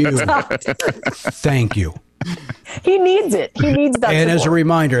 Thank you. Thank you. He needs it. He needs that. And as a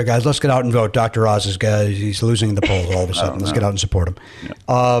reminder, guys, let's get out and vote. Dr. Oz he's losing the polls all of a sudden. Let's get out and support him.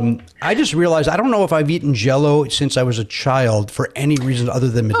 Yeah. I just realized I don't know if I've eaten Jell-O since I was a child for any reason other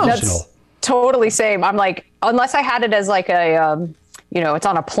than medicinal. That's totally same. I'm like, unless I had it as like a, it's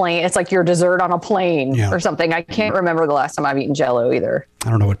on a plane. It's like your dessert on a plane or something. I can't remember the last time I've eaten Jell-O either. I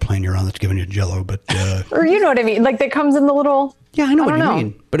don't know what plane you're on that's giving you Jell-O, but or you know what I mean? Like that comes in the little. Yeah, I know what you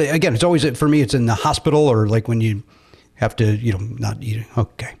mean. But again, it's always for me. It's in the hospital or like when you have to, not eat it.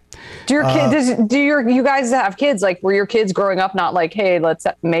 Okay. Do your kids? You guys have kids? Like, were your kids growing up not like, hey, let's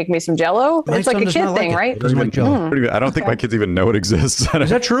make me some Jell-O? It's like a kid thing, right? Doesn't like Jell-O. I don't think my kids even know it exists. Is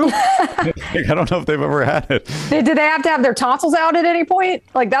that true? I don't know if they've ever had it. Did they have to have their tonsils out at any point?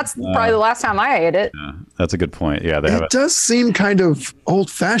 Like that's probably the last time I ate it. Yeah, that's a good point. Yeah, it does seem kind of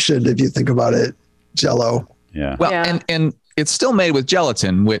old-fashioned if you think about it. Jell-O. Yeah. Well, and it's still made with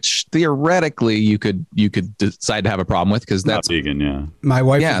gelatin, which theoretically you could decide to have a problem with because that's not vegan. Yeah. My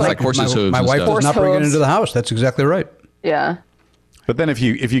wife. Yeah, it's like horses' hooves. My wife does not bring it into the house. That's exactly right. Yeah. But then if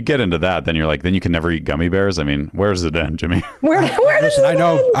you get into that, then you're like, then you can never eat gummy bears. I mean, where's it end, Jimmy? Where Listen, I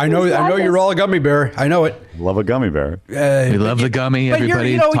know you're all a gummy bear. I know it. Love a gummy bear. We love the gummy.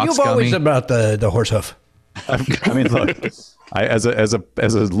 Everybody talks you've gummy. always about the horse hoof. I mean, look. As a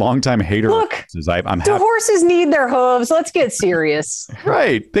longtime hater, I'm happy. Horses need their hooves. Let's get serious.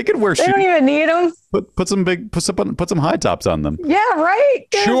 Right? They could wear shoes. They don't even need them. Put some high tops on them. Yeah, right.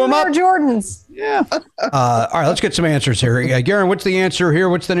 Shoe them up. Jordans. Yeah. All right, let's get some answers here. Garen, what's the answer here?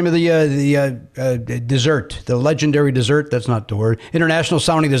 What's the name of the dessert? The legendary dessert? That's not the word. International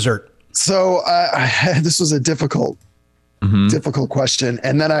sounding dessert. So this was a difficult question.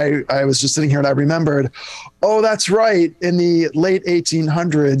 And then I was just sitting here and I remembered, oh, that's right. In the late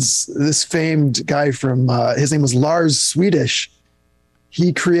 1800s, this famed guy from, his name was Lars Swedish.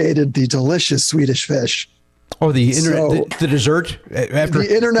 He created the delicious Swedish fish. Oh, the dessert? After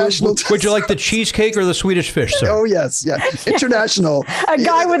the international. Would you like the cheesecake or the Swedish fish, sir? Oh, yes. Yeah. International. A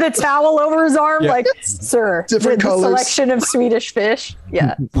guy with a towel over his arm, like, sir, different colors. Selection of Swedish fish.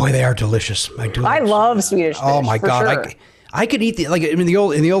 Yeah. Boy, they are delicious. I love Swedish fish. Oh, my God. Sure. I could eat in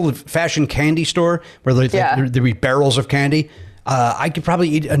the old fashioned candy store where there'd be barrels of candy. I could probably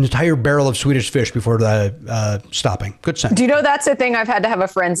eat an entire barrel of Swedish fish before stopping. Good sense. Do you know that's the thing I've had to have a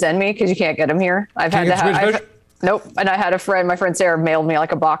friend send me because you can't get them here? Nope. And I had my friend Sarah mailed me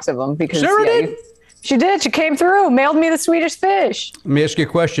like a box of them because Sarah did. She did. She came through, mailed me the Swedish fish. Let me ask you a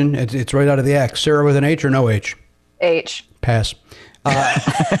question. It's right out of the act. Sarah with an H or no H? H. Pass.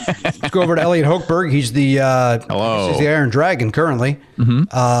 Let's go over to Elliot Hochberg. He's the he's the Iron Dragon currently.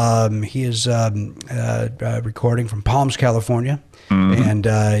 Mm-hmm. He is recording from Palms, California, and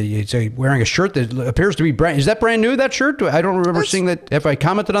he's wearing a shirt that appears to be brand. Is that brand new? That shirt? I don't remember seeing that. If I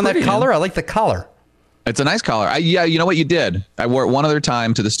commented on that collar, I like the collar. It's a nice collar. You know what you did? I wore it one other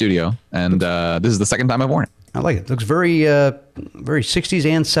time to the studio, and this is the second time I've worn it. I like it. It looks very 60s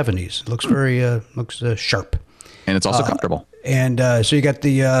and 70s. It looks very sharp. And it's also comfortable. And so you got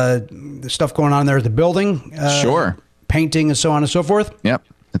the stuff going on there at the building. Sure. Painting and so on and so forth. Yep.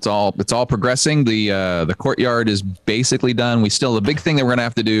 It's all progressing. The courtyard is basically done. The big thing that we're going to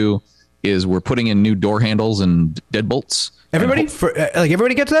have to do is we're putting in new door handles and deadbolts. Everybody,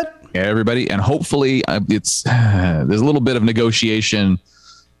 everybody gets that. Everybody, and hopefully it's there's a little bit of negotiation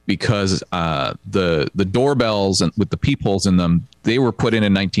because the doorbells and with the peepholes in them, they were put in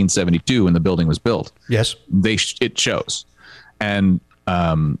 1972 when the building was built. Yes, it shows, and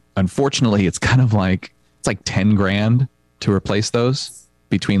unfortunately, it's kind of like it's like $10,000 to replace those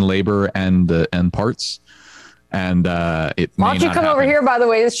between labor and parts. And it why don't you come over here? By the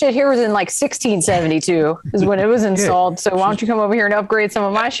way, this shit here was in like 1672 is when it was installed. So why don't you come over here and upgrade some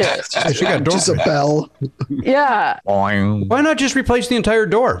of my shit? She got just a bell. Yeah. Why not just replace the entire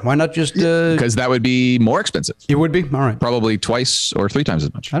door? Why not just? Because that would be more expensive. It would be. All right. Probably twice or 3 times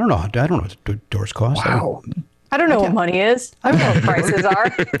as much. I don't know. I don't know what the doors cost. Wow. I don't know what money is. I don't know what prices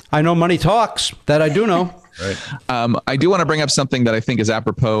are. I know money talks. That I do know. Right. I do want to bring up something that I think is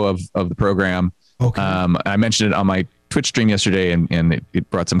apropos of the program. Okay. I mentioned it on my Twitch stream yesterday, and it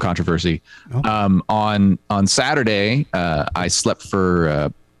brought some controversy. Oh. On Saturday, I slept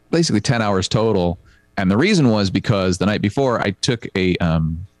for basically 10 hours total, and the reason was because the night before I took a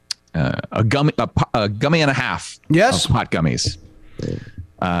gummy and a half. Yes. Of pot gummies.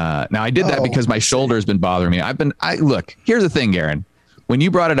 Now I did that because my shoulder has been bothering me. Look. Here's the thing, Garen. When you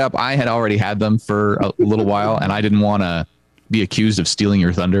brought it up, I had already had them for a little while, and I didn't want to be accused of stealing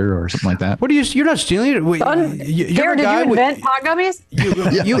your thunder or something like that. What are you? You're not stealing it. Garen, did you invent pot gummies?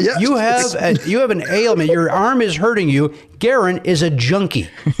 You have an ailment. Your arm is hurting you. Garen is a junkie.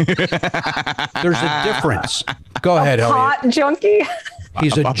 There's a difference. Go ahead, Elliot. Pot junkie.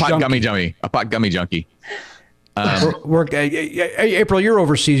 He's a pot gummy junkie. A pot gummy junkie. April, you're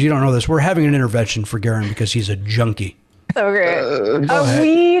overseas. You don't know this. We're having an intervention for Garen because he's a junkie. Okay. A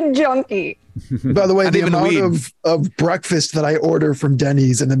weed junkie. By the way, the amount of breakfast that I order from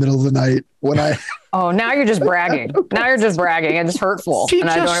Denny's in the middle of the night when I... Oh, now you're just bragging. Now you're just bragging. And it's hurtful. She and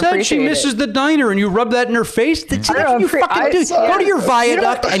just I don't said she misses the diner and you rub that in her face. That's what you fucking do. Go to your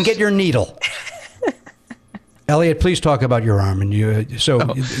viaduct and get your needle. Elliot, please talk about your arm. And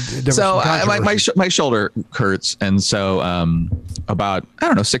my shoulder hurts. And so about,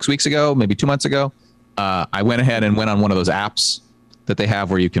 6 weeks ago, maybe 2 months ago, I went ahead and went on one of those apps that they have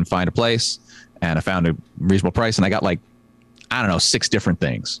where you can find a place, and I found a reasonable price, and I got 6 different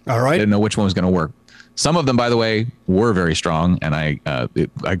things. All right. I didn't know which one was going to work. Some of them, by the way, were very strong, and I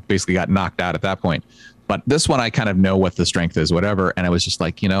basically got knocked out at that point. But this one, I kind of know what the strength is, whatever. And I was just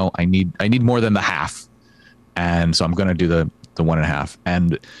like, I need more than the half, and so I'm going to do the 1.5.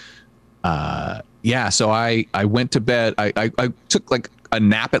 And so I went to bed. I took a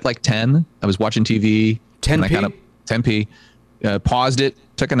nap at 10. I was watching TV. 10p. 10p. Paused it,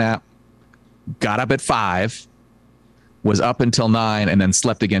 took a nap, got up at 5, was up until 9, and then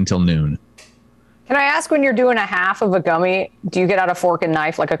slept again till noon. Can I ask, when you're doing a half of a gummy, do you get out a fork and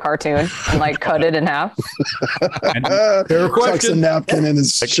knife like a cartoon and cut it in half? Tucks a napkin in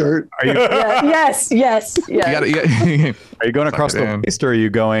his shirt. Are you? Yes. Are you going across the waist, or are you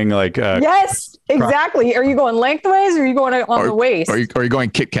going yes, exactly. Are you going lengthways, or are you going on the waist? Are you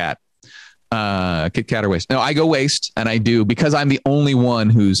going Kit Kat? Kit Kat or waist? No, I go waist, and I do, because I'm the only one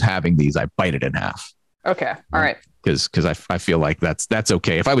who's having these. I bite it in half. Okay, all right. Because I feel like that's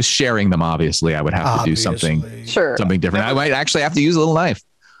okay. If I was sharing them, obviously I would have to do something different. I might actually have to use a little knife.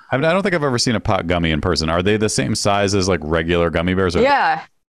 I don't think I've ever seen a pot gummy in person. Are they the same size as regular gummy bears? Yeah.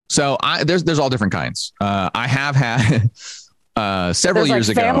 So there's all different kinds. I have had several years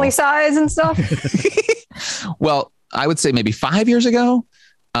ago. Family size and stuff. Well, I would say maybe 5 years ago.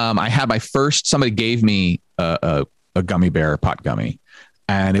 I had my first. Somebody gave me a gummy bear pot gummy,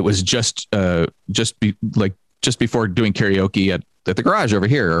 and it was just before doing karaoke at the garage over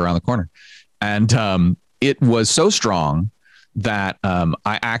here around the corner. And it was so strong that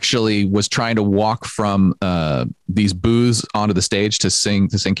I actually was trying to walk from these booths onto the stage to sing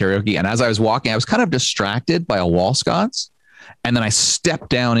karaoke. And as I was walking, I was kind of distracted by a wall sconce. And then I stepped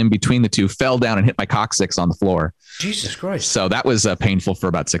down in between the two, fell down, and hit my coccyx on the floor. Jesus Christ. So that was painful for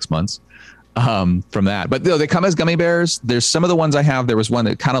about 6 months from that. But they come as gummy bears. There's some of the ones I have. There was one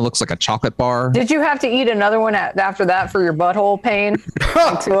that kind of looks like a chocolate bar. Did you have to eat another one after that for your butthole pain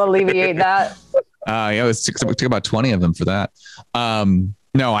to alleviate that? It took about 20 of them for that.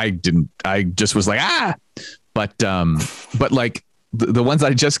 No, I didn't. I just was like, But the ones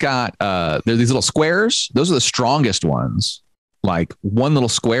I just got, they're these little squares. Those are the strongest ones. One little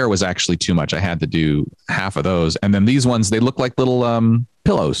square was actually too much. I had to do half of those. And then these ones, they look like little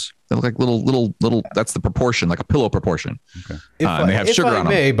pillows. They look like little. That's the proportion, like a pillow proportion. Okay. And they have sugar on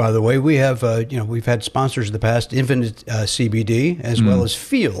them. By the way, we have we've had sponsors in the past, Infinite CBD, as well as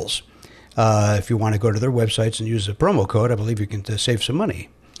Feels. If you want to go to their websites and use the promo code, I believe you can save some money.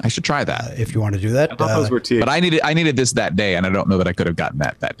 I should try that. if you want to do that. I thought those were THC. But I needed this that day, and I don't know that I could have gotten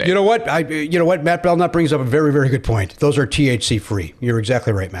that day. You know what? Matt Belknap brings up a very, very good point. Those are THC free. You're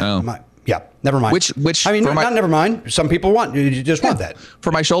exactly right, Matt. Oh. Yeah, never mind. Which I mean, not never mind. Some people want you just want that.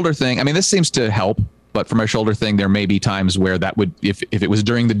 For my shoulder thing, I mean, this seems to help. But for my shoulder thing, there may be times where that would, if it was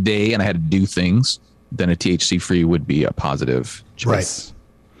during the day and I had to do things, then a THC free would be a positive choice.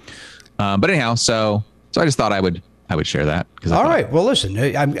 Right. But anyhow, so I just thought I would share that. All right. Well, listen,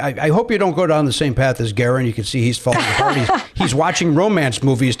 I hope you don't go down the same path as Garen. You can see he's falling apart. He's watching romance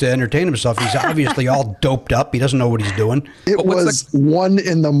movies to entertain himself. He's obviously all doped up. He doesn't know what he's doing. It was 1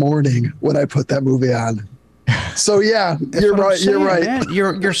 a.m. when I put that movie on. So yeah, you're right. You're right. Man.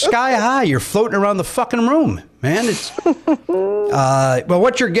 You're sky high. You're floating around the fucking room, man. It's well,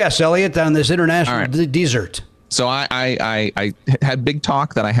 what's your guess, Elliot, on this international dessert? So I had big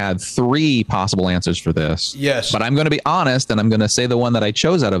talk that I had 3 possible answers for this. Yes. But I'm going to be honest, and I'm going to say the one that I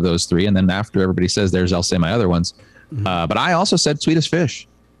chose out of those 3, and then after everybody says theirs, I'll say my other ones. But I also said Swedish Fish.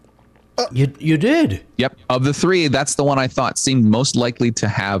 You did? Yep. Of the 3, that's the one I thought seemed most likely to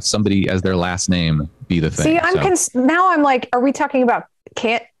have somebody as their last name be the thing. See, now I'm like, are we talking about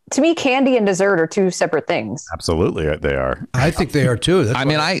to me, candy and dessert are 2 separate things. Absolutely, they are. I think they are too.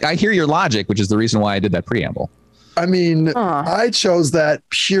 I hear your logic, which is the reason why I did that preamble. I mean, I chose that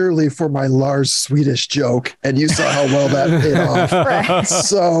purely for my Lars Swedish joke, and you saw how well that paid off. Right.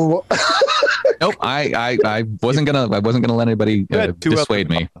 So, nope, I wasn't gonna let anybody dissuade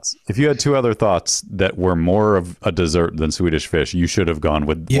me. If you had 2 other thoughts that were more of a dessert than Swedish Fish, you should have gone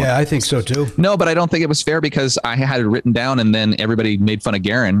with. Yeah, I think so too. No, but I don't think it was fair because I had it written down, and then everybody made fun of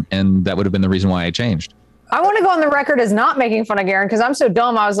Garen, and that would have been the reason why I changed. I want to go on the record as not making fun of Garen because I'm so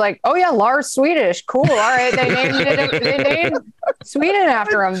dumb. I was like, oh, yeah, Lars Swedish. Cool. All right. They named Sweden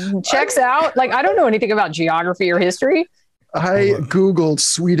after him. Checks out. Like, I don't know anything about geography or history. I Googled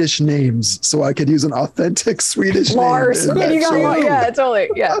Swedish names so I could use an authentic Swedish Lars. name. Yeah, totally.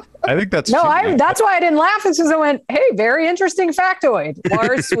 Yeah. I think that's that's why I didn't laugh. It's because I went, hey, very interesting factoid.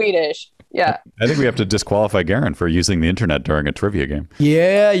 Lars Swedish. Yeah. I think we have to disqualify Garen for using the internet during a trivia game.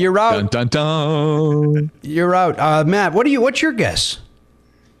 Yeah, you're out. Dun, dun, dun. You're out. Matt, what's your guess?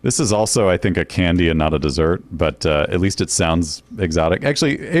 This is also, I think, a candy and not a dessert, but at least it sounds exotic.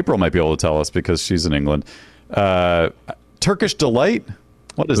 Actually, April might be able to tell us because she's in England. Turkish Delight?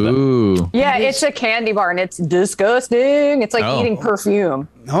 What is that? Yeah, it's a candy bar, and it's disgusting. It's like eating perfume.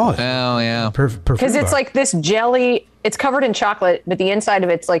 Oh yeah. Because it's like this jelly. It's covered in chocolate, but the inside of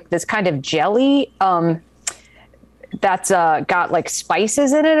it's like this kind of jelly that's got like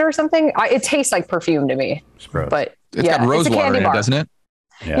spices in it or something. It tastes like perfume to me. But it's got rose water in it, doesn't it?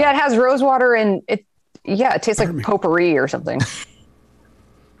 Yeah, it has rose water and it tastes like potpourri or something.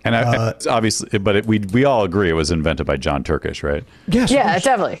 And it's obviously, but we all agree it was invented by John Turkish, right? Yes. Yeah,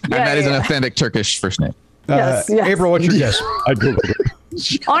 definitely. And that is an authentic Turkish first name. Yes. April, what's your guess? I Googled it.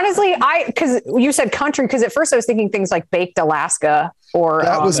 Honestly, because you said country, because at first I was thinking things like baked Alaska or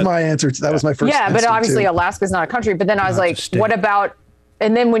that was my answer. That was my first. Yeah, but obviously Alaska's not a country. But then I was like, what about?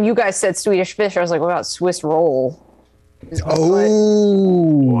 And then when you guys said Swedish Fish, I was like, what about Swiss roll?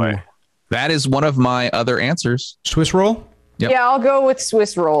 Oh boy, that is one of my other answers. Swiss roll. Yep. Yeah, I'll go with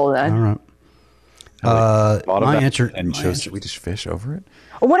Swiss roll then. All right. My answer and chose Swedish Fish over it.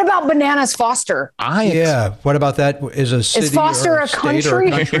 What about Bananas Foster? What about that? Is Foster a country?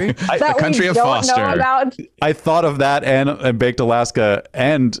 The country of Foster. Know about? I thought of that and baked Alaska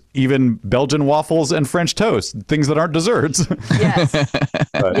and even Belgian waffles and French toast, things that aren't desserts. Yes.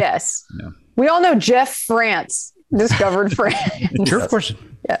 Yes. Yeah. We all know Jeff France discovered France. Sure, of course.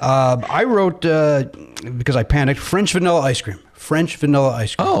 Yeah. I wrote because I panicked. French vanilla ice cream. French vanilla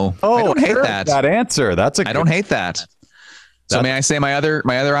ice cream. Oh, I don't hate that. That answer. I don't hate that. So may I say my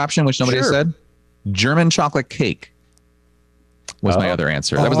other option, which nobody has said? German chocolate cake was my other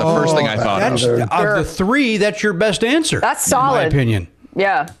answer. That was the first thing I thought of. Of the 3, that's your best answer. That's solid. In my opinion.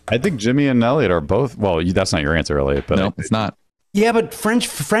 Yeah. I think Jimmy and Elliot are both. Well, that's not your answer, Elliot. But no, it's not. Yeah, but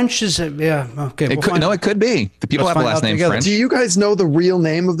French is okay. It could be. The people have the last name French. Do you guys know the real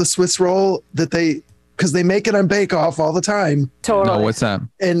name of the Swiss roll that because they make it on Bake Off all the time? Totally. No, what's that?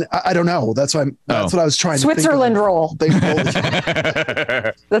 And I don't know. That's what I was trying to think of. Switzerland roll.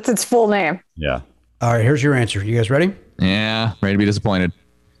 That's its full name. Yeah. All right, here's your answer. You guys ready? Yeah, ready to be disappointed.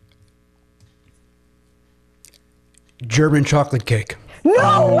 German chocolate cake.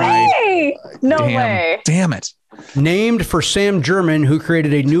 No way! No way. Damn it. Named for Sam German, who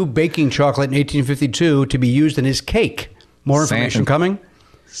created a new baking chocolate in 1852 to be used in his cake. More information coming.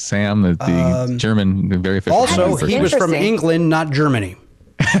 Sam, the German, the very official. Also, he was from England, not Germany.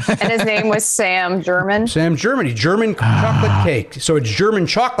 And his name was Sam German. Sam Germany, German chocolate cake. So it's German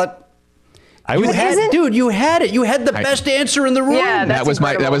chocolate. You had it. You had the best answer in the room. Yeah, that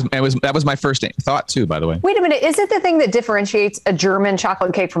was my first thought too, by the way. Wait a minute. Is it the thing that differentiates a German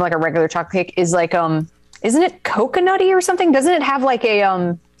chocolate cake from like a regular chocolate cake is like, isn't it coconutty or something? Doesn't it have like a,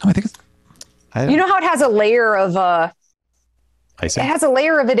 I think it's, you know how it has a layer of, it has a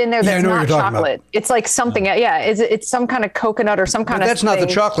layer of it in there that's not chocolate. It's like something. Yeah, it's some kind of coconut or some kind of. That's not the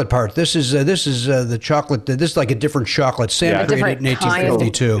chocolate part. This is the chocolate. This is like a different chocolate. Sam created it in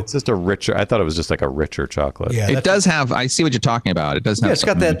 1852. It's just a richer. I thought it was just like a richer chocolate. Yeah, it does have. I see what you're talking about. It does have. Yeah, it's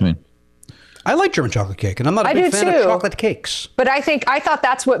got that. I like German chocolate cake, and I'm not a big fan of chocolate cakes. But I thought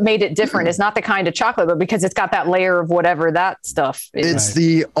that's what made it different. Is not the kind of chocolate, but because it's got that layer of whatever that stuff is. It's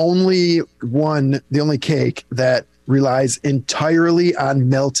the only cake that relies entirely on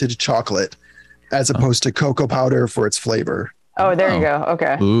melted chocolate as opposed to cocoa powder for its flavor. Oh, there you go.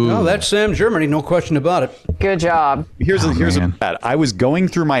 Okay. No, that's Sam Germany. No question about it. Good job. Here's I was going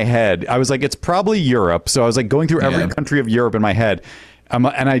through my head. I was like, it's probably Europe. So I was like going through every country of Europe in my head. And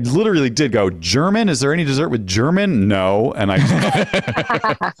I literally did go, German? Is there any dessert with German? No. And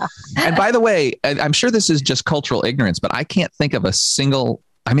and by the way, I'm sure this is just cultural ignorance, but I can't think of a single.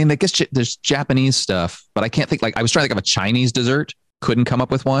 I mean, I guess there's Japanese stuff, but I can't think. Like, I was trying to think of a Chinese dessert. Couldn't come up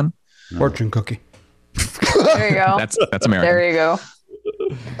with one. Fortune cookie. There you go. That's American. There you go.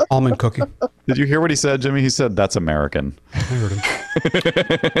 Almond cookie. Did you hear what he said, Jimmy? He said, that's American. I heard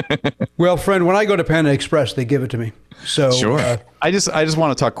him. Well, friend, when I go to Panda Express, they give it to me. So sure. I just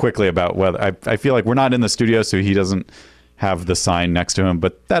want to talk quickly about whether I feel like we're not in the studio, so he doesn't have the sign next to him,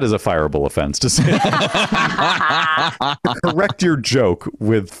 but that is a fireable offense to say. Correct your joke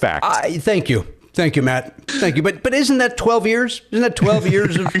with facts. Thank you. Thank you, Matt. Thank you. But isn't that 12 years? Isn't that 12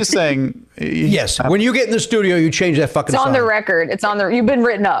 years of just saying? Yes. When you get in the studio, you change that fucking sign. It's on the record. It's on the. You've been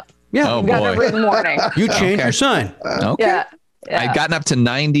written up. Yeah. You've got a written warning. You change your sign. Okay. Yeah. I'd gotten up to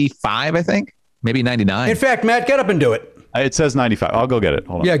 95, I think. Maybe 99. In fact, Matt, get up and do it. It says 95. I'll go get it.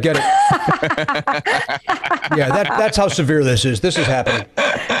 Hold on. Yeah, get it. Yeah, that's how severe this is. This is happening.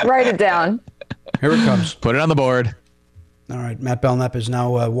 Write it down. Here it comes. Put it on the board. All right. Matt Belknap is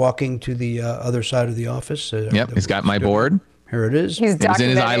now walking to the other side of the office. Yep, he's got my board. Here it is. He's in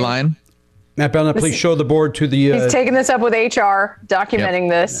his eye line. Matt Belknap, please show the board to the... he's taking this up with HR, documenting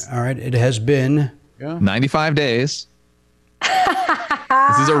this. All right. It has been... 95 days.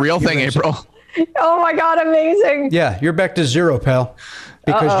 This is a real thing, April. Oh my God, amazing. Yeah, you're back to zero, pal.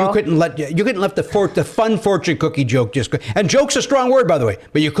 Because you couldn't let the fun fortune cookie joke just go. And joke's a strong word, by the way,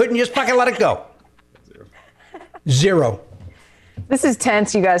 but you couldn't just fucking let it go. Zero. This is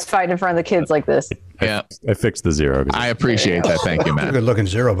tense, you guys fighting in front of the kids like this. Yeah. I fixed the zero. I appreciate that. Thank you, Matt. Good looking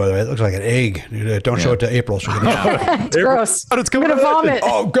zero, by the way. It looks like an egg. Don't show it to April. So It's gross. It's coming I'm going to vomit.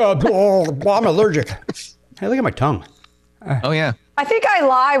 Oh, God. Oh, I'm allergic. Hey, look at my tongue. Oh, yeah. I think I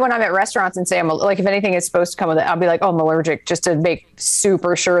lie when I'm at restaurants and say I'm like, if anything is supposed to come with it, I'll be like, oh, I'm allergic, just to make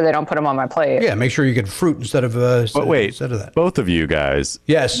super sure they don't put them on my plate. Yeah, make sure you get fruit instead of But wait, instead of that. both of you guys.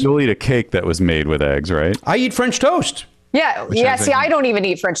 Yes. You'll eat a cake that was made with eggs, right? I eat French toast. Yeah. See, I don't even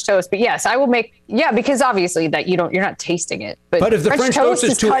eat French toast, but yes, I will make. Yeah, because obviously you're not tasting it. But if the French toast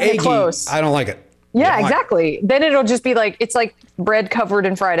is too eggy, I don't like it. Yeah, exactly. Then it'll just be like, it's like bread covered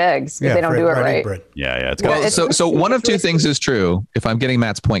in fried eggs if they don't do it right. Bread. Yeah. It's well, so one of two things is true. If I'm getting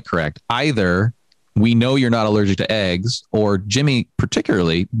Matt's point correct, either we know you're not allergic to eggs, or Jimmy,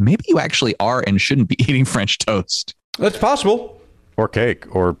 particularly, maybe you actually are and shouldn't be eating French toast. That's possible. Or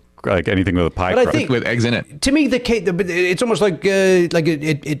cake, or like anything with a pie But I crust. think with eggs in it. To me, the cake, it's almost like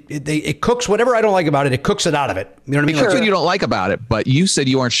it cooks whatever I don't like about it. It cooks it out of it. You know what I mean? Sure. Like, you don't like about it, but you said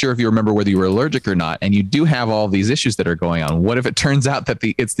you aren't sure if you remember whether you were allergic or not, and you do have all these issues that are going on. What if it turns out that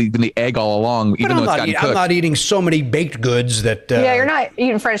it's the egg all along, even though it's gotten cooked? I'm not eating so many baked goods that. Yeah, you're not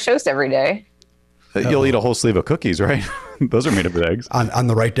eating French toast every day. You'll eat a whole sleeve of cookies, right? Those are made of eggs. On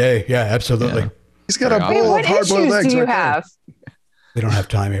the right day, yeah, absolutely. Yeah. He's got a bowl of hard-boiled eggs. What issues do you have? We don't have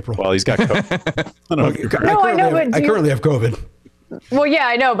time, April. Well, he's got COVID. I know, but I currently have COVID. Well, yeah,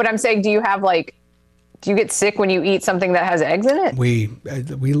 I know, but I'm saying, do you get sick when you eat something that has eggs in it?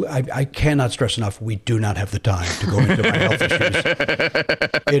 I cannot stress enough. We do not have the time to go into my health issues.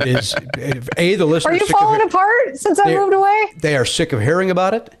 It is the listeners. Are you falling apart since I moved away? They are sick of hearing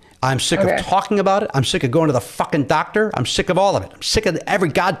about it. I'm sick of talking about it. I'm sick of going to the fucking doctor. I'm sick of all of it. I'm sick of every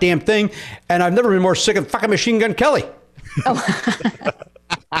goddamn thing. And I've never been more sick of fucking Machine Gun Kelly.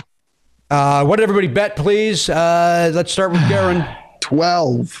 What did everybody bet, please? Let's start with Garen.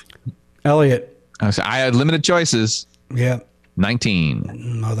 12. Elliot. I had limited choices. Yeah.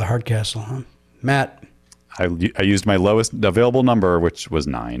 19. Oh, the Hardcastle, huh? Matt. I used my lowest available number, which was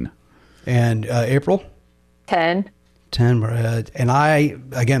 9. And April? 10. 10. And I,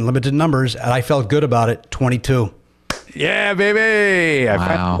 again, limited numbers, and I felt good about it. 22. Yeah, baby. I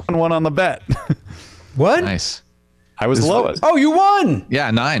Wow. found one on the bet. What? Nice. I was the lowest. Oh, you won. Yeah,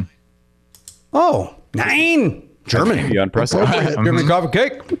 9. Oh, 9. Germany. Unprecedented. German coffee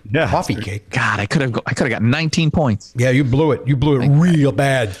cake. Yeah. Coffee cake. God, I could have got 19 points. Yeah, you blew it. You blew it real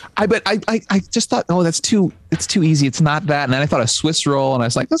bad. I just thought, oh, it's too easy. It's not that. And then I thought a Swiss roll, and I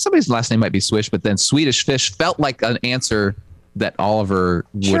was like, well, somebody's last name might be Swish, but then Swedish fish felt like an answer that Oliver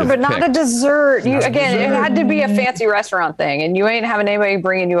would Sure, have but not picked. a dessert. It had to be a fancy restaurant thing, and you ain't having anybody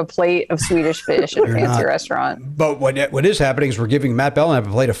bringing you a plate of Swedish fish at a fancy not. restaurant. But what is happening is we're giving Matt Belknap a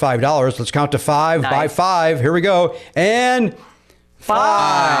plate of $5. Let's count to 5 by Nice. 5. Here we go. And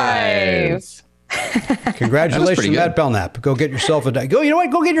 5. Congratulations, pretty good. Matt Belknap. Go get yourself a go. You know what?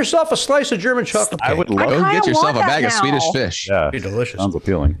 Go get yourself a slice of German chocolate cake. I would love Go kinda get yourself want a bag that of Swedish now. fish. Yeah, Be delicious. Sounds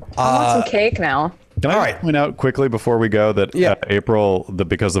appealing. I want some cake now. Can I point out quickly before we go that April,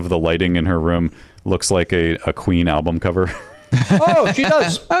 because of the lighting in her room, looks like a Queen album cover? Oh, she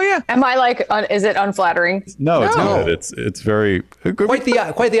does. Oh yeah. Am I like? Is it unflattering? No, it's No. good. It's very Quite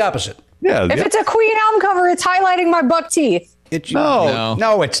the opposite. yeah. If it's a Queen album cover, it's highlighting my buck teeth.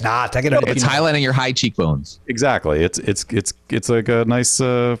 No, it's not. I gotta It's highlighting your high cheekbones. exactly. It's like a nice.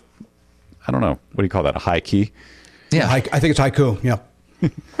 I don't know. What do you call that? A high key? Yeah. I think it's haiku. Yeah.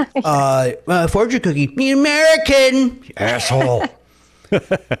 Fortune cookie. The American asshole.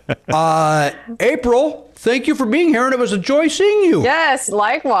 April, thank you for being here, and it was a joy seeing you. Yes,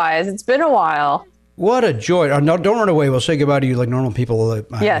 likewise. It's been a while. What a joy. No, don't run away. We'll say goodbye to you like normal people.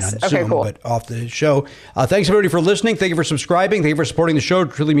 Yes. on Okay, Zoom, cool. But off the show. Thanks, everybody, for listening. Thank you for subscribing. Thank you for supporting the show.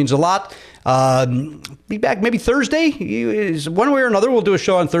 It really means a lot. Be back maybe Thursday. One way or another, we'll do a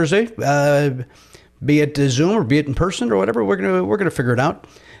show on Thursday. Be it Zoom or be it in person or whatever. We're gonna figure it out.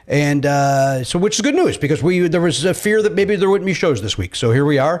 And so, which is good news because there was a fear that maybe there wouldn't be shows this week. So here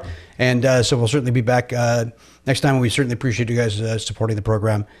we are, and so we'll certainly be back next time. We certainly appreciate you guys supporting the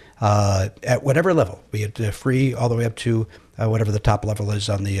program at whatever level, be it free all the way up to whatever the top level is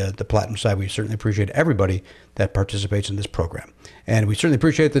on the platinum side. We certainly appreciate everybody that participates in this program, and we certainly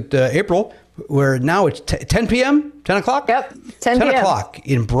appreciate that April. Where now it's 10 p.m., 10 o'clock. Yep, 10 p.m. o'clock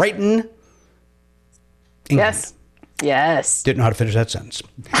in Brighton, England. Yes. Didn't know how to finish that sentence.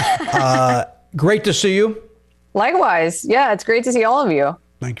 Great to see you. Likewise. Yeah, it's great to see all of you.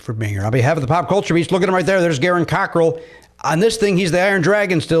 Thank you for being here. On behalf of the Pop Culture Beast, look at him right there. There's Garen Cockrell. On this thing, he's the Iron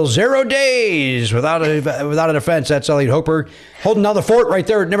Dragon still. 0 days without a defense. That's Elliot Hoper. Holding down the fort right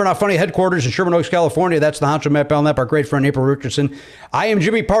there at Never Not Funny headquarters in Sherman Oaks, California. That's the honcho Matt Belknap, our great friend April Richardson. I am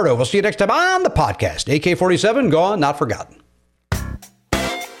Jimmy Pardo. We'll see you next time on the podcast. AK-47, gone, not forgotten.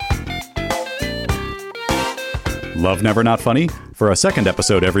 Love Never Not Funny? For a second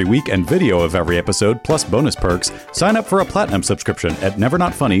episode every week and video of every episode, plus bonus perks, sign up for a platinum subscription at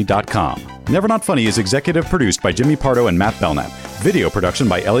nevernotfunny.com. Never Not Funny is executive produced by Jimmy Pardo and Matt Belknap. Video production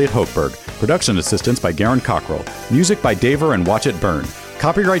by Elliot Hochberg. Production assistance by Garen Cockrell. Music by Daver and Watch It Burn.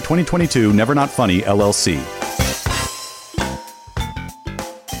 Copyright 2022 Never Not Funny, LLC.